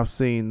 And I've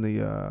seen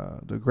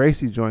the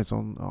Gracie joints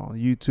on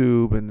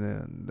YouTube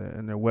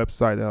and their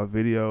website. They have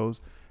videos,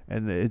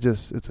 and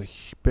it's a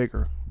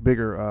bigger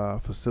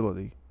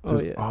facility. So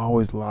there's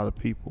always a lot of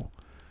people,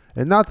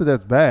 and not that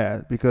that's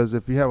bad, because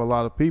if you have a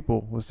lot of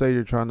people, let's say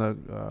you're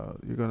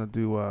gonna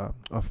do a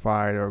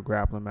fight or a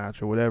grappling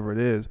match or whatever it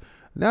is,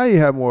 now you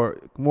have more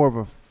of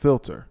a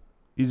filter.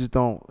 You just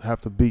don't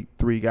have to beat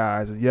 3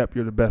 guys and you're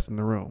the best in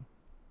the room.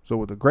 So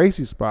with the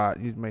Gracie spot,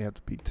 you may have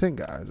to beat 10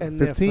 guys or and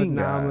 15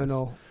 they're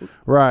phenomenal. guys.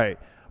 Right.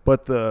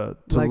 But to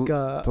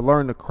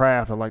learn the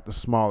craft, I like the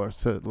smaller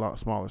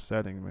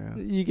setting, man.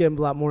 You get a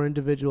lot more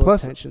individual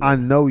Plus, attention. I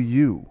know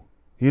you.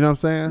 You know what I'm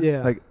saying?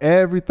 Yeah. Like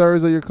every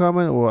Thursday you're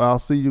coming, well, I'll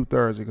see you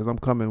Thursday because I'm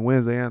coming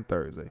Wednesday and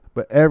Thursday.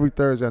 But every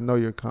Thursday I know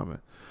you're coming.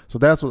 So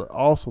that's what I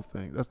also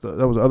think. That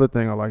was the other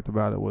thing I liked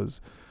about it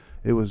was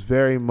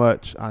very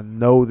much I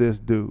know this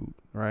dude,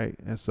 right?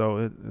 And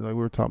so like we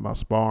were talking about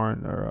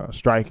sparring or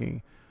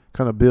striking,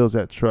 kind of builds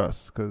that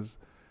trust, because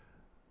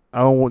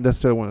I don't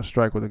necessarily want to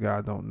strike with a guy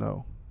I don't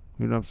know.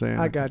 You know what I'm saying?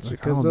 I got you,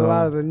 because a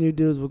lot of the new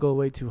dudes will go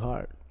way too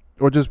hard.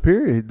 Or just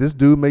period. This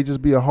dude may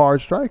just be a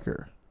hard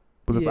striker.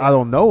 But if I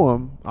don't know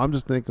him, I'm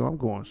just thinking I'm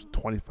going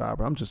 25,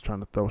 but I'm just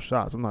trying to throw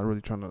shots. I'm not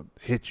really trying to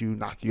hit you,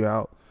 knock you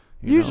out.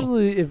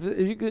 Usually, if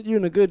you're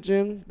in a good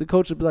gym, the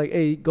coach will be like,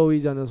 hey, go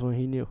easy on this one,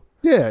 he knew.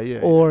 Yeah.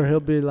 Or he'll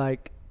be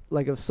like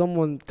if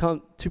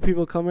two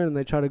people come in and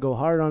they try to go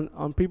hard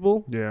on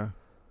people, yeah,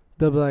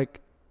 they'll be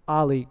like,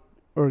 Ali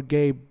or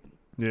Gabe,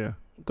 yeah,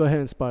 go ahead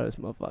and spar this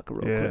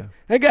motherfucker real Yeah. quick.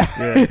 Hey, guy,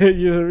 Yeah.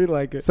 you know, we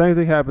like it. Same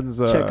thing happens.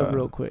 Check him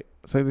real quick.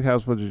 Same thing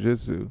happens for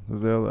jiu-jitsu.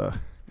 'Cause they'll,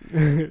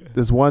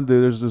 this one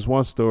dude, there's this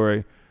one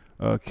story.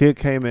 A kid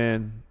came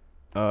in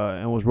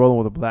and was rolling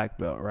with a black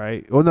belt,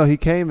 right? Well, no, he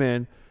came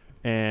in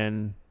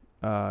and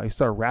he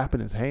started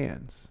wrapping his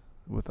hands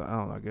with, I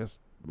don't know, I guess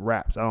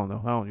wraps. I don't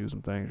know. I don't use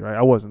them things, right?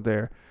 I wasn't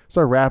there.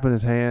 Started wrapping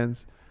his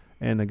hands,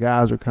 and the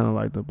guys were kind of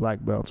like, the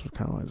black belts were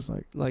kind of like, just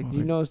like, Do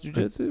you know it's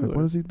jiu-jitsu? Like,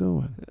 what is he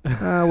doing?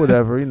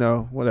 Whatever,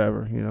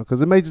 whatever,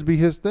 because it may just be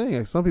his thing.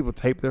 Like some people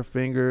tape their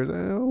fingers.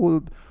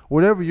 Well,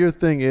 whatever your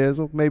thing is,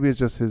 well, maybe it's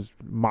just his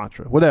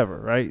mantra, whatever,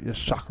 right? His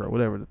chakra,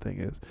 whatever the thing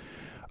is.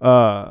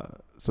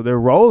 So they're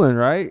rolling,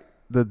 right?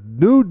 The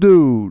new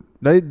dude,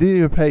 they didn't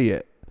even pay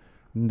yet.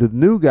 The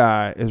new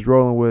guy is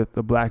rolling with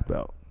the black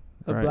belt.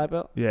 A right? black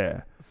belt?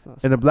 Yeah.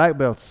 And the black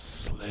belt's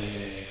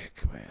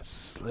slick, man.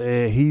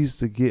 Slick. He used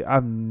to get,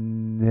 I've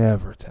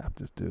never tapped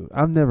this dude.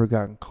 I've never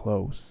gotten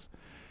close.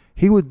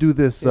 He would do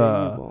this,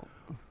 what's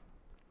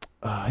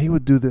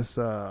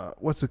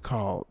it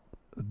called?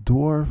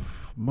 Dwarf,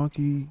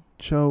 monkey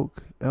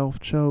choke, elf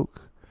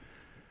choke.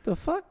 The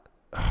fuck?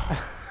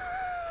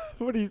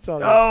 What are you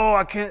talking about? Oh,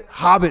 I can't.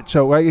 Hobbit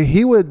choke. Right?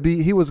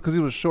 Because he was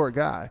a short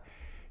guy.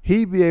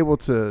 He'd be able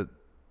to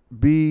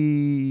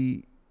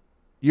be,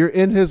 you're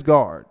in his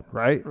guard,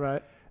 right?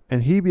 Right.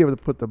 And he'd be able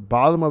to put the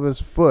bottom of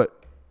his foot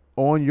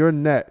on your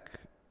neck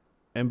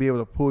and be able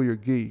to pull your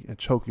gi and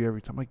choke you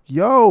every time. Like,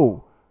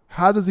 yo,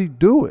 how does he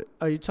do it?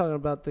 Are you talking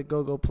about the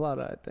go-go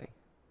plata, I think?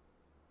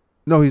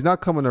 No, he's not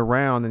coming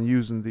around and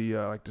using the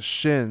like the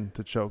shin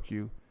to choke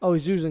you. Oh,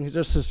 he's using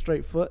just his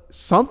straight foot?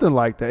 Something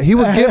like that. He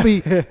would get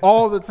me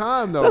all the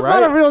time, though, That's right?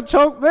 not a real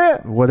choke, man.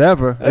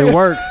 Whatever. It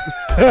works.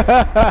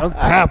 I'm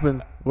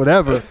tapping.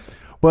 Whatever.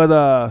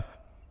 But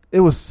it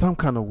was some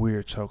kind of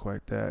weird choke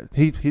like that.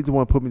 He the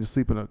one who put me to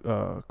sleep in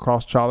a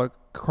cross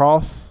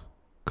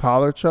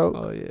collar choke.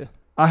 Oh, yeah.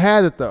 I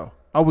had it, though.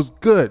 I was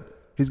good.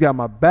 He's got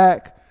my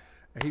back.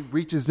 And he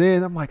reaches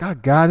in. I'm like, I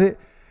got it.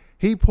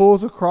 He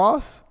pulls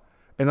across.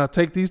 And I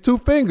take these two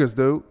fingers,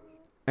 dude,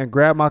 and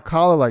grab my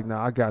collar like,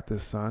 nah, I got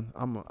this, son.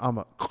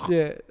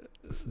 Yeah.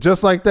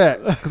 Just like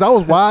that. Because I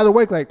was wide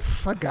awake like,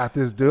 I got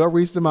this, dude. I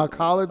reached in my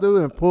collar,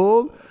 dude, and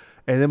pulled.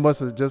 And it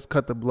must have just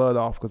cut the blood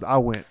off because I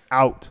went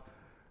out.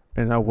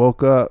 And I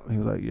woke up. And he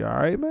was like, you all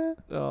right, man?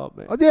 Oh,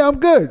 man. Oh, yeah, I'm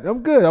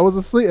good. I was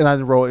asleep. And I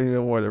didn't roll any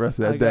more the rest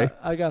of that day.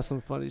 I got some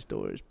funny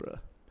stories, bro.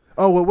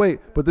 Oh, well, wait.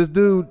 But this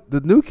dude,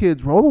 the new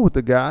kid's rolling with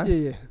the guy.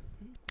 Yeah.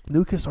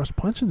 New kid starts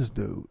punching this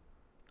dude.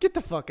 Get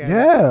the fuck out.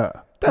 Yeah.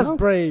 That's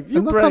brave.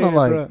 You brave, kind of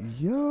like, bro.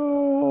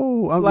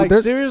 yo. Like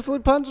seriously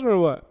punching or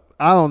what?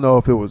 I don't know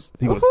if it was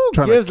he was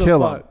trying to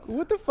kill him.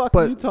 What the fuck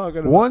but are you talking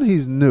about? One,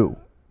 he's new.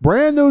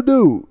 Brand new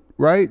dude,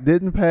 right?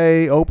 Didn't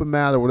pay open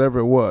mat or whatever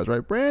it was, right?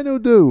 Brand new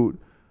dude.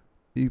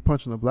 You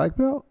punching the black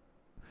belt?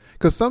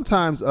 Because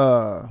sometimes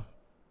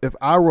if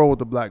I roll with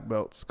the black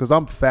belts, because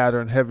I'm fatter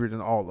and heavier than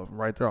all of them,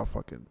 right? They're all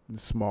fucking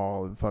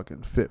small and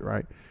fucking fit,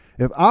 right?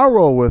 If I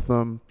roll with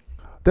them,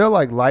 they're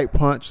like light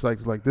punch,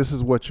 like this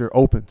is what you're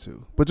open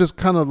to, but just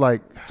kind of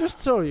like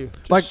show you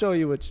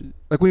what you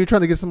like when you're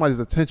trying to get somebody's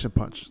attention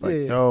punch, like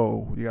yeah.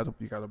 yo,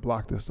 you gotta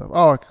block this stuff.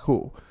 Oh,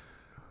 cool.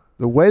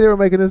 The way they were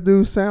making this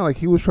dude sound like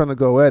he was trying to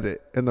go at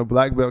it, and the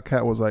black belt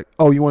cat was like,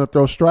 "Oh, you want to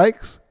throw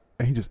strikes?"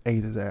 And he just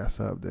ate his ass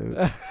up, dude.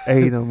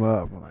 Ate him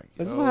up. I'm like,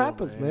 that's what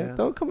happens, man.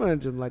 Don't come in the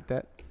gym like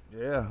that.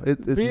 Yeah,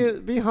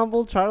 be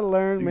humble. Try to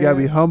learn. You man. gotta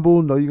be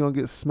humble. Know you're gonna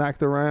get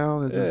smacked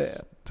around and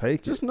just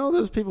take it. Just know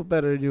there's people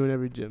better than you in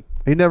every gym.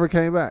 He never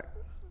came back.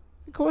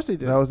 Of course he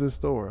did. That was his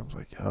story. I was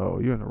like,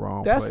 yo, you're in the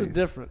wrong place. That's the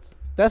difference.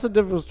 That's the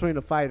difference between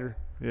a fighter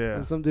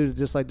and some dude that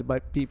just like to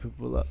beat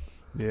people up.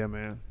 Yeah,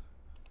 man.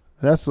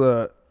 That's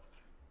why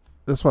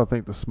I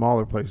think the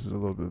smaller place is a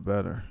little bit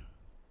better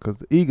because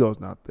the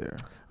ego's not there.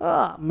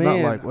 Ah,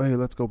 man. Not like, well, hey,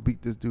 let's go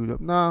beat this dude up.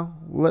 No,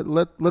 let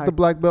the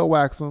black belt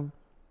wax him,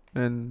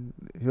 and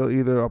he'll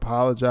either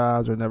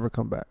apologize or never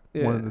come back.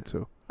 Yeah. One of the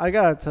two. I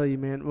gotta tell you,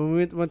 man. When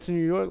we went to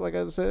New York, like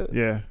I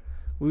said,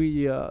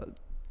 we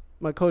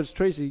my coach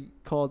Tracy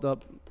called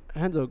up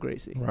Henzo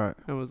Gracie, right,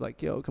 and was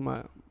like, "Yo, come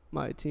on,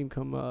 my team,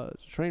 come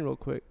train real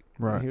quick."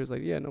 Right. And he was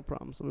like, "Yeah, no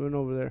problem." So we went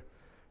over there,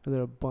 and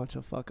they're a bunch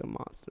of fucking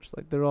monsters.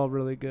 Like they're all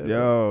really good.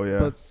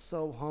 But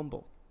so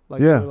humble.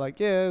 Like they're like,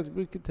 yeah,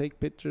 we could take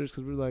pictures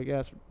because we're like,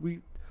 yes,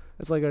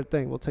 it's like our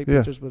thing. We'll take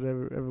pictures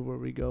everywhere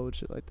we go and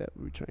shit like that.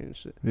 We train and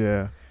shit.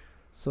 Yeah.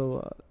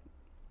 So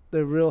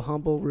they're real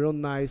humble, real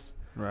nice.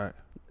 Right.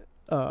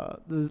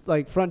 The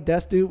like front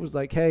desk dude was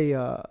like, hey,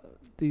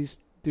 these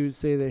dudes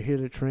say they're here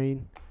to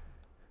train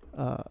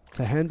to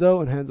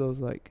Henzo, and Henzo's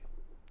like,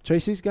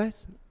 Tracy's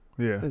guys?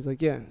 Yeah. And it's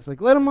like, yeah. It's like,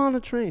 let him on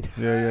the train.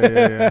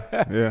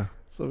 Yeah.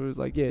 So it was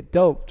like, yeah,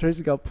 dope.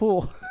 Tracy got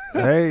pulled.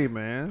 Hey,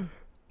 man.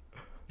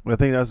 I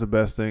think that's the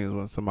best thing is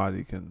when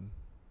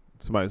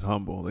somebody's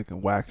humble, they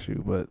can wax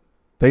you, but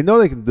they know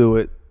they can do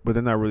it, but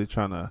they're not really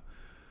trying to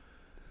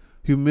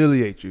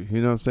humiliate you.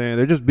 You know what I'm saying?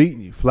 They're just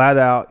beating you flat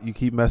out. You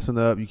keep messing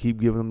up. You keep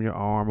giving them your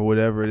arm or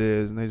whatever it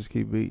is, and they just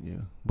keep beating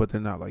you. But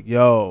they're not like,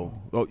 yo,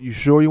 oh, you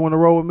sure you want to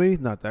roll with me?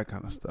 Not that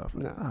kind of stuff.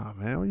 Like, nah,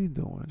 man, what are you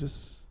doing?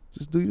 Just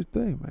do your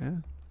thing,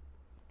 man.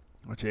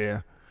 But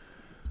yeah,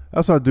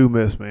 that's what I do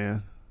miss,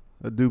 man.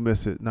 I do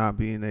miss it not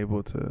being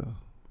able to.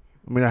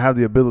 I mean, I have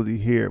the ability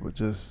here, but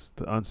just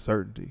the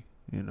uncertainty,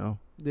 you know?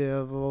 Yeah,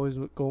 I've always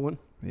been going.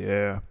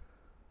 Yeah.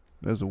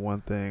 There's the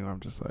one thing where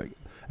I'm just like,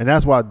 and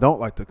that's why I don't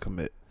like to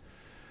commit.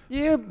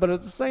 Yeah, but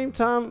at the same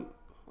time,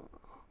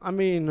 I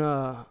mean,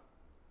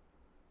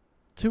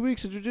 2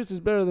 weeks of jiu-jitsu is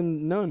better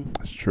than none.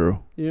 That's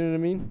true. You know what I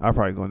mean? I'll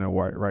probably go in there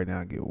right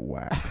now and get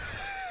waxed.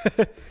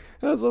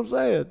 That's what I'm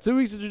saying. 2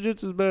 weeks of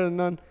jiu-jitsu is better than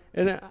none.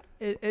 And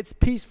it's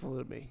peaceful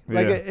to me.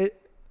 Like,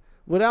 it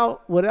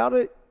without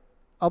it,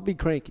 I'll be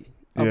cranky.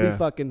 I'll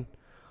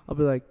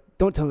be like,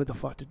 don't tell me what the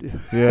fuck to do.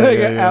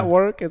 At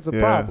work, it's a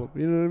problem.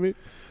 You know what I mean?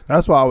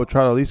 That's why I would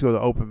try to at least go to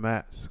open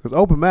mats. Because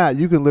open mat,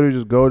 you can literally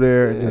just go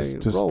there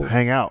and just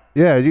hang out.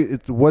 Yeah,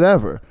 it's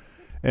whatever.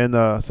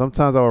 And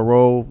sometimes I would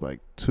roll like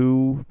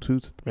two,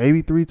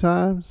 maybe 3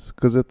 times.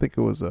 Because I think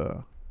it was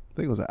an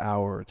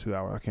hour or 2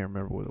 hours. I can't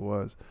remember what it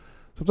was.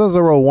 Sometimes I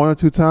roll 1 or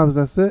 2 times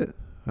and that's it.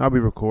 I'll be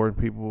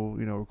recording people,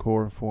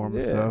 recording for them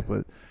and stuff.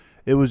 But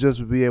it was just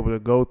to be able to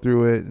go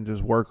through it and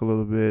just work a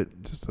little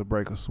bit, just to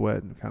break a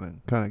sweat and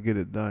kind of get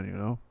it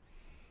done,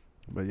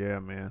 But yeah,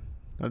 man,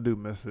 I do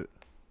miss it.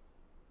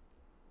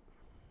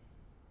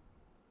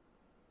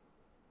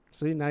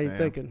 See, now you're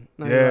thinking.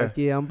 Now you're like,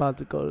 I'm about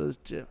to go to this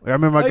gym. I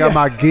remember I got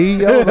my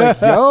gi. I was like,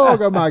 yo, I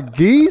got my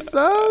gi,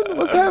 son.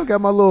 What's happening?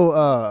 Got my little,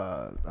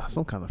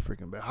 some kind of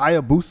freaking bag.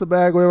 Hayabusa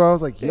bag, whatever. I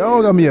was like,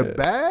 yo, got me a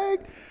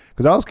bag?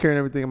 Because I was carrying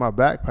everything in my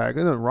backpack.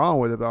 There's nothing wrong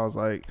with it, but I was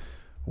like,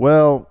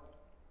 well,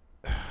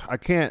 I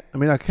can't. I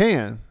mean, I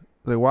can.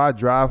 Like, why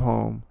drive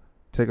home,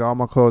 take all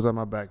my clothes out of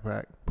my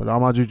backpack, put all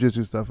my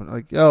jiu-jitsu stuff in.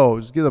 Like, yo,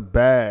 just get a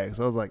bag.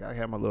 So I was like, I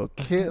had my little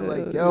kit.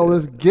 Like, yo,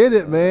 let's get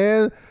it,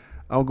 man.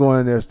 I'm going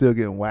in there still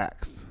getting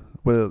waxed.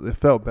 But it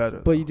felt better.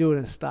 But you do it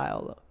in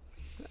style,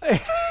 though.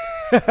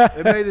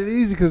 It made it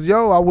easy because,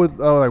 I would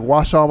like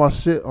wash all my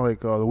shit on like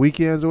the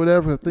weekends or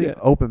whatever. I think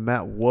open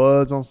mat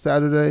was on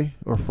Saturday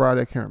or Friday.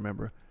 I can't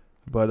remember.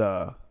 But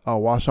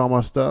I'll wash all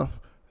my stuff,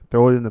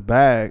 throw it in the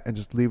bag, and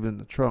just leave it in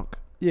the trunk.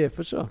 Yeah,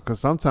 for sure. Because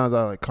sometimes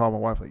I like call my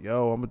wife like,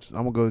 yo, I'm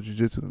gonna go to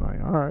jiu-jitsu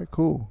tonight. All right,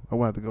 cool. I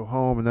won't have to go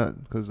home and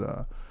nothing because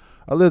I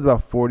lived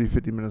about 40,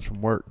 50 minutes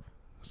from work.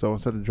 So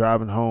instead of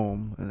driving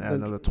home and add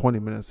another 20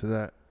 minutes to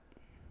that,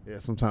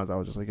 sometimes I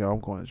was just like, yo, I'm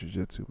going to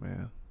jiu-jitsu,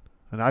 man.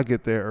 And I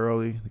get there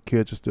early. The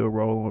kids are still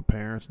rolling with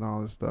parents and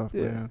all this stuff,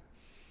 man.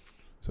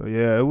 So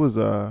it was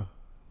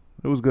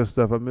good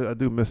stuff. I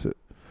do miss it.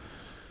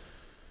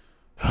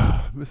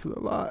 Miss it a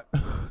lot.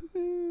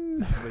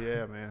 But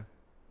yeah, man,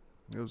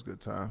 it was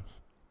good times.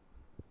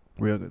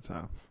 Real good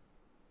times.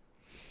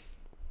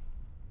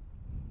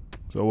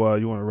 So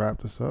you want to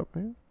wrap this up,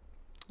 man?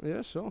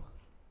 Yeah, sure.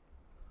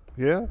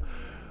 Yeah.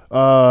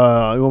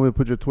 You want me to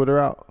put your Twitter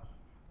out?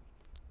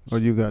 Or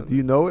do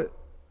you know it?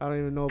 I don't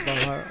even know about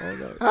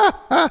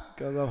that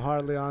because I'm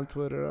hardly on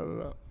Twitter. I don't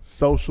know.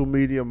 Social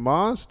media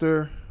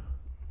monster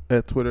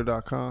at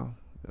twitter.com.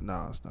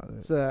 No, it's not it.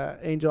 It's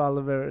Angel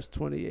Oliveras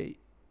 28.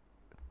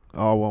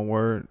 All one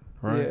word,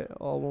 right? Yeah,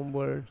 all one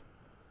word.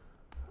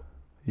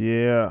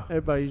 Yeah.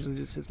 Everybody usually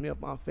just hits me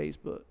up on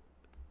Facebook.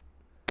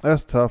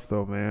 That's tough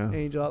though, man.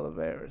 Angel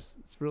Oliveras.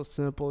 It's real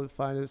simple. You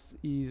find it's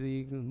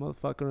easy.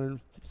 Motherfucker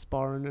in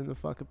sparring in the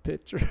fucking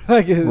picture.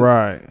 Right.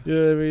 You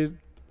know what I mean?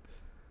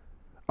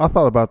 I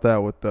thought about that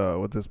with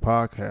this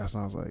podcast,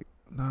 and I was like,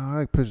 nah, I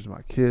like pictures of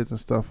my kids and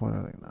stuff. And I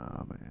was like,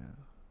 nah, man.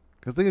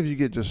 Because think if you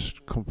get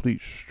just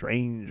complete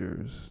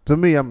strangers. To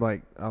me, I'm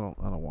like, I don't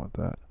want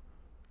that.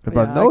 If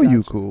I know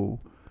you,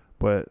 cool.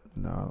 But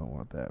no, I don't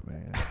want that,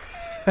 man.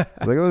 Like,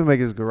 let me make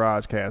his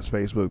Garage Cast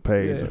Facebook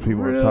page if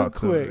people want to talk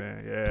to me,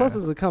 man. Yeah. Plus,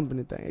 it's a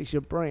company thing. It's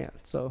your brand,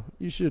 so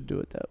you should do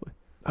it that way.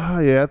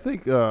 Yeah, I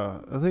think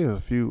there's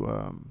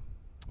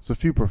a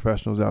few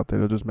professionals out there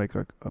that just make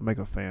a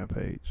fan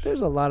page.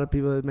 There's a lot of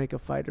people that make a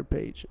fighter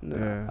page. And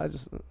I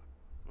don't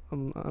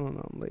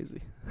know. I'm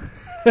lazy.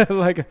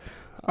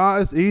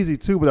 It's easy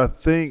too, but I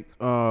think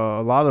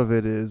a lot of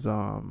it is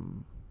a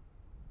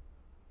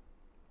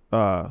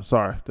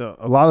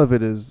lot of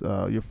it is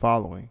your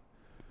following.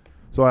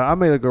 So I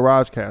made a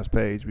Garage Cast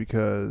page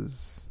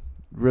because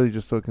really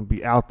just so it can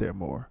be out there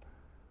more.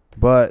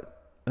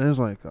 But there's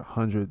like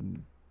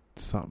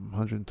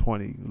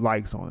 120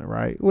 likes on it,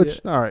 right?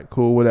 Which, all right,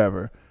 cool,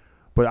 whatever.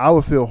 But I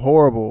would feel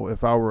horrible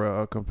if I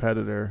were a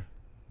competitor,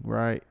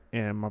 right?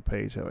 And my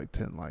page had like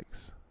 10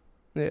 likes.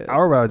 Yeah. I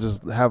would rather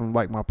just have them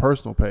like my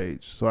personal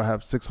page. So I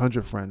have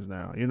 600 friends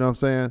now. You know what I'm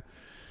saying?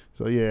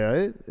 So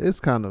yeah, it's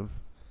kind of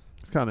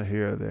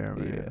here or there,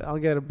 man. Yeah, I'll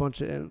get a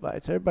bunch of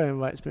invites. Everybody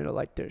invites me to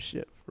like their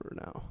shit for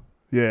now.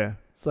 Yeah.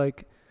 It's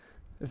like,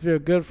 if you're a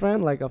good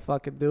friend, like, I'll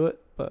fucking do it.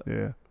 But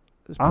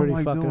it's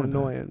pretty fucking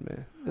annoying,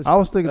 man. I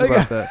was thinking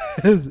about that.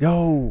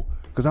 Yo,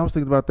 because I was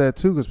thinking about that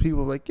too, because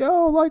people are like,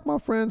 yo, like my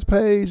friend's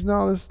page and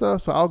all this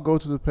stuff. So I'll go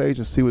to the page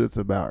and see what it's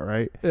about,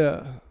 right?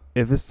 Yeah.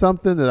 if it's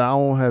something that I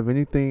don't have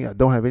anything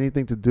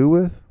to do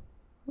with,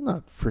 I'm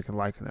not freaking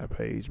liking that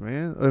page,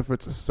 man. If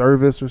it's a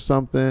service or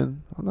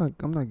something, I'm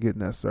not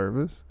getting that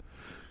service.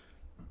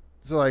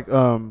 So like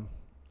I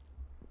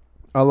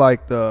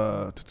like this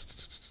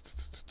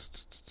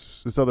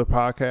other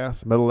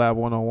podcast, Metal Lab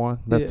 101,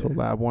 Metal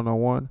Lab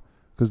 101,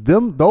 because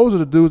those are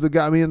the dudes that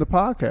got me into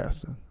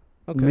podcasting.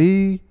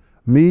 Okay.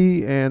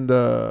 Me and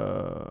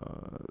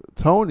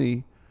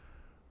Tony,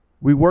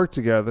 we worked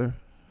together.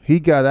 He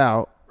got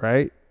out,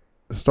 right?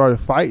 Started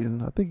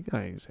fighting. I think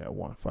I just had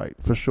one fight.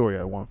 For sure he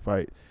had one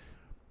fight.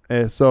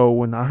 And so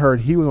when I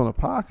heard he was on the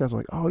podcast, I was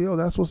like, oh, yo,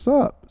 that's what's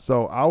up.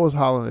 So I was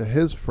hollering at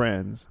his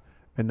friends,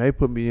 and they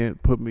put me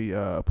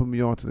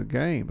onto the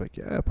game. Like,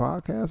 yeah,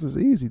 podcast is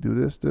easy. Do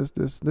this.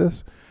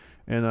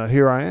 And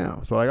here I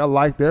am. So like I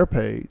like their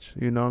page.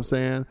 You know what I'm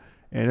saying?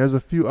 And there's a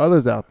few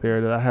others out there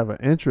that I have an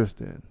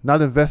interest in.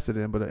 Not invested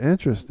in, but an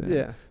interest in.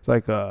 Yeah. It's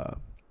like the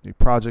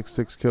Project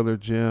 6 Killer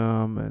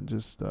Gym and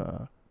just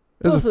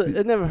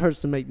it never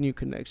hurts to make new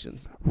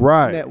connections.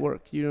 Right.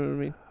 Network, you know what I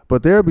mean?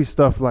 But there'll be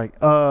stuff like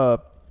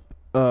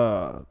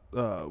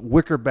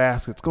wicker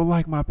baskets. Go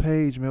like my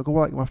page, man. Go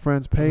like my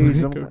friend's page.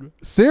 I'm like,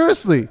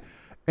 seriously.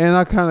 And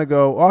I kind of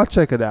go, I'll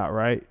check it out,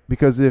 right?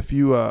 Because if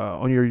you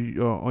on your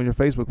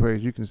Facebook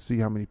page, you can see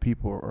how many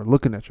people are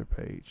looking at your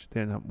page,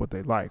 then what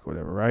they like,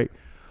 whatever, right?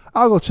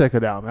 I'll go check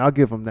it out, man. I'll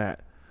give them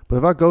that. But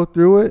if I go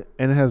through it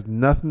and it has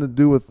nothing to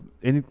do with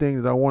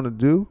anything that I want to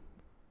do,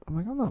 I'm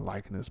like, I'm not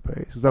liking this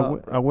page. Because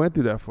I went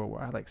through that for a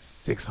while. I had like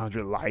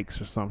 600 likes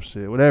or some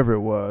shit, whatever it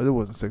was. It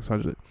wasn't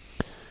 600,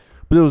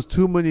 but it was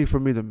too many for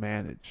me to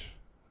manage.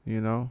 You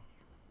know,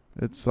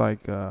 it's like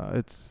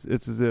it's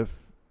as if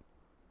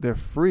they're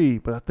free,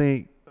 but I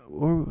think that's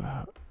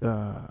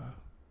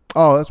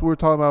what we were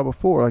talking about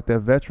before, like that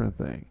veteran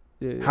thing.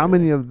 Yeah, How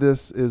many of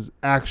this is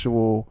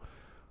actual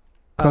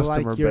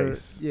customer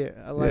base? Yeah,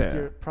 I like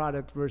your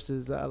product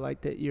versus I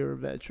like that you're a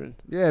veteran.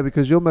 Yeah,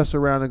 because you'll mess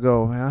around and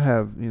go, man, I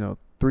have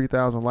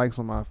 3,000 likes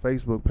on my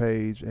Facebook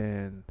page,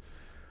 and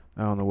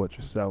I don't know what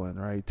you're selling,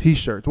 right?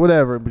 T-shirts,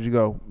 whatever. But you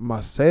go,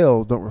 my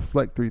sales don't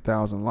reflect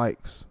 3,000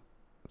 likes.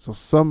 So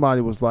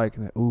somebody was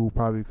liking it. Ooh,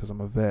 probably because I'm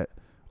a vet.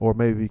 Or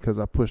maybe because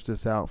I pushed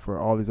this out for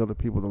all these other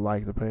people to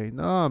like the page.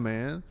 No,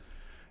 man.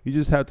 You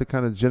just have to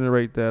kind of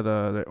generate that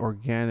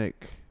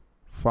organic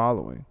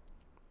following.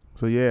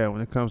 So, yeah, when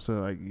it comes to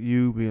like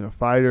you being a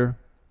fighter,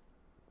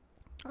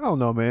 I don't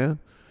know, man.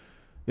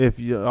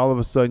 If all of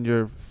a sudden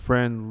your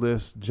friend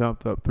list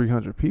jumped up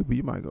 300 people,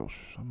 you might go,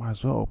 I might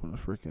as well open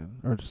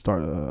or just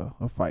start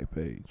a fight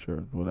page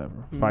or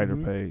whatever, fighter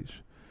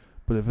page.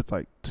 But if it's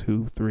like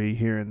 2, 3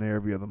 here and there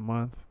every other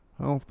month,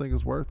 I don't think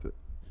it's worth it.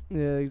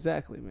 Yeah,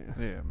 exactly, man.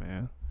 Yeah,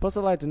 man. Plus,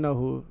 I like to know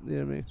who, you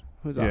know what I mean?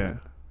 Who's on it.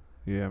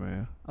 Yeah,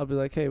 man. I'll be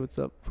like, hey, what's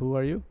up? Who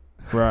are you?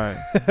 Right.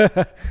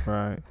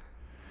 Right.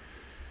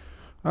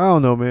 I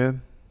don't know,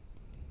 man.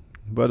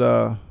 But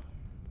I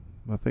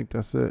think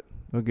that's it.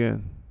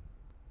 Again.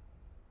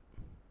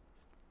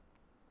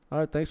 All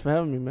right, thanks for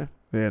having me, man.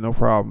 Yeah, no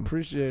problem.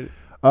 Appreciate it.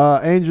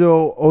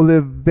 Angel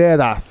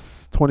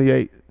Oliveras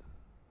 28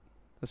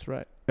 That's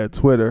right. at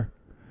Twitter.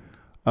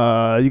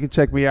 You can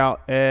check me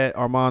out at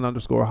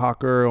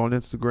Armand_Hawker on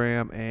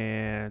Instagram,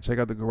 and check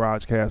out the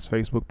GarageCast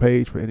Facebook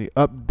page for any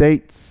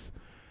updates.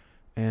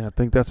 And I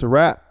think that's a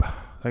wrap.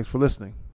 Thanks for listening.